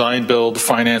be a design, build,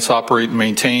 finance, operate, and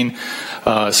maintain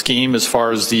scheme as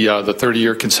far as the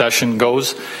 30-year concession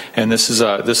goes, and this is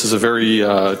a very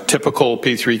typical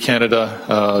P3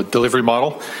 Canada delivery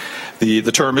model.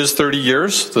 The term is 30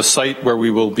 years. The site where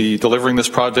we will be delivering this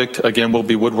project, again, will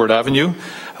be Woodward Avenue.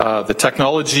 The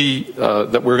technology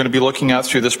that we're going to be looking at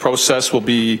through this process will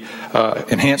be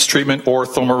enhanced treatment or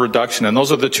thermal reduction. And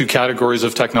those are the two categories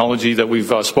of technology that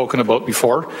we've spoken about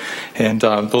before. And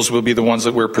those will be the ones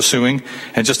that we're pursuing.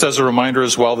 And just as a reminder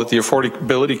as well that the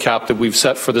affordability cap that we've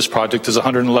set for this project is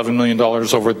 $111 million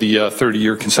over the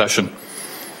 30-year concession.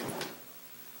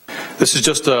 This is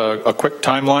just a quick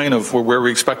timeline of where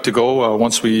we expect to go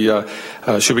once we,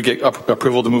 should we get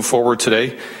approval to move forward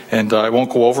today. And I won't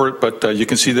go over it, but you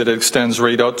can see that it extends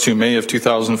right out to May of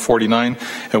 2049,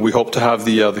 and we hope to have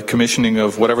the commissioning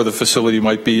of whatever the facility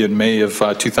might be in May of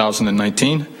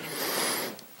 2019.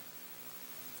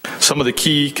 Some of the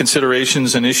key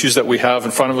considerations and issues that we have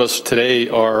in front of us today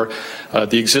are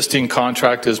the existing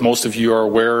contract. As most of you are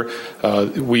aware,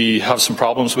 we have some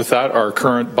problems with that. Our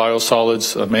current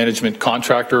biosolids management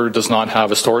contractor does not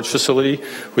have a storage facility,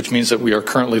 which means that we are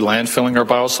currently landfilling our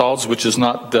biosolids, which is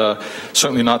not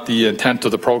certainly not the intent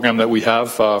of the program that we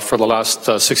have. For the last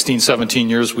 16, 17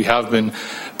 years, we have been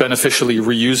beneficially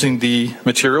reusing the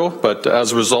material, but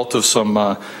as a result of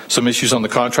some issues on the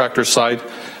contractor side,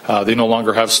 they no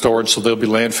longer have storage, so they'll be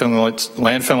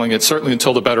landfilling it certainly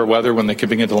until the better weather when they can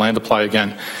begin to land apply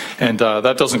again. And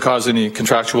that doesn't cause any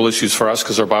contractual issues for us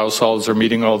because our biosolids are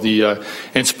meeting all the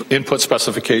input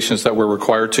specifications that we're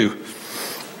required to.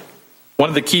 One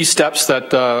of the key steps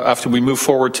that after we move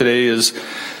forward today is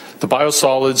the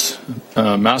biosolids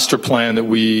master plan that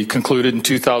we concluded in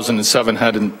 2007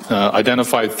 had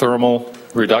identified thermal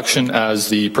reduction as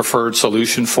the preferred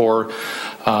solution for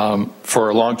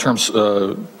long-term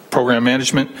program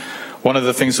management. One of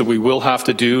the things that we will have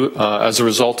to do as a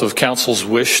result of Council's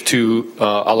wish to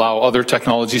allow other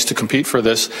technologies to compete for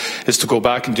this is to go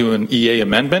back and do an EA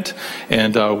amendment,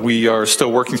 and we are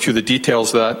still working through the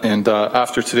details of that, and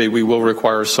after today we will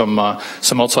require some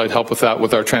outside help with that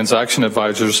with our transaction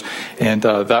advisors, and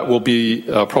that will be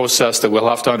a process that we'll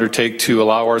have to undertake to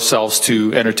allow ourselves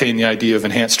to entertain the idea of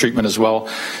enhanced treatment as well,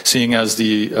 seeing as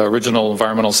the original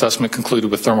environmental assessment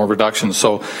concluded with thermal reduction.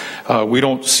 So we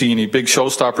don't see any big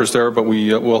showstoppers there, but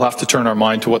we will have to turn our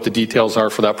mind to what the details are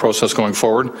for that process going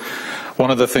forward.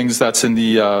 One of the things that's in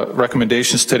the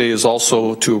recommendations today is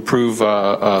also to approve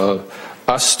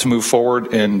us to move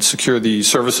forward and secure the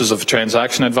services of a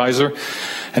transaction advisor.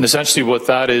 And essentially what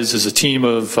that is a team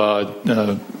of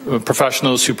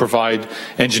professionals who provide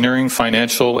engineering,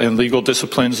 financial, and legal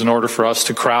disciplines in order for us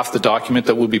to craft the document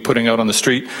that we'll be putting out on the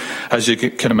street. As you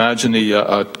can imagine,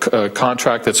 the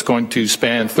contract that's going to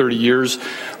span 30 years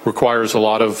requires a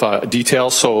lot of detail,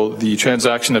 so the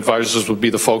transaction advisors would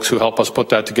be the folks who help us put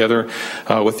that together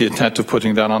with the intent of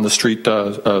putting that on the street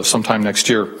sometime next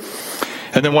year.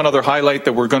 And then one other highlight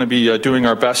that we're going to be doing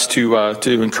our best to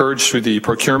encourage through the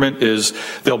procurement is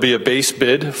there'll be a base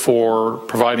bid for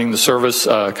providing the service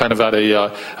kind of at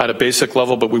a basic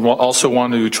level, but we also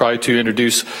want to try to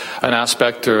introduce an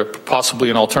aspect or possibly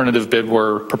an alternative bid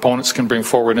where proponents can bring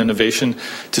forward innovation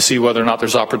to see whether or not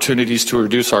there's opportunities to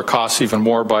reduce our costs even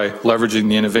more by leveraging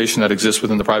the innovation that exists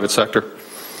within the private sector.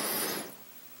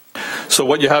 So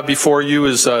what you have before you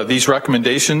is these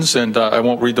recommendations, and I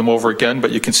won't read them over again,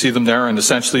 but you can see them there. And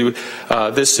essentially,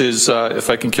 this is, if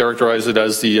I can characterize it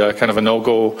as the kind of a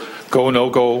no-go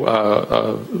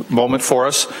moment for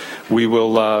us. We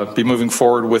will be moving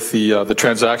forward with the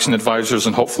transaction advisors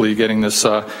and hopefully getting this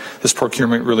this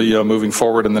procurement really moving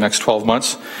forward in the next 12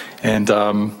 months.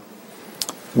 And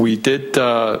we did.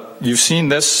 You've seen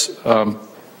this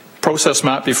process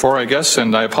map before, I guess,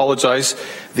 and I apologize.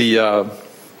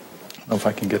 I don't know if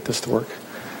I can get this to work.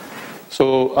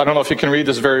 So I don't know if you can read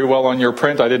this very well on your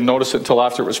print. I didn't notice it until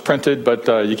after it was printed, but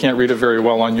you can't read it very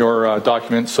well on your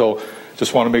document. So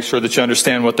Just want to make sure that you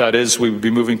understand what that is. We would be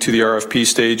moving to the RFP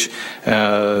stage,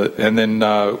 and then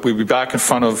we'd be back in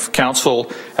front of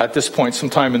council at this point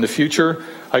sometime in the future.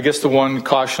 I guess the one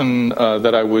caution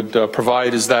that I would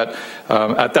provide is that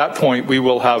at that point we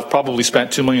will have probably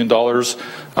spent $2 million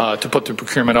to put the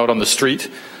procurement out on the street.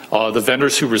 The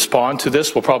vendors who respond to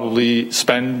this will probably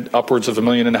spend upwards of $1.5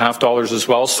 million as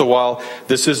well. So while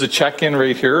this is a check-in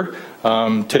right here,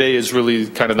 today is really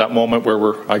kind of that moment where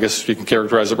we're, I guess you can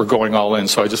characterize it, we're going all in.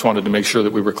 So I just wanted to make sure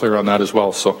that we were clear on that as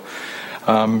well. So,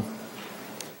 and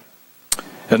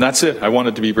that's it. I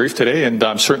wanted to be brief today, and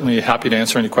I'm certainly happy to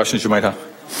answer any questions you might have.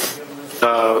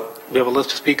 We have a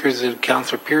list of speakers: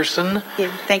 Councillor Pearson,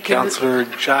 thank you, Councillor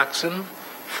Jackson,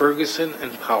 Ferguson,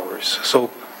 and Powers.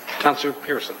 So, Councillor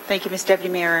Pearson. Thank you, Mr. Deputy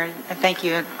Mayor, and thank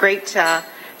you. Great to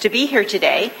be here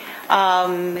today.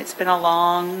 It's been a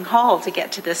long haul to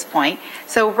get to this point.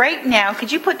 So right now,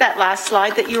 could you put that last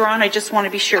slide that you were on? I just want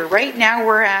to be sure. Right now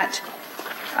we're at,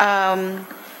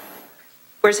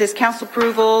 where's his council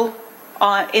approval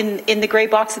in the gray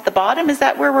box at the bottom? Is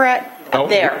that where we're at? Oh,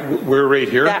 there. We're right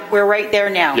here. We're right there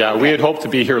now. Yeah, okay. We had hoped to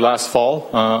be here last fall.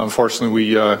 Unfortunately,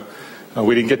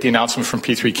 we didn't get the announcement from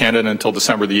P3 Canada until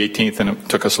December the 18th, and it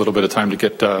took us a little bit of time to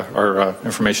get our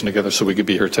information together so we could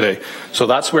be here today. So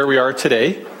that's where we are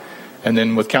today. And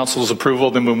then with council's approval,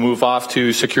 then we'll move off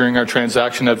to securing our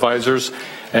transaction advisors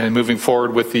and moving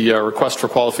forward with the request for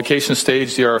qualification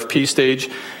stage, the RFP stage.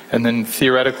 And then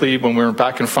theoretically, when we're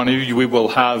back in front of you, we will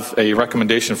have a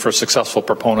recommendation for a successful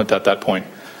proponent at that point.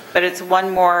 But it's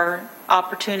one more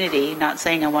opportunity, not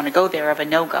saying I want to go there, of a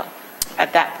no-go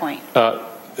at that point.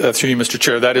 Through you, Mr.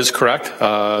 Chair, that is correct.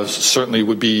 Certainly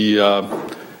would be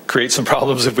create some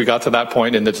problems if we got to that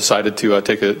point and they decided to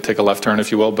take a left turn,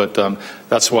 if you will. But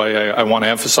that's why I want to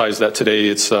emphasize that today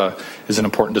is an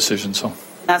important decision. So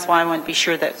that's why I want to be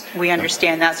sure that we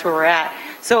understand that's where we're at.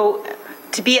 So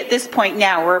to be at this point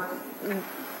now, we're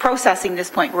processing this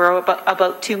point. We're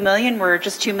about $2 million. We're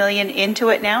just $2 million into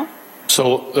it now.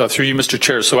 So through you, Mr.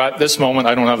 Chair, so at this moment,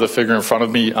 I don't have the figure in front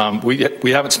of me.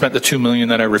 We haven't spent the $2 million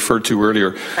that I referred to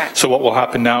earlier. Correct. So what will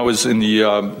happen now is in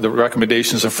the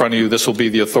recommendations in front of you, this will be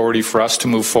the authority for us to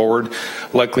move forward,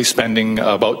 likely spending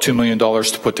about $2 million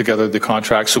to put together the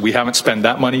contract. So we haven't spent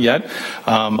that money yet.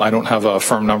 I don't have a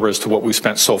firm number as to what we've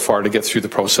spent so far to get through the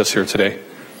process here today.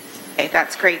 Okay,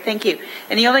 that's great. Thank you.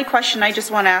 And the only question I just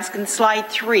want to ask in slide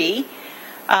 3,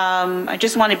 I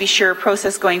just want to be sure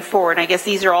process going forward. I guess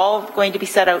these are all going to be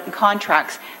set out in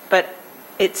contracts, but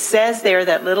it says there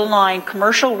that little line,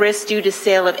 commercial risk due to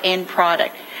sale of end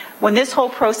product. When this whole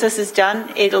process is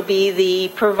done, it'll be the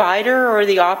provider or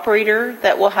the operator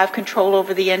that will have control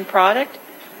over the end product?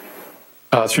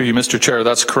 Through you, Mr. Chair,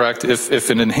 that's correct. If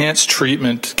an enhanced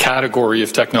treatment category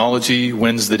of technology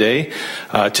wins the day,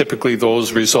 typically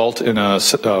those result in a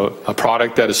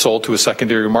product that is sold to a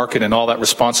secondary market, and all that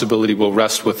responsibility will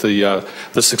rest with the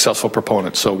successful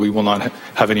proponent. So we will not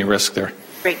have any risk there.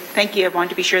 Great. Thank you. I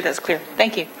wanted to be sure that's clear.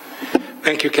 Thank you.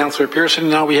 Thank you, Councillor Pearson.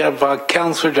 Now we have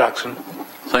Councillor Jackson.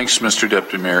 Thanks, Mr.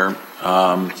 Deputy Mayor.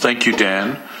 Thank you,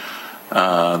 Dan.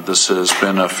 This has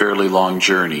been a fairly long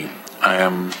journey.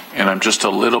 I'm just a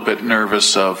little bit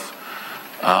nervous of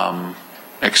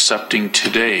accepting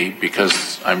today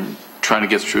because I'm trying to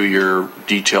get through your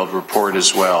detailed report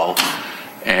as well.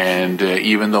 And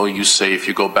even though you say if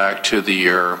you go back to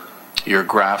your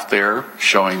graph there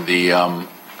showing the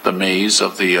maze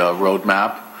of the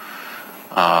roadmap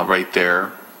right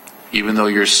there, even though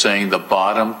you're saying the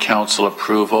bottom council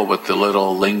approval with the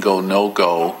little lingo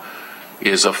no-go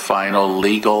is a final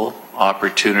legal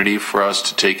opportunity for us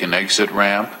to take an exit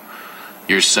ramp,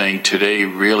 you're saying today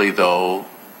really though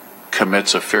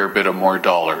commits a fair bit of more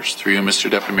dollars. Through you,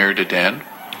 Mr. Deputy Mayor, to Dan.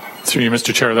 Through you,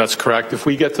 Mr. Chair, that's correct. If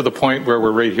we get to the point where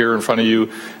we're right here in front of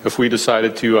you, if we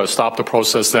decided to stop the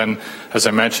process, then, as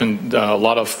I mentioned, a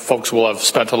lot of folks will have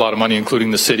spent a lot of money, including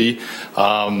the city.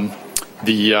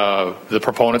 The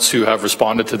proponents who have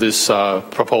responded to this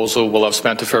proposal will have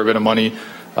spent a fair bit of money.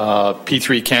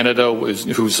 P3 Canada,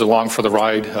 who's along for the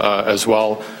ride as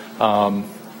well. I'm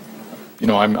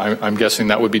guessing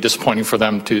that would be disappointing for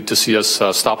them to see us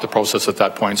stop the process at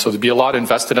that point. So there'd be a lot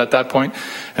invested at that point,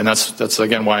 and that's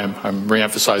again why I'm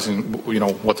re-emphasizing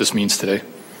what this means today.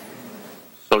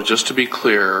 So just to be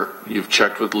clear, you've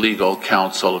checked with legal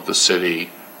counsel of the city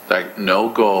that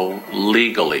no-go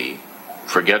legally,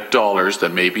 forget dollars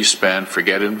that may be spent,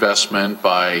 forget investment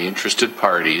by interested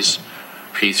parties,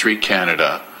 P3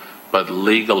 Canada, but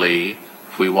legally,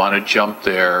 if we want to jump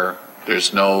there,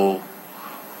 there's no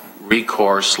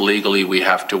recourse legally we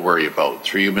have to worry about.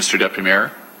 Through you, Mr. Deputy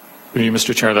Mayor? Through you,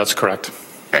 Mr. Chair, that's correct.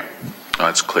 Okay,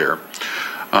 that's clear.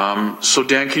 So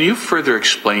Dan, can you further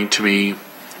explain to me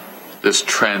this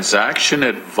transaction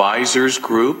advisors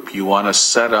group you want to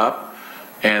set up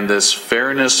and this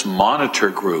fairness monitor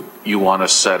group you want to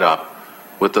set up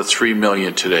with the $3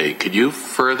 million today? Could you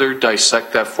further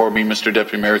dissect that for me, Mr.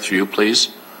 Deputy Mayor, through you,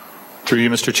 please? Through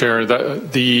you, Mr. Chair.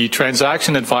 The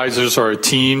transaction advisors are a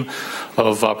team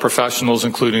of professionals,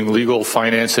 including legal,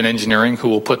 finance, and engineering, who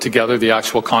will put together the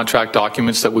actual contract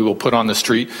documents that we will put on the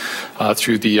street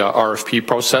through the RFP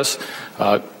process.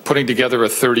 Putting together a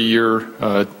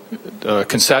 30-year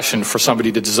concession for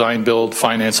somebody to design, build,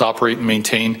 finance, operate, and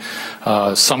maintain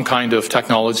some kind of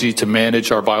technology to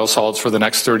manage our biosolids for the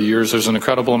next 30 years. There's an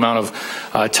incredible amount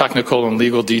of technical and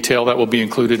legal detail that will be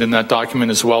included in that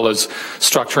document, as well as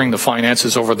structuring the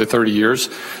finances over the 30 years.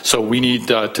 So we need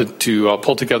to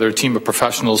pull together a team of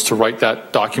professionals to write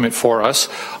that document for us.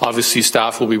 Obviously,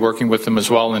 staff will be working with them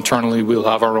as well. Internally, we'll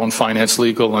have our own finance,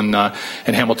 legal, and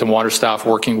Hamilton Water staff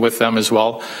working with them as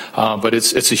well. But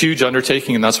it's a huge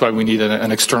undertaking, and that's why we need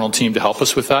an external team to help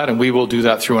us with that, and we will do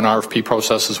that through an RFP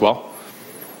process as well.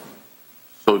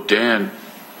 So Dan,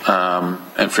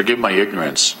 and forgive my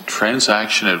ignorance, I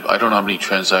don't know how many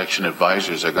transaction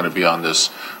advisors are going to be on this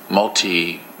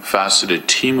multifaceted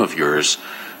team of yours.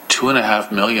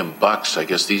 $2.5 million bucks. I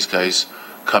guess these guys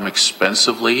come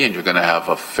expensively, and you're going to have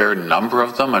a fair number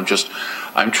of them.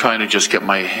 I'm trying to just get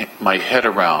my head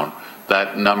around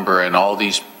that number and all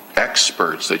these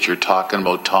experts that you're talking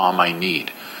about, Tom. I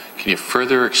need. Can you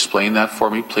further explain that for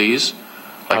me, please?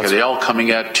 Like, are they all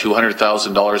coming at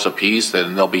 $200,000 a piece,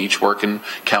 and they'll be each working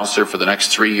counselor for the next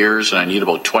 3 years, and I need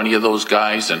about 20 of those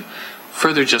guys? And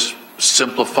further, just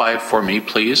simplify it for me,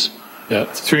 please. Yeah,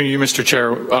 through you, Mr.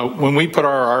 Chair. When we put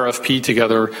our RFP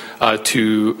together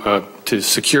to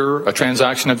secure a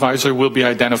transaction advisor, we'll be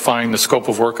identifying the scope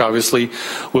of work. Obviously,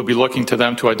 we'll be looking to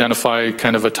them to identify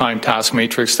kind of a time task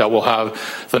matrix that will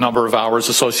have the number of hours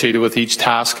associated with each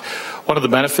task. One of the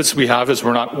benefits we have is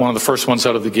we're not one of the first ones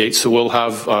out of the gate, so we'll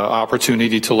have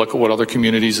opportunity to look at what other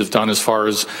communities have done as far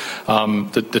as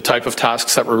the type of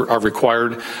tasks that are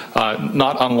required.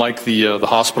 Not unlike the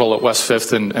hospital at West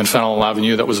 5th and Fennel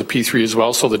Avenue, that was a P3 as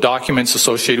well. So the documents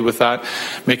associated with that,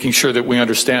 making sure that we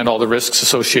understand all the risks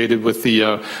associated with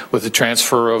the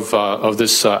transfer of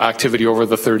this activity over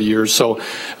the 30 years. So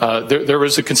there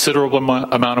is a considerable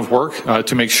amount of work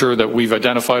to make sure that we've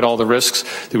identified all the risks,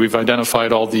 that we've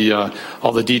identified all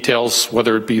the details,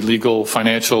 whether it be legal,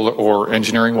 financial, or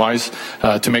engineering-wise,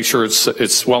 to make sure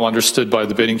it's well understood by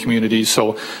the bidding community.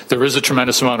 So there is a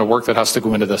tremendous amount of work that has to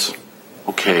go into this.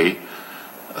 Okay,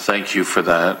 thank you for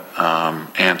that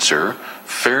answer.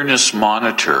 Fairness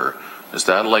monitor, is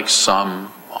that like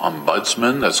some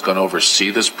ombudsman that's going to oversee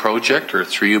this project? Or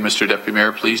through you, Mr. Deputy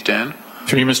Mayor, please, Dan?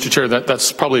 Through you, Mr. Chair,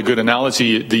 that's probably a good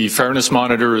analogy. The fairness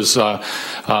monitor is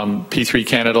P3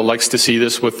 Canada likes to see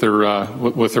this with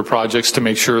their projects to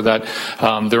make sure that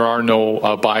there are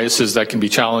no biases that can be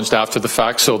challenged after the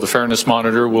fact. So the fairness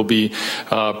monitor will be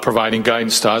providing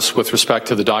guidance to us with respect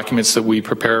to the documents that we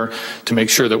prepare to make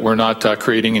sure that we're not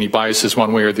creating any biases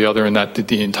one way or the other, and that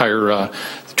the entire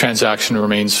transaction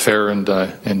remains fair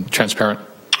and transparent.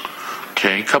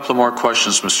 Okay, a couple of more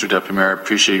questions, Mr. Deputy Mayor. I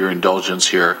appreciate your indulgence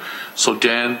here. So,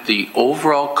 Dan, the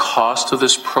overall cost of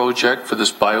this project, for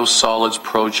this biosolids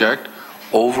project,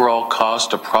 overall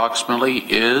cost approximately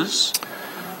is?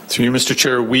 Through you, Mr.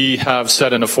 Chair, we have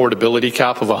set an affordability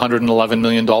cap of $111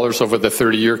 million over the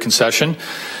 30-year concession.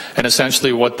 And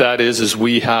essentially what that is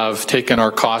we have taken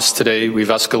our costs today, we've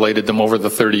escalated them over the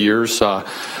 30 years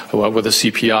with a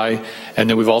CPI, and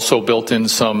then we've also built in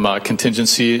some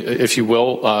contingency, if you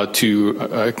will, to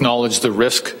acknowledge the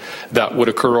risk that would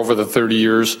occur over the 30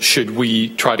 years should we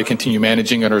try to continue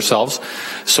managing it ourselves.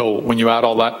 So when you add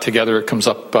all that together, it comes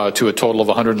up to a total of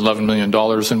 $111 million,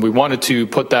 and we wanted to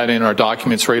put that in our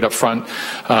documents right up front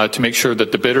to make sure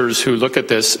that the bidders who look at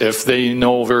this, if they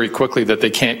know very quickly that they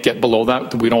can't get below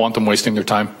that, we don't want them wasting their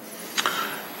time.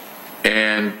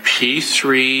 And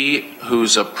P3,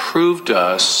 who's approved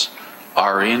us,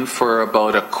 are in for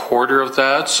about a quarter of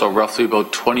that, so roughly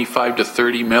about 25 to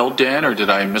 30 mil, Dan, or did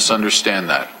I misunderstand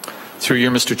that? Through you,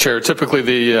 Mr. Chair, typically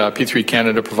the P3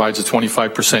 Canada provides a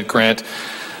 25% grant.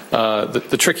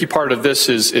 The tricky part of this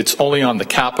is it's only on the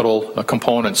capital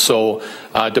component. So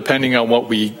depending on what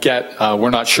we get,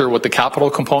 we're not sure what the capital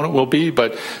component will be.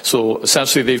 But so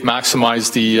essentially, they've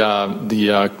maximized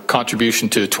the contribution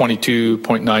to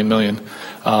 $22.9 million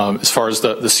as far as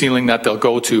the ceiling that they'll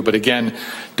go to. But again,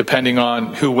 depending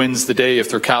on who wins the day, if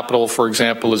their capital, for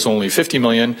example, is only 50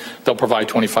 million, they'll provide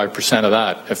 25% of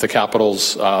that. If the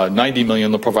capital's 90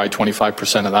 million, they'll provide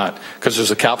 25% of that, because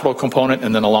there's a capital component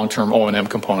and then a long-term O&M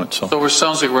component. So it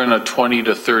sounds like we're in a $20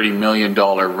 to $30 million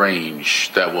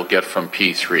range that we'll get from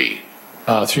P3.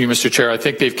 Through you, Mr. Chair, I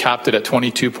think they've capped it at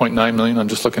 22.9 million. I'm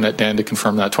just looking at Dan to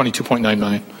confirm that. 22.9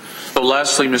 million. So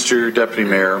lastly, Mr. Deputy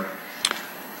Mayor,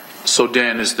 so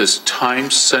Dan, is this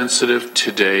time sensitive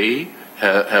today?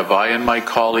 Have I and my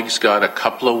colleagues got a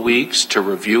couple of weeks to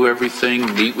review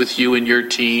everything, meet with you and your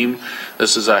team?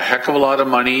 This is a heck of a lot of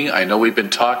money. I know we've been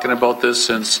talking about this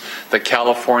since the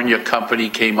California company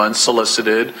came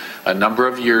unsolicited a number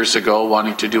of years ago,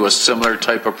 wanting to do a similar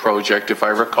type of project, if I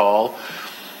recall.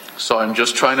 So I'm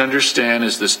just trying to understand,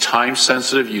 is this time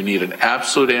sensitive? You need an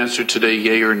absolute answer today,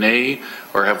 yay or nay?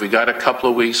 Or have we got a couple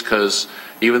of weeks? Because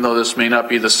even though this may not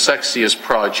be the sexiest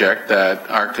project that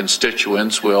our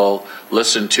constituents will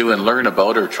listen to and learn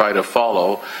about or try to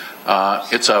follow,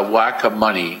 it's a whack of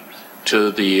money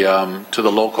to the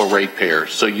local ratepayer.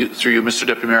 So through you, Mr.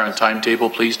 Deputy Mayor, on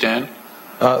timetable, please, Dan.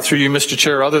 Through you, Mr.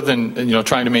 Chair, other than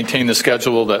trying to maintain the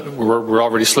schedule that we're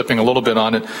already slipping a little bit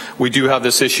on it, we do have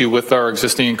this issue with our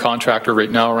existing contractor right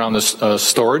now around this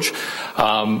storage.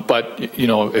 But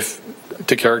if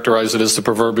to characterize it as the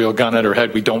proverbial gun at our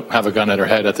head, we don't have a gun at our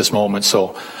head at this moment.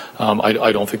 So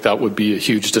I don't think that would be a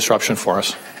huge disruption for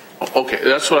us. Okay,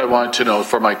 that's what I want to know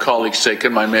for my colleagues' sake,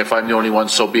 and if I'm the only one,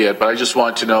 so be it. But I just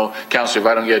want to know, Councillor,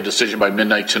 if I don't get a decision by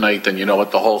midnight tonight, then you know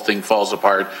what, the whole thing falls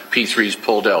apart, P3's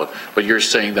pulled out. But you're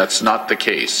saying that's not the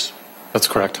case? That's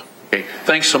correct. Okay,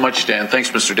 thanks so much, Dan. Thanks,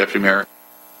 Mr. Deputy Mayor.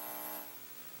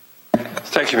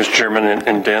 Thank you, Mr. Chairman,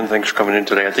 and Dan, thanks for coming in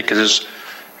today. I think it is,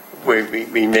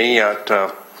 we may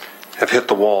have hit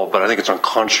the wall, but I think it's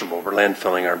unconscionable. We're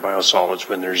landfilling our biosolids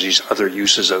when there's these other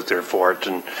uses out there for it,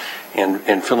 and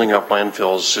filling up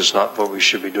landfills is not what we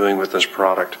should be doing with this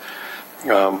product.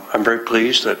 I'm very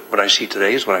pleased that what I see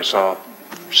today is what I saw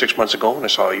 6 months ago, and I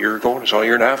saw a year ago, and I saw a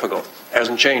year and a half ago. It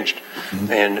hasn't changed.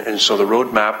 Mm-hmm. And so the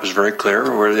roadmap is very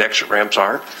clear where the exit ramps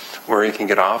are, where you can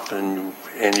get off, and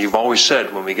you've always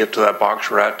said when we get to that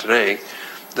box we're at today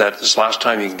that this last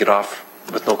time you can get off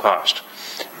with no cost.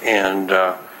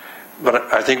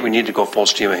 But I think we need to go full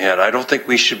steam ahead. I don't think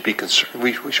we should be concerned.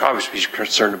 We should obviously be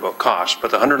concerned about cost, but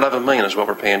the 111 million is what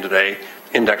we're paying today,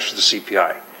 indexed to the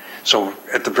CPI. So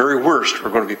at the very worst,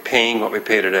 we're going to be paying what we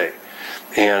pay today,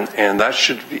 and that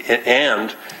should be.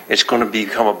 And it's going to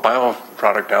become a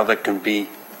bioproduct now that can be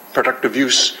productive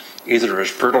use, either as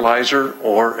fertilizer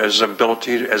or as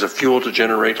a fuel to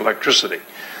generate electricity.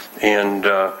 And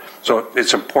so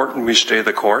it's important we stay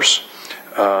the course.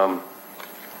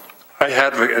 I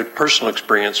had a personal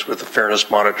experience with the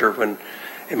fairness monitor when,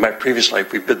 in my previous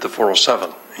life, we bid the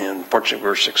 407, and fortunately we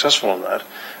were successful in that.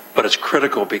 But it's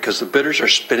critical because the bidders are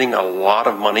spending a lot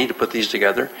of money to put these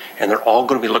together, and they're all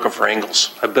going to be looking for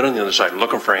angles. I've been on the other side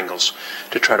looking for angles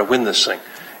to try to win this thing.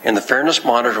 And the fairness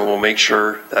monitor will make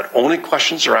sure that only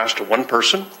questions are asked to one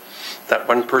person, that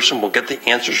one person will get the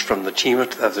answers from the team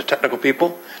of the technical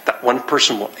people, that one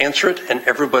person will answer it, and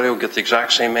everybody will get the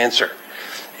exact same answer.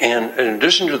 And in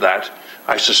addition to that,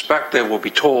 I suspect they will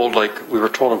be told, like we were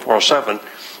told in 407,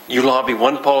 you lobby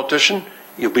one politician,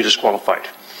 you'll be disqualified.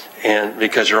 And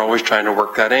because you're always trying to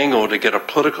work that angle to get a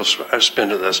political spin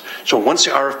to this. So once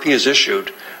the RFP is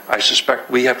issued, I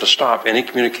suspect we have to stop any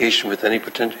communication with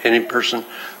any person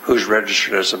who's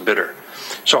registered as a bidder.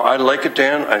 So I like it,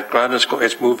 Dan. I'm glad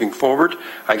it's moving forward.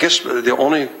 I guess the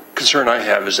only concern I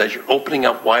have is that you're opening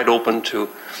up wide open to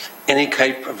any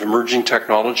type of emerging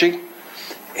technology.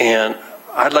 And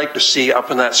I'd like to see up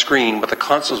on that screen what the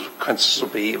consequences will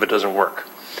be if it doesn't work.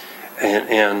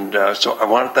 So I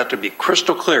want that to be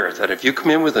crystal clear that if you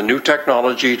come in with a new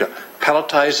technology to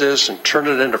pelletize this and turn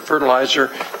it into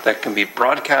fertilizer that can be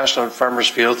broadcast on farmers'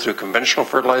 field through conventional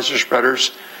fertilizer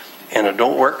spreaders and it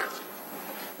don't work,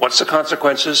 what's the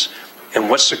consequences and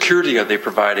what security are they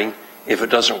providing if it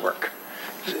doesn't work?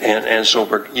 And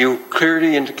so you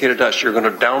clearly indicated to us you're going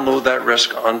to download that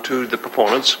risk onto the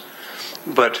proponents.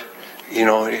 But,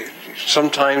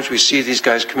 sometimes we see these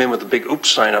guys come in with a big oops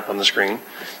sign up on the screen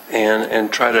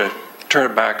and try to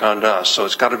turn it back onto us. So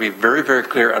it's got to be very, very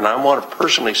clear. And I want to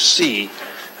personally see,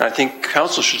 and I think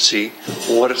council should see,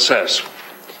 what it says.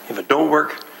 If it don't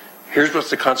work, here's what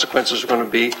the consequences are going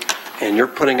to be. And you're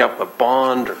putting up a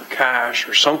bond or cash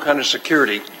or some kind of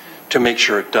security to make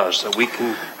sure it does, that we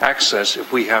can access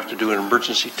if we have to do an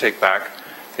emergency take back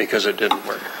because it didn't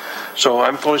work. So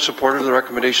I'm fully supportive of the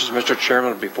recommendations, Mr.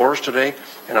 Chairman, before us today,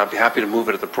 and I'll be happy to move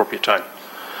it at the appropriate time.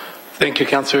 Thank you,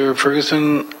 Councillor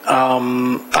Ferguson.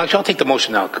 Actually, I'll take the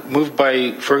motion now. Moved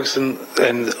by Ferguson,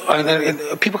 and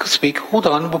people can speak. Hold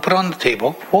on, we'll put it on the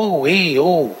table. Whoa, hey,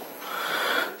 oh.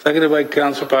 Seconded by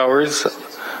Councillor Powers.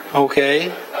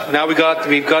 Okay. Now we've got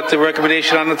the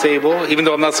recommendation on the table, even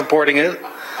though I'm not supporting it.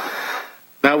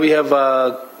 Now we have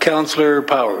Councillor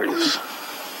Powers.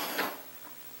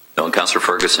 No, Councillor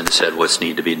Ferguson said what's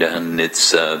need to be done. It's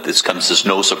this comes as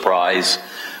no surprise.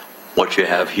 What you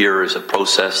have here is a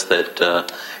process that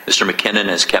Mr. McKinnon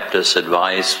has kept us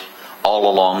advised all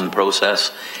along the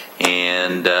process,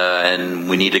 and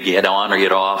we need to get on or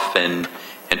get off and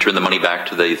turn the money back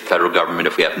to the federal government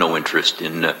if we have no interest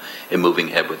in moving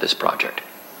ahead with this project.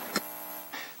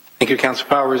 Thank you, Councillor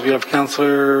Powers. We have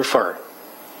Councillor Farr.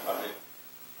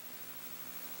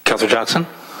 Councillor Jackson.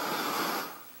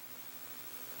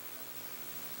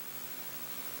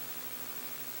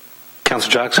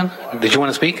 Councillor Jackson, did you want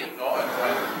to speak?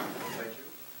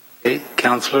 Okay,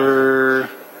 Councillor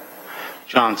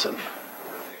Johnson.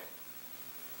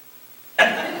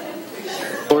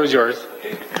 The floor is yours.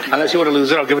 Unless you want to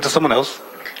lose it, I'll give it to someone else.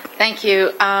 Thank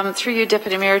you. Through you,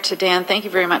 Deputy Mayor, to Dan, thank you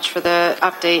very much for the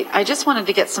update. I just wanted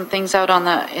to get some things out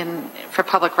on for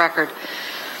public record.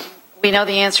 We know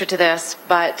the answer to this,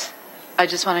 but I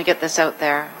just want to get this out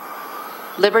there.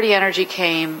 Liberty Energy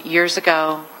came years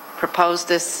ago, proposed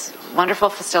this wonderful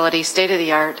facility,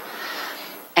 state-of-the-art,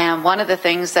 and one of the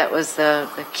things that was the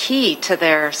key to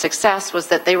their success was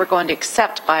that they were going to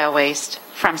accept bio-waste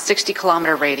from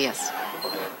 60-kilometer radius.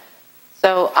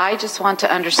 So I just want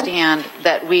to understand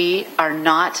that we are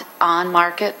not on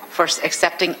market for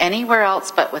accepting anywhere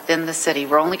else but within the city.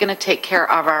 We're only going to take care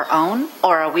of our own,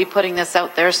 or are we putting this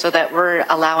out there so that we're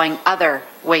allowing other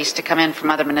waste to come in from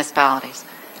other municipalities?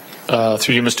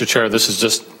 Through you, Mr. Chair, this is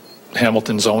just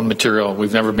Hamilton's own material.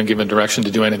 We've never been given direction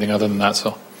to do anything other than that,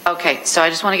 so. Okay, so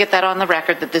I just want to get that on the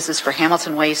record that this is for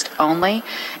Hamilton Waste only.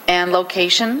 And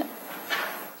location?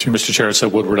 Through Mr. Chair, it's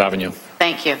at Woodward Avenue.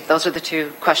 Thank you. Those are the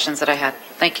two questions that I had.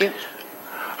 Thank you.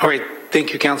 All right.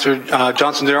 Thank you, Councillor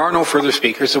Johnson. There are no further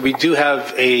speakers, so we do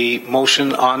have a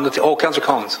motion on the Councillor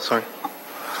Collins, sorry.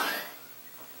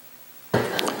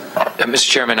 Mr.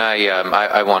 Chairman,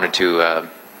 I wanted to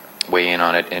weigh in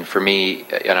on it, and for me,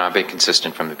 I've been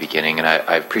consistent from the beginning, and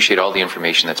I appreciate all the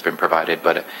information that's been provided,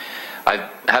 but I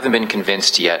haven't been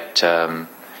convinced yet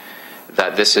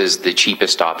that this is the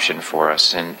cheapest option for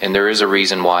us, and there is a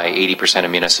reason why 80%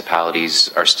 of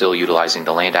municipalities are still utilizing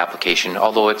the land application,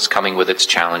 although it's coming with its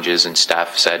challenges, and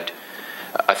staff said,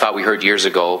 I thought we heard years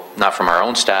ago, not from our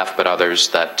own staff, but others,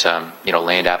 that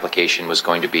land application was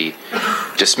going to be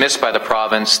dismissed by the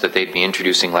province, that they'd be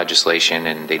introducing legislation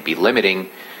and they'd be limiting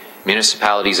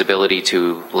municipalities' ability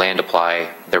to land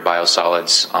apply their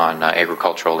biosolids on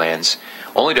agricultural lands,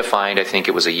 only to find, I think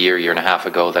it was a year and a half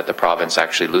ago, that the province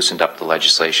actually loosened up the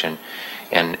legislation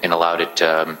and allowed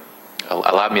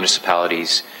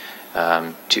municipalities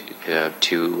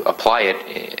to apply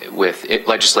it with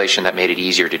legislation that made it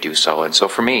easier to do so. And so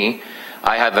for me,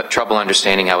 I have trouble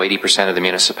understanding how 80% of the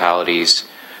municipalities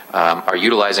are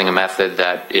utilizing a method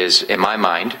that is, in my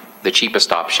mind, the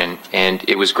cheapest option. And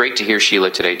it was great to hear Sheila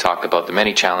today talk about the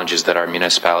many challenges that our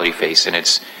municipality face. And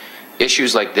it's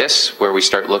issues like this where we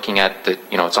start looking at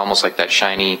it's almost like that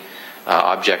shiny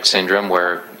object syndrome,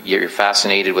 where you're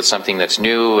fascinated with something that's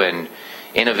new and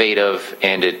innovative,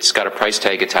 and it's got a price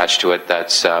tag attached to it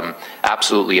that's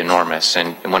absolutely enormous.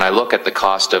 And when I look at the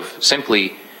cost of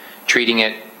simply treating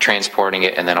it, transporting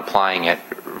it, and then applying it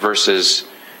versus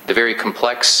the very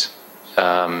complex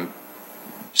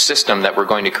system that we're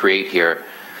going to create here,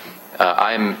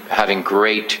 I'm having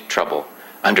great trouble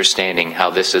understanding how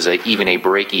this is even a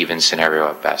break-even scenario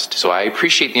at best. So I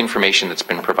appreciate the information that's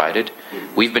been provided.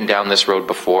 We've been down this road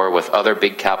before with other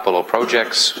big capital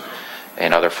projects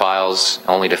and other files,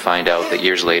 only to find out that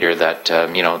years later that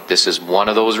this is one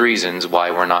of those reasons why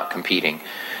we're not competing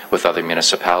with other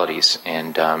municipalities.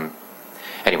 And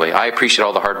anyway, I appreciate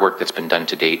all the hard work that's been done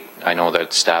to date. I know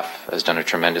that staff has done a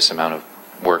tremendous amount of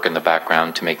work in the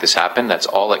background to make this happen. That's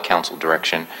all at council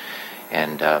direction.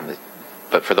 And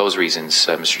but for those reasons,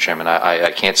 Mr. Chairman,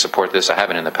 I can't support this. I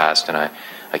haven't in the past, and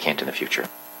I can't in the future.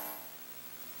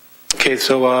 Okay,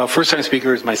 so first time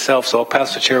speaker is myself, so I'll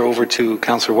pass the chair over to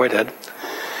Councillor Whitehead.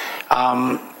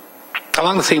 Along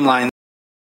the same line,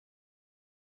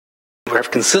 we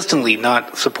have consistently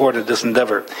not supported this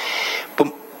endeavor,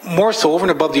 but more so over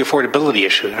and above the affordability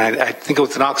issue. And I think it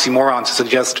was an oxymoron to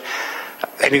suggest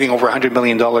anything over $100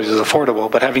 million is affordable.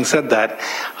 But having said that,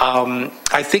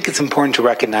 I think it's important to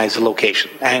recognize the location.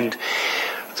 And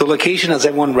the location, as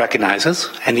everyone recognizes,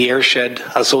 and the airshed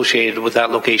associated with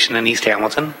that location in East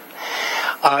Hamilton,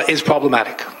 is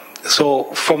problematic. So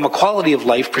from a quality of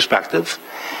life perspective,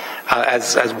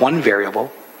 as one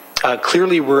variable,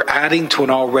 clearly we're adding to an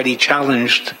already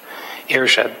challenged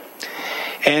airshed.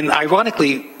 And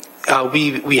ironically,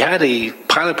 we had a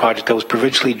pilot project that was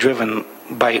provincially driven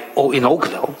in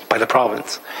Oakville by the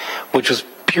province, which was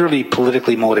purely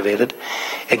politically motivated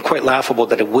and quite laughable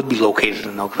that it would be located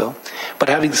in Oakville. But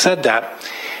having said that,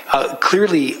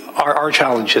 clearly our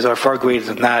challenges are far greater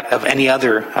than that of any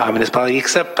other municipality,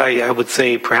 except I would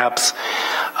say perhaps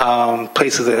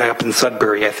places up in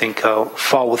Sudbury, I think,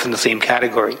 fall within the same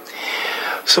category.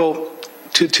 So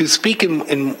to speak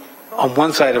on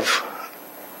one side of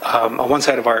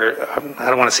our, I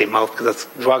don't want to say mouth because that's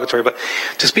derogatory, but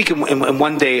to speak in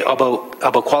one day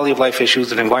about quality of life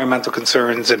issues and environmental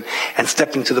concerns and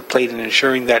stepping to the plate and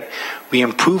ensuring that we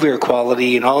improve air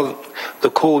quality and all the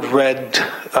code red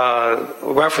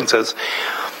references,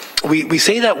 we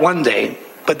say that one day,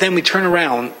 but then we turn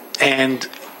around and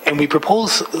we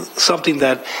propose something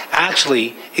that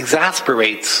actually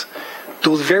exasperates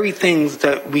those very things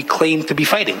that we claim to be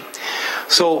fighting.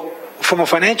 So from a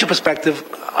financial perspective,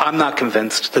 I'm not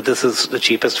convinced that this is the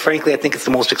cheapest. Frankly, I think it's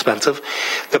the most expensive.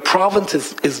 The province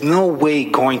is no way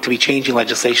going to be changing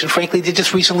legislation. Frankly, they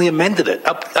just recently amended it,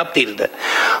 updated it.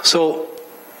 So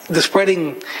the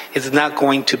spreading is not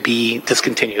going to be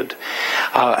discontinued.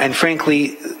 And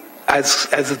frankly, as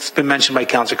it's been mentioned by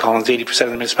Councillor Collins, 80% of the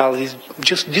municipalities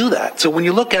just do that. So when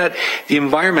you look at the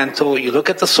environmental, you look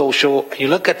at the social, and you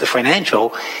look at the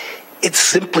financial, it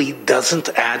simply doesn't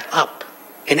add up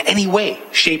in any way,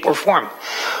 shape, or form.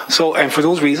 So, and for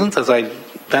those reasons, as I've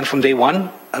done from day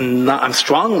one, I'm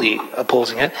strongly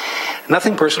opposing it.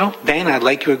 Nothing personal. Dan, I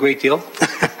like you a great deal.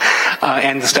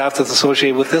 And the staff that's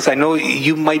associated with this. I know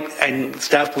you might, and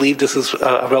staff believe this is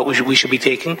a route we should be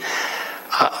taking.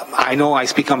 I know I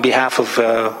speak on behalf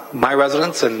of my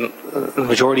residents and the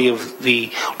majority of the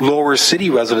lower city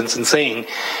residents in saying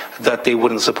that they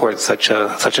wouldn't support such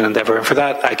an endeavor, and for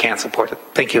that I can't support it.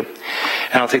 Thank you,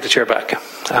 and I'll take the chair back.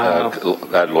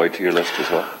 Add Lloyd to your list as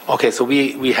well. Okay, so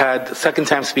we had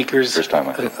second-time speakers. First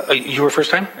time. You were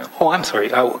first time? Yeah. Oh, I'm sorry.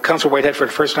 Councillor Whitehead for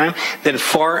the first time, then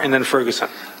Farr, and then Ferguson.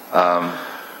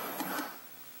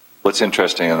 What's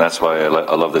interesting, and that's why I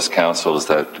love this council, is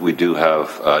that we do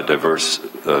have a diverse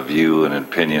view and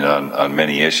opinion on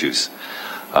many issues.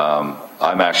 I'm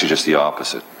actually just the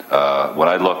opposite. When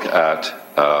I look at,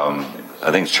 I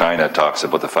think China talks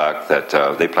about the fact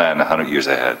that they plan 100 years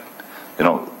ahead. They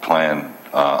don't plan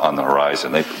on the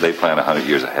horizon. They plan 100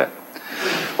 years ahead.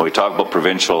 When we talk about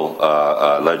provincial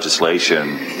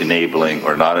legislation enabling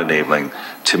or not enabling,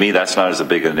 to me that's not as a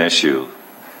big an issue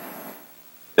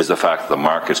is the fact that the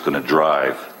market's going to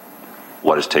drive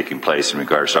what is taking place in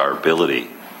regards to our ability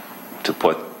to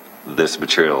put this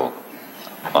material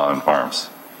on farms.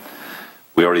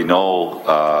 We already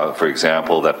know, for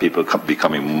example, that people are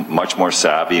becoming much more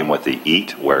savvy in what they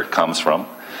eat, where it comes from.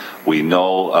 We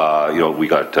know, we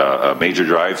got major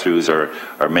drive-throughs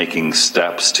are making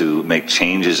steps to make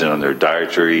changes in their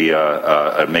dietary,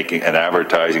 making and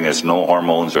advertising as no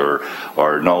hormones or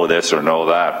no this or no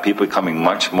that. People are becoming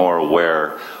much more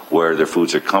aware where their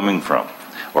foods are coming from,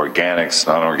 organics,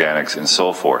 non-organics, and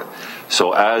so forth.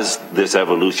 So as this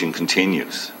evolution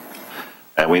continues,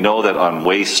 and we know that on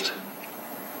waste,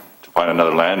 to find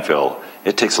another landfill,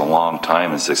 it takes a long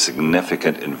time. It's a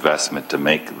significant investment to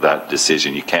make that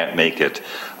decision. You can't make it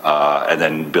and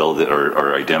then build it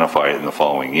or identify it in the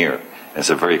following year. And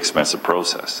it's a very expensive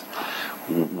process.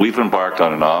 We've embarked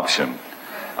on an option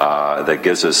that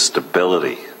gives us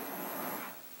stability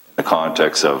in the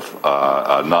context of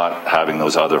not having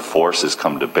those other forces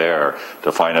come to bear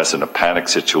to find us in a panic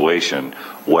situation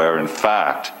where, in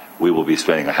fact, we will be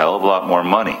spending a hell of a lot more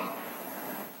money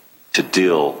to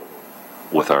deal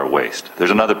with our waste. There's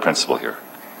another principle here.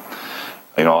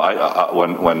 You know,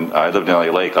 when I lived in LA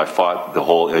Lake, I fought the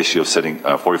whole issue of sending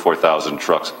 44,000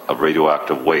 trucks of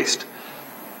radioactive waste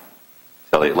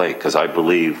to LA Lake because I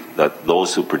believe that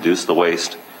those who produce the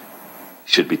waste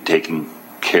should be taking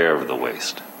care of the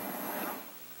waste.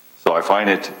 So I find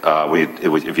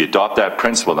if you adopt that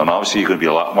principle, then obviously you're going to be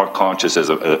a lot more conscious as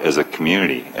a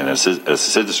community and as a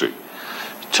citizenry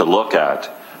to look at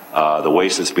the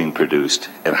waste that's being produced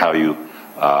and how you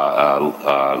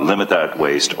limit that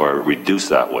waste or reduce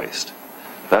that waste.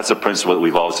 That's a principle that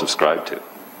we've all subscribed to.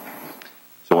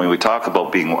 So when we talk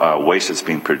about being waste that's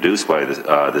being produced by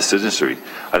the citizenry,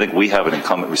 I think we have an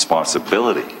incumbent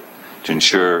responsibility to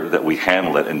ensure that we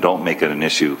handle it and don't make it an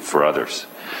issue for others.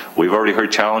 We've already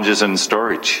heard challenges in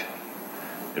storage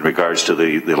in regards to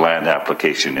the land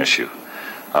application issue.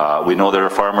 We know there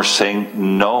are farmers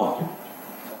saying no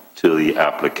to the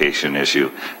application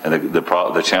issue. And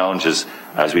the challenge is,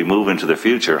 as we move into the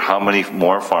future, how many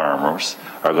more farmers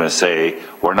are going to say,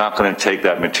 we're not going to take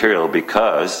that material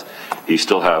because you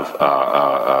still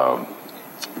have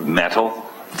metal,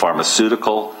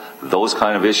 pharmaceutical, those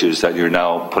kind of issues that you're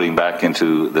now putting back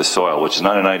into the soil, which is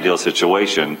not an ideal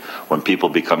situation when people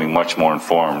are becoming much more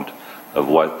informed of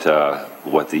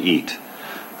what they eat.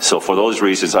 So for those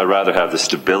reasons, I'd rather have the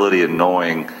stability in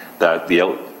knowing that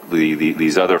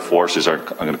these other forces are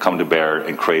going to come to bear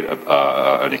and create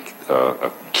an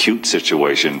acute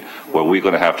situation where we're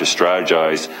going to have to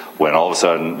strategize when all of a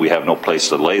sudden we have no place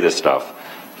to lay this stuff,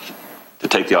 to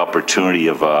take the opportunity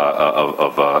of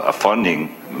a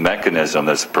funding mechanism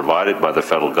that's provided by the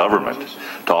federal government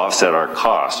to offset our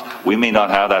costs. We may not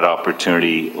have that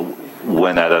opportunity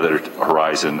when that other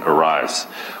horizon arrives.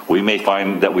 We may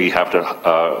find that we have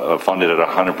to fund it at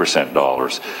 100%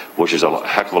 dollars, which is a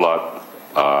heck of a lot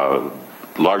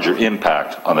larger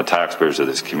impact on the taxpayers of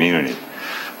this community.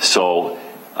 So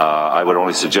I would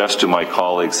only suggest to my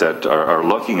colleagues that are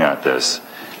looking at this,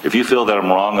 if you feel that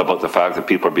I'm wrong about the fact that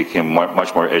people are becoming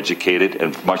much more educated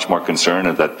and much more concerned,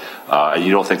 and that you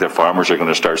don't think that farmers are going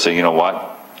to start saying, you know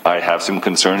what, I have some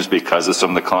concerns because of some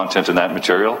of the content in that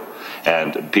material,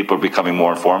 and people are becoming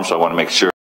more informed, so I want to make sure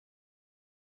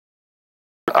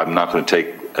I'm not going to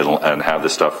take and have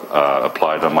this stuff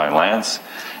applied on my lands,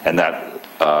 and that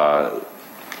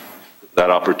that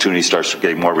opportunity starts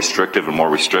getting more restrictive and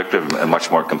much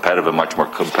more competitive,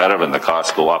 and the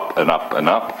costs go up and up and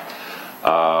up.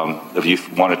 If you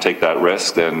want to take that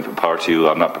risk, then power to you.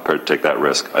 I'm not prepared to take that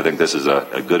risk. I think this is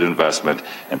a good investment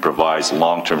and provides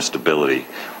long-term stability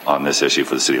on this issue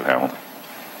for the City of Hamilton.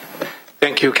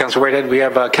 Thank you, Councillor Whitehead. We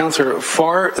have Councillor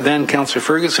Farr, then Councillor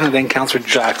Ferguson, and then Councillor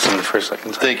Jackson for a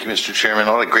second. Thank you, Mr. Chairman.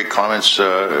 A lot of great comments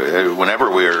whenever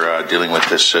we're dealing with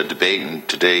this debate, and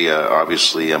today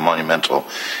obviously monumental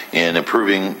in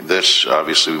approving this.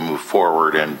 Obviously, we move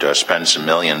forward and spend some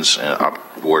millions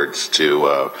upwards to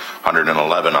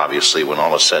 111, obviously, when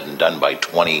all is said and done by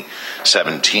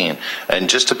 2017. And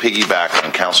just to piggyback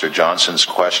on Councillor Johnson's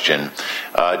question,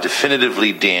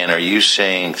 definitively, Dan, are you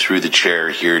saying through the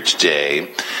chair here today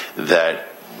that,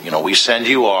 you know, we send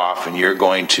you off and you're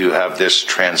going to have this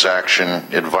transaction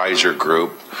advisor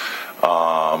group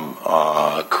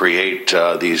create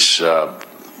these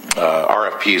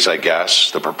RFPs, I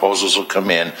guess, the proposals will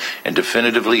come in, and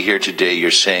definitively here today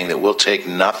you're saying that we'll take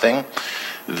nothing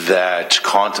that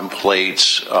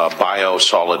contemplates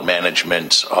biosolid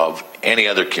management of any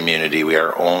other community. We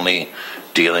are only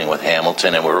dealing with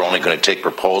Hamilton, and we're only going to take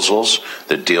proposals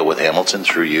that deal with Hamilton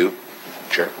through you,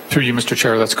 Chair? Through you, Mr.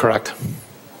 Chair, that's correct.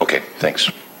 Okay, thanks.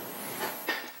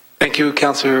 Thank you,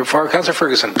 Councillor Farr. Councillor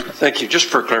Ferguson. Thank you. Just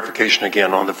for clarification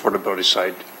again on the affordability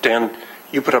side, Dan,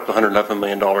 you put up the $111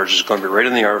 million. It's going to be right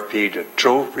in the RFP to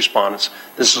show respondents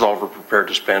this is all we're prepared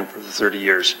to spend for the 30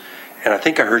 years. And I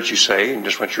think I heard you say, and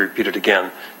just want you to repeat it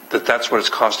again, that that's what it's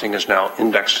costing us now,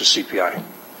 indexed to CPI.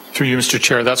 Through you, Mr.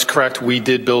 Chair, that's correct. We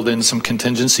did build in some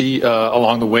contingency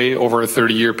along the way. Over a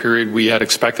 30-year period, we had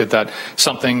expected that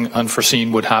something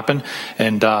unforeseen would happen,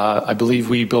 and I believe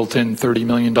we built in $30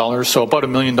 million, so about $1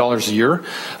 million a year.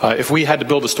 If we had to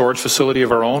build a storage facility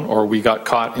of our own, or we got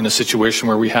caught in a situation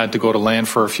where we had to go to land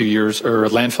for a few years, or a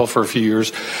landfill for a few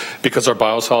years, because our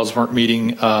biosolids weren't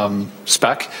meeting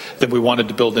spec, then we wanted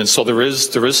to build in. So there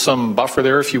is some buffer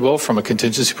there, if you will, from a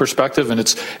contingency perspective, and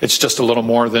it's just a little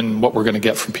more than what we're going to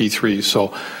get from P3.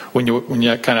 So when you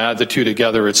kind of add the two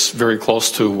together, it's very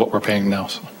close to what we're paying now.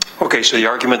 So. Okay, so the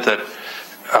argument that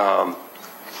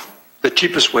the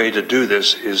cheapest way to do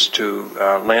this is to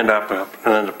land up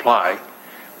and apply,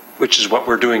 which is what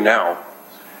we're doing now,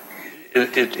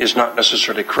 it is not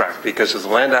necessarily correct, because if the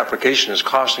land application is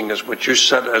costing us what you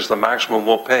said as the maximum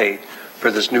we'll pay for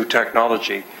this new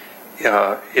technology,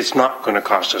 it's not going to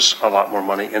cost us a lot more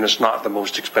money, and it's not the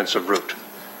most expensive route.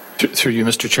 Through you,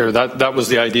 Mr. Chair, that was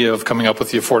the idea of coming up with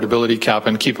the affordability cap.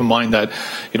 And keep in mind that,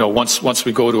 you know, once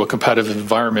we go to a competitive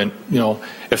environment, you know,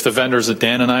 if the vendors that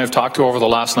Dan and I have talked to over the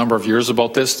last number of years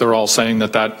about this, they're all saying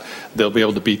that they'll be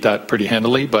able to beat that pretty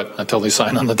handily. But until they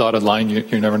sign on the dotted line,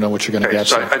 you never know what you're going to get.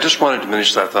 So I just wanted to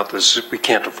diminish that thought. We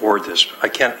can't afford this. I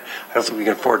don't think we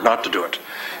can afford not to do it.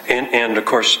 And of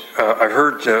course, I've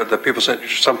heard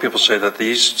some people say that the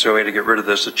easiest way to get rid of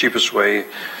this, the cheapest way,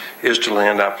 is to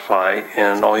land apply,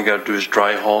 and all you got to do is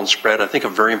dry haul and spread. I think a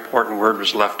very important word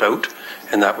was left out,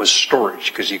 and that was storage,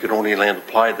 because you could only land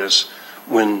apply this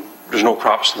when there's no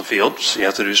crops in the field, so you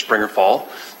have to do spring or fall,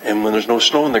 and when there's no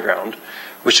snow in the ground,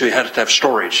 which we had to have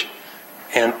storage.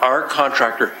 And our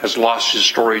contractor has lost his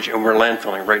storage, and we're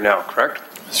landfilling right now, correct?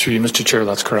 Through you, Mr. Chair,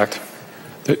 that's correct.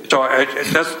 So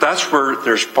that's where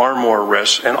there's far more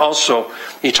risk. And also,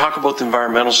 you talk about the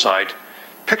environmental side.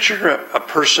 Picture a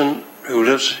person who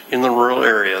lives in the rural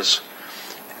areas,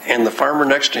 and the farmer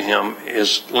next to him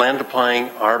is land applying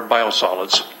our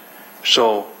biosolids.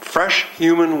 So fresh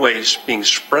human waste being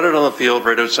spread out on the field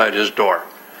right outside his door.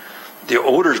 The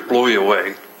odors blow you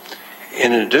away.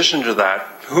 And in addition to that,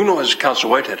 who knows,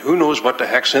 Councillor Whitehead, who knows what the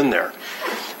heck's in there?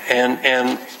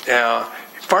 And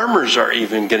farmers are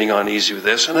even getting uneasy with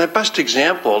this. And the best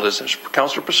example is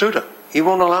Councillor Pasuta. He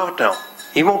won't allow it now.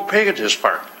 He won't pay it his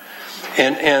farm.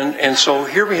 And so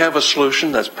here we have a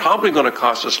solution that's probably going to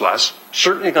cost us less,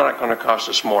 certainly not going to cost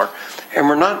us more, and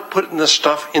we're not putting this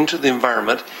stuff into the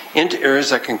environment, into areas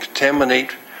that can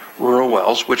contaminate rural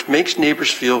wells, which makes neighbors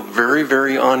feel very,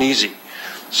 very uneasy.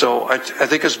 So I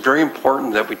think it's very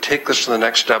important that we take this to the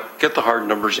next step, get the hard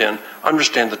numbers in,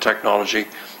 understand the technology,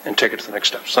 and take it to the next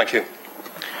steps. Thank you.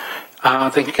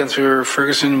 Thank you, Councillor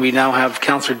Ferguson. We now have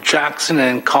Councillor Jackson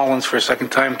and Collins for a second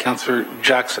time, Councillor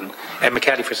Jackson, and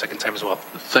McCaddy for a second time as well.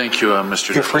 Thank you,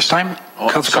 Mr. Your first time? Oh,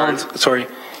 Councillor Collins, sorry.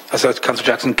 I said Councillor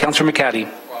Jackson. Councillor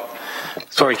McCaddy.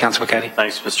 Sorry, Councillor McCaddy.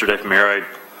 Thanks, Mr. Deputy Mayor.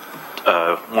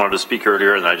 I wanted to speak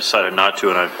earlier, and I decided not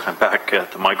to, and I'm back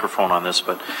at the microphone on this,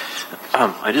 but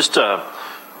I just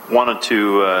wanted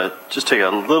to just take a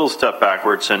little step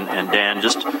backwards, and Dan,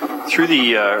 just through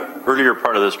the earlier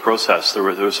part of this process, there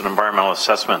was an environmental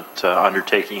assessment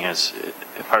undertaking, as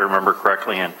if I remember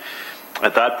correctly, and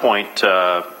at that point,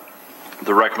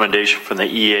 the recommendation from the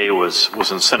EA was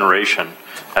incineration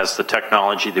as the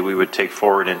technology that we would take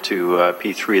forward into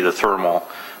P3, the thermal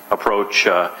approach.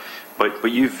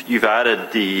 But you've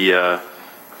added the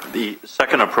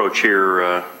second approach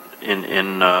here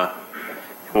in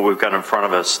what we've got in front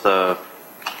of us.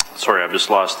 Sorry, I've just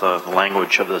lost the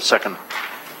language of the second.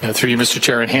 Through you, Mr.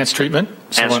 Chair, enhanced treatment.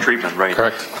 Enhanced treatment, right?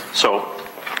 Correct. So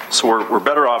we're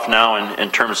better off now in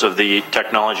terms of the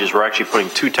technologies. We're actually putting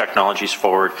two technologies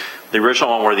forward. The original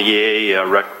one were the EA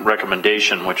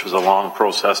recommendation, which was a long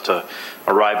process to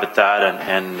arrive at that,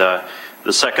 and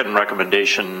the second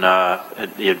recommendation,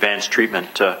 the advanced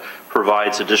treatment,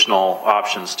 provides additional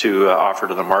options to offer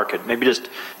to the market. Maybe just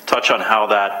touch on how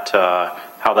that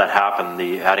happened,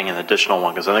 the adding an additional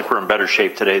one, because I think we're in better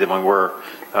shape today than we were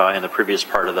in the previous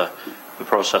part of the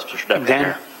process, Mr. Deputy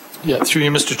Mayor. Yeah, through you,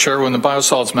 Mr. Chair, when the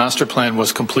Biosolids Master Plan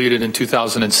was completed in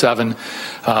 2007,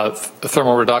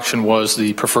 thermal reduction was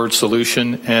the preferred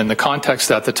solution, and the context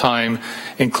at the time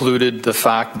included the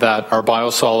fact that our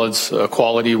biosolids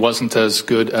quality wasn't as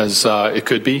good as it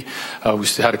could be. We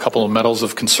had a couple of metals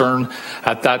of concern.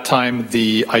 At that time,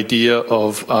 the idea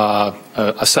of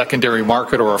a secondary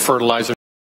market or a fertilizer,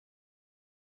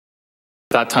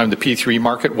 at that time, the P3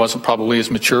 market wasn't probably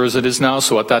as mature as it is now,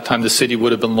 so at that time the city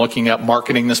would have been looking at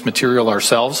marketing this material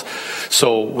ourselves.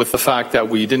 So with the fact that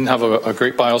we didn't have a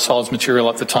great biosolids material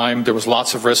at the time, there was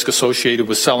lots of risk associated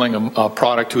with selling a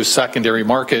product to a secondary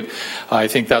market. I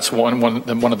think that's one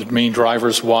of the main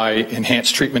drivers why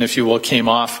enhanced treatment, if you will, came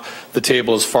off the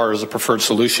table as far as a preferred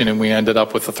solution, and we ended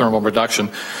up with the thermal reduction.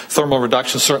 Thermal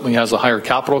reduction certainly has a higher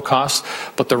capital cost,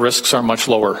 but the risks are much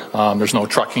lower. There's no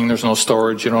trucking, there's no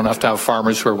storage, you don't have to have farmers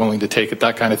who are willing to take it,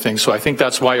 that kind of thing. So I think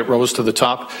that's why it rose to the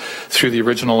top through the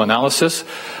original analysis.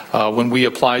 When we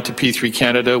applied to P3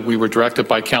 Canada, we were directed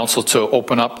by Council to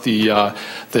open up the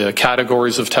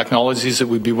categories of technologies that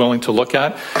we'd be willing to look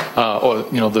at.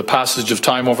 The passage of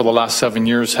time over the last 7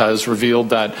 years has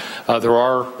revealed that there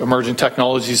are emerging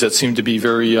technologies that seem to be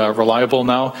very reliable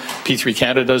now. P3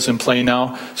 Canada is in play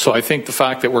now. So I think the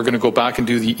fact that we're going to go back and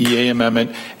do the EA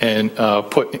amendment and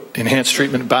put enhanced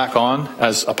treatment back on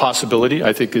as a possibility,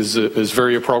 I think is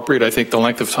very appropriate. I think the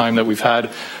length of time that we've had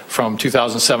from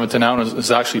 2007 to now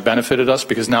has actually benefited us,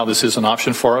 because now this is an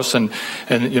option for us, and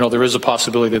there is a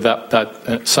possibility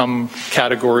that some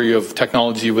category of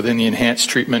technology within the enhanced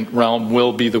treatment realm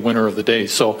will be the winner of the day.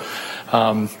 So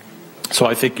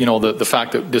I think the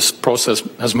fact that this process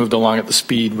has moved along at the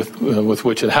speed with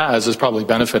which it has probably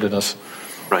benefited us.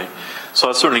 Right. So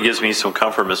that certainly gives me some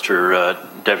comfort, Mr.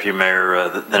 Deputy Mayor,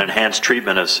 that enhanced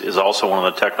treatment is also one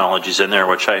of the technologies in there,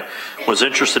 which I was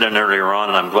interested in earlier on,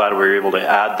 and I'm glad we were able to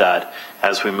add that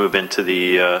as we move into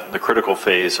the critical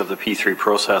phase of the P3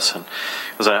 process. And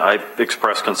because I've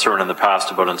expressed concern in the past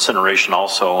about incineration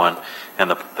also, and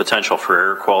the potential for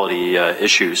air quality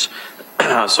issues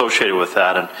associated with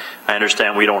that. And I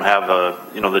understand we don't have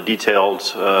the detailed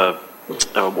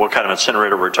what kind of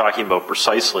incinerator we're talking about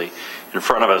precisely in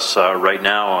front of us right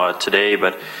now today,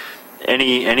 but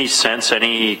any sense,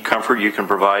 any comfort you can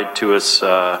provide to us,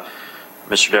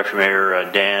 Mr. Deputy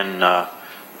Mayor, Dan,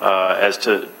 as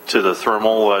to the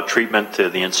thermal treatment,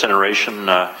 the incineration,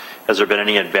 Has there been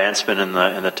any advancement in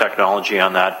the technology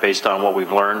on that based on what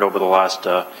we've learned over the last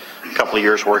couple of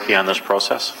years working on this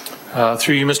process?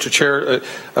 Through you, Mr. Chair,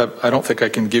 I don't think I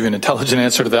can give you an intelligent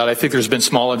answer to that. I think there's been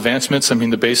small advancements. I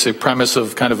mean, the basic premise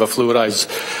of kind of a fluidized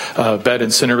bed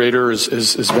incinerator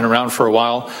has been around for a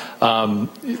while.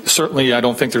 Certainly, I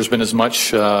don't think there's been as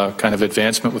much kind of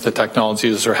advancement with the technology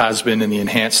as there has been in the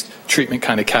enhanced treatment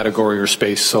kind of category or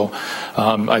space. So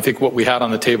I think what we had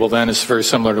on the table then is very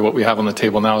similar to what we have on the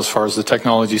table now as far as the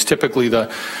technologies. Typically,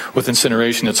 with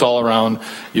incineration, it's all around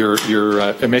your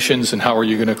emissions and how are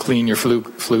you going to clean your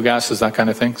flue gases, that kind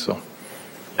of thing. So,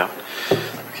 yeah.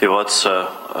 Okay. Well, it's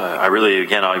I really,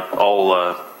 again,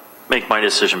 I'll make my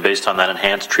decision based on that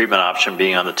enhanced treatment option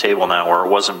being on the table now, where it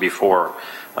wasn't before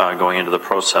going into the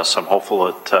process. I'm hopeful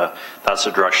that that's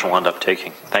the direction we'll end up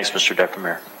taking. Thanks, Mr. Deputy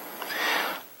Mayor.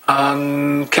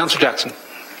 Councillor Jackson.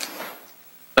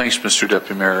 Thanks, Mr.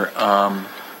 Deputy Mayor.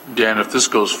 Dan, if this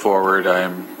goes forward,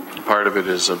 part of it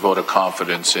is a vote of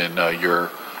confidence in your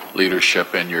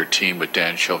leadership and your team with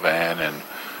Dan Chauvin and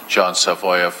John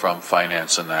Savoya from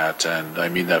Finance and that, and I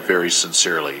mean that very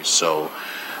sincerely. So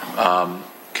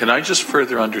can I just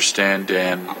further understand,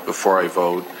 Dan, before I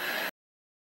vote,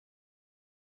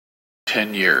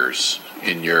 10 years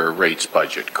in your rates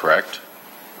budget, correct?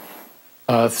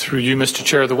 Through you, Mr.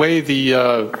 Chair, the way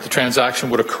the transaction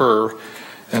would occur,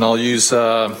 and I'll use,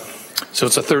 so it's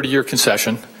a 30-year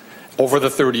concession. Over the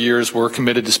 30 years, we're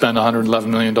committed to spend $111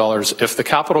 million. If the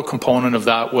capital component of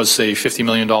that was, say, $50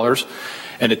 million,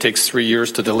 and it takes 3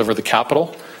 years to deliver the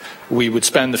capital, we would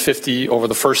spend the 50 over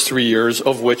the first 3 years,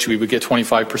 of which we would get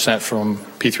 25% from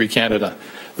P3 Canada.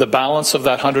 The balance of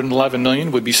that $111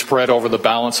 million would be spread over the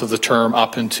balance of the term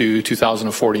up into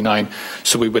 2049.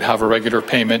 So we would have a regular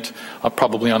payment,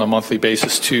 probably on a monthly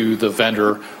basis, to the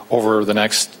vendor over the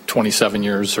next 27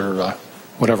 years or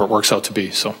whatever it works out to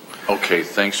be. So. Okay,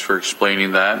 thanks for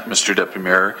explaining that, Mr. Deputy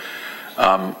Mayor.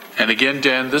 And again,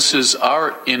 Dan, this is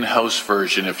our in-house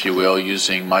version, if you will,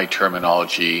 using my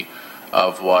terminology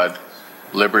of what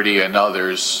Liberty and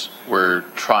others were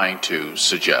trying to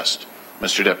suggest.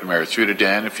 Mr. Deputy Mayor, through to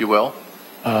Dan, if you will.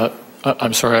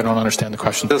 I'm sorry, I don't understand the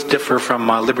question. Does differ from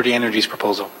Liberty Energy's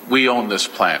proposal? We own this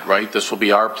plant, right? This will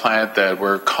be our plant that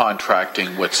we're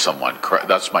contracting with someone, correct?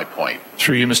 That's my point.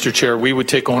 Through you, Mr. Chair, we would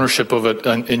take ownership of it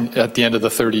at the end of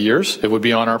the 30 years. It would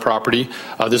be on our property.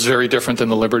 This is very different than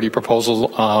the Liberty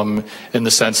proposal in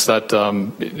the sense that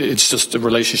it's just a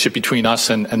relationship between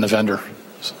us and the vendor.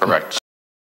 Correct.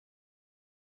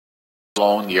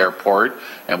 Own the airport,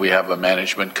 and we have a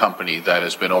management company that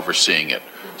has been overseeing it.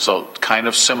 So kind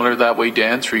of similar that way,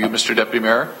 Dan, through you, Mr. Deputy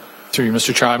Mayor? Through you,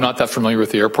 Mr. Chair, I'm not that familiar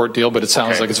with the airport deal, but it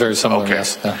sounds like it's very similar, okay.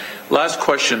 Yes. Yeah. Last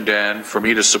question, Dan, for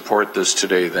me to support this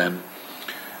today then.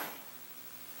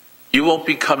 You won't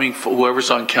be coming, whoever's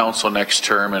on council next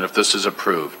term, and if this is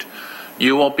approved,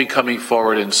 you won't be coming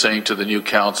forward and saying to the new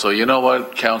council, you know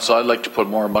what, council, I'd like to put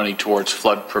more money towards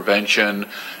flood prevention,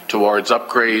 towards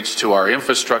upgrades to our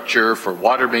infrastructure for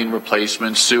water main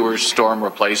replacement, sewer storm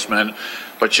replacement.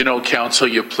 But you know, council,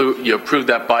 you approved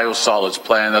that biosolids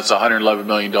plan. That's $111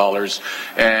 million.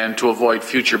 And to avoid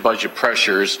future budget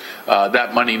pressures,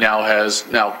 that money now has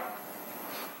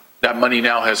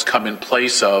come in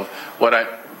place of what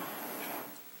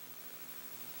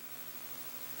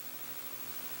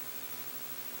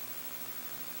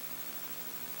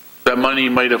that money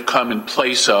might have come in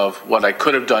place of what I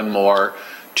could have done more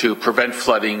to prevent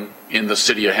flooding in the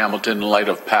city of Hamilton in light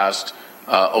of past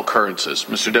occurrences.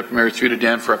 Mr. Deputy Mayor, through to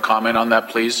Dan for a comment on that,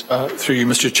 please. Through you,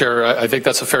 Mr. Chair, I think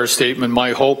that's a fair statement.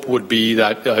 My hope would be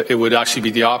that it would actually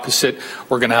be the opposite.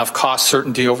 We're going to have cost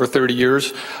certainty over 30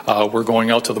 years. We're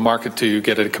going out to the market to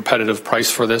get a competitive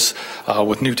price for this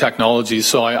with new technologies.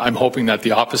 So I'm hoping that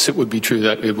the opposite would be true,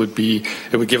 that it would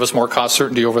give us more cost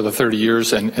certainty over the 30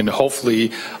 years and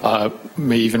hopefully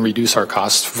may even reduce our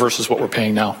costs versus what we're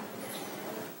paying now.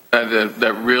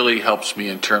 That really helps me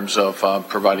in terms of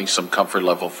providing some comfort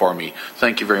level for me.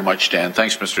 Thank you very much, Dan.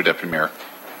 Thanks, Mr. Deputy Mayor.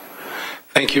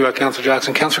 Thank you, Councillor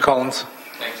Jackson. Councillor Collins.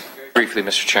 Thanks. Briefly,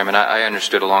 Mr. Chairman, I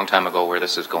understood a long time ago where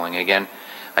this is going. Again,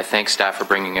 I thank staff for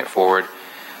bringing it forward.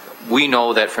 We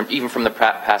know that even from the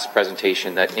past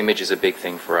presentation that image is a big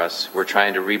thing for us. We're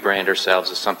trying to rebrand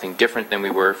ourselves as something different than we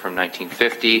were from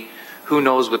 1950. Who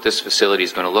knows what this facility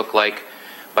is going to look like?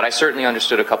 But I certainly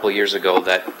understood a couple of years ago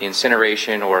that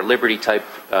incineration or Liberty type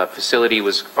facility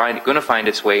was going to find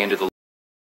its way into the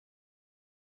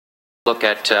look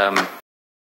at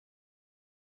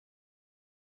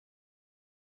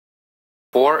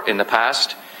in the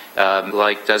past,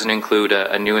 like doesn't include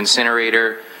a new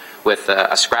incinerator with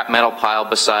a scrap metal pile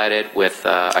beside it, with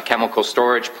a chemical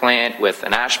storage plant, with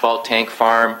an asphalt tank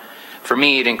farm, For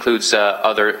me, it includes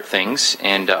other things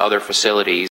and other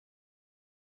facilities.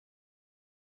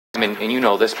 And you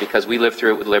know this because we lived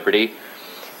through it with Liberty.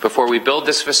 Before we build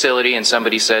this facility and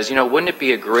somebody says, you know, wouldn't it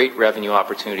be a great revenue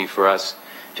opportunity for us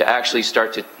to actually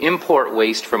start to import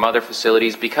waste from other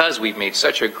facilities because we've made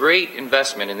such a great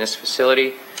investment in this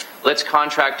facility. Let's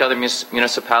contract other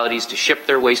municipalities to ship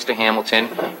their waste to Hamilton,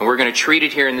 and we're going to treat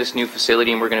it here in this new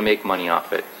facility, and we're going to make money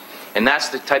off it. And that's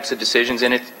the types of decisions,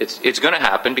 and it's going to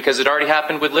happen because it already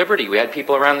happened with Liberty. We had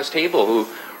people around this table who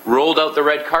rolled out the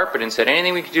red carpet and said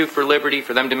anything we could do for Liberty,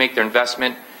 for them to make their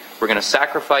investment, we're going to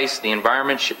sacrifice the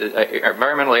environmental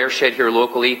airshed here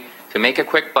locally to make a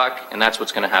quick buck, and that's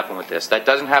what's going to happen with this. That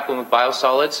doesn't happen with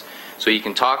biosolids, so you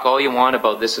can talk all you want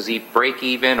about this is break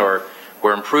even or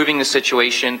we're improving the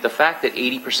situation. The fact that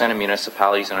 80% of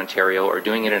municipalities in Ontario are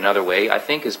doing it another way, I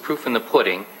think is proof in the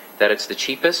pudding that it's the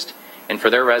cheapest, and for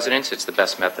their residents, it's the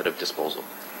best method of disposal.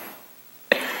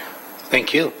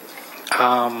 Thank you.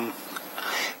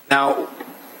 Now,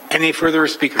 any further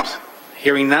speakers?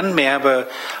 Hearing none, may I have a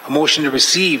motion to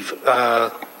receive?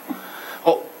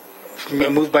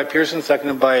 Moved by Pearson,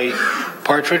 seconded by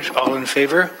Partridge. All in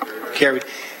favor? Carried.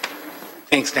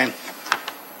 Thanks, Dan.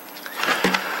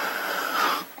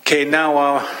 Okay,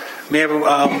 now may I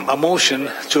have a motion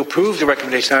to approve the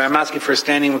recommendation? I'm asking for a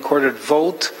standing recorded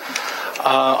vote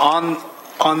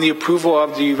on the approval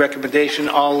of the recommendation.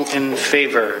 All in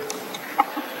favor?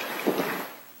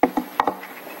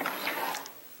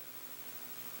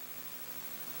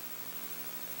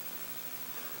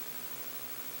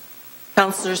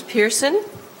 Councillors Pearson,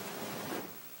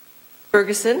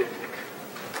 Ferguson,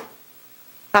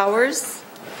 Powers,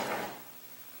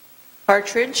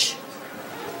 Partridge,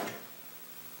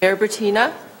 Mayor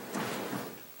Bertina,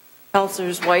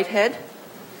 Councillors Whitehead,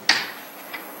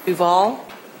 Duval,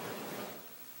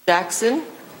 Jackson,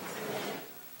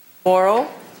 Morrow,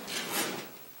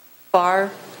 Barr,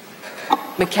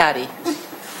 McCaddy.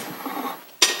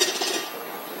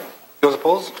 Those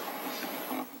opposed?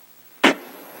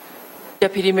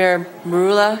 Deputy Mayor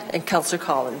Marula and Councillor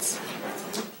Collins.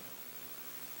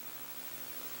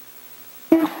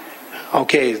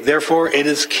 Okay, therefore it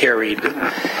is carried.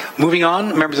 Moving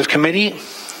on, members of committee.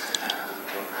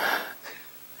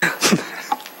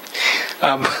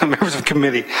 Members of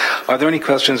committee, are there any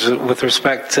questions with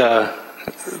respect to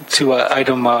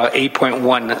item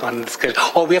 8.1 on the schedule?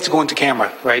 Oh, we have to go into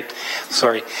camera, right?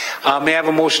 Sorry. May I have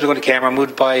a motion to go into camera?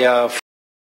 Moved by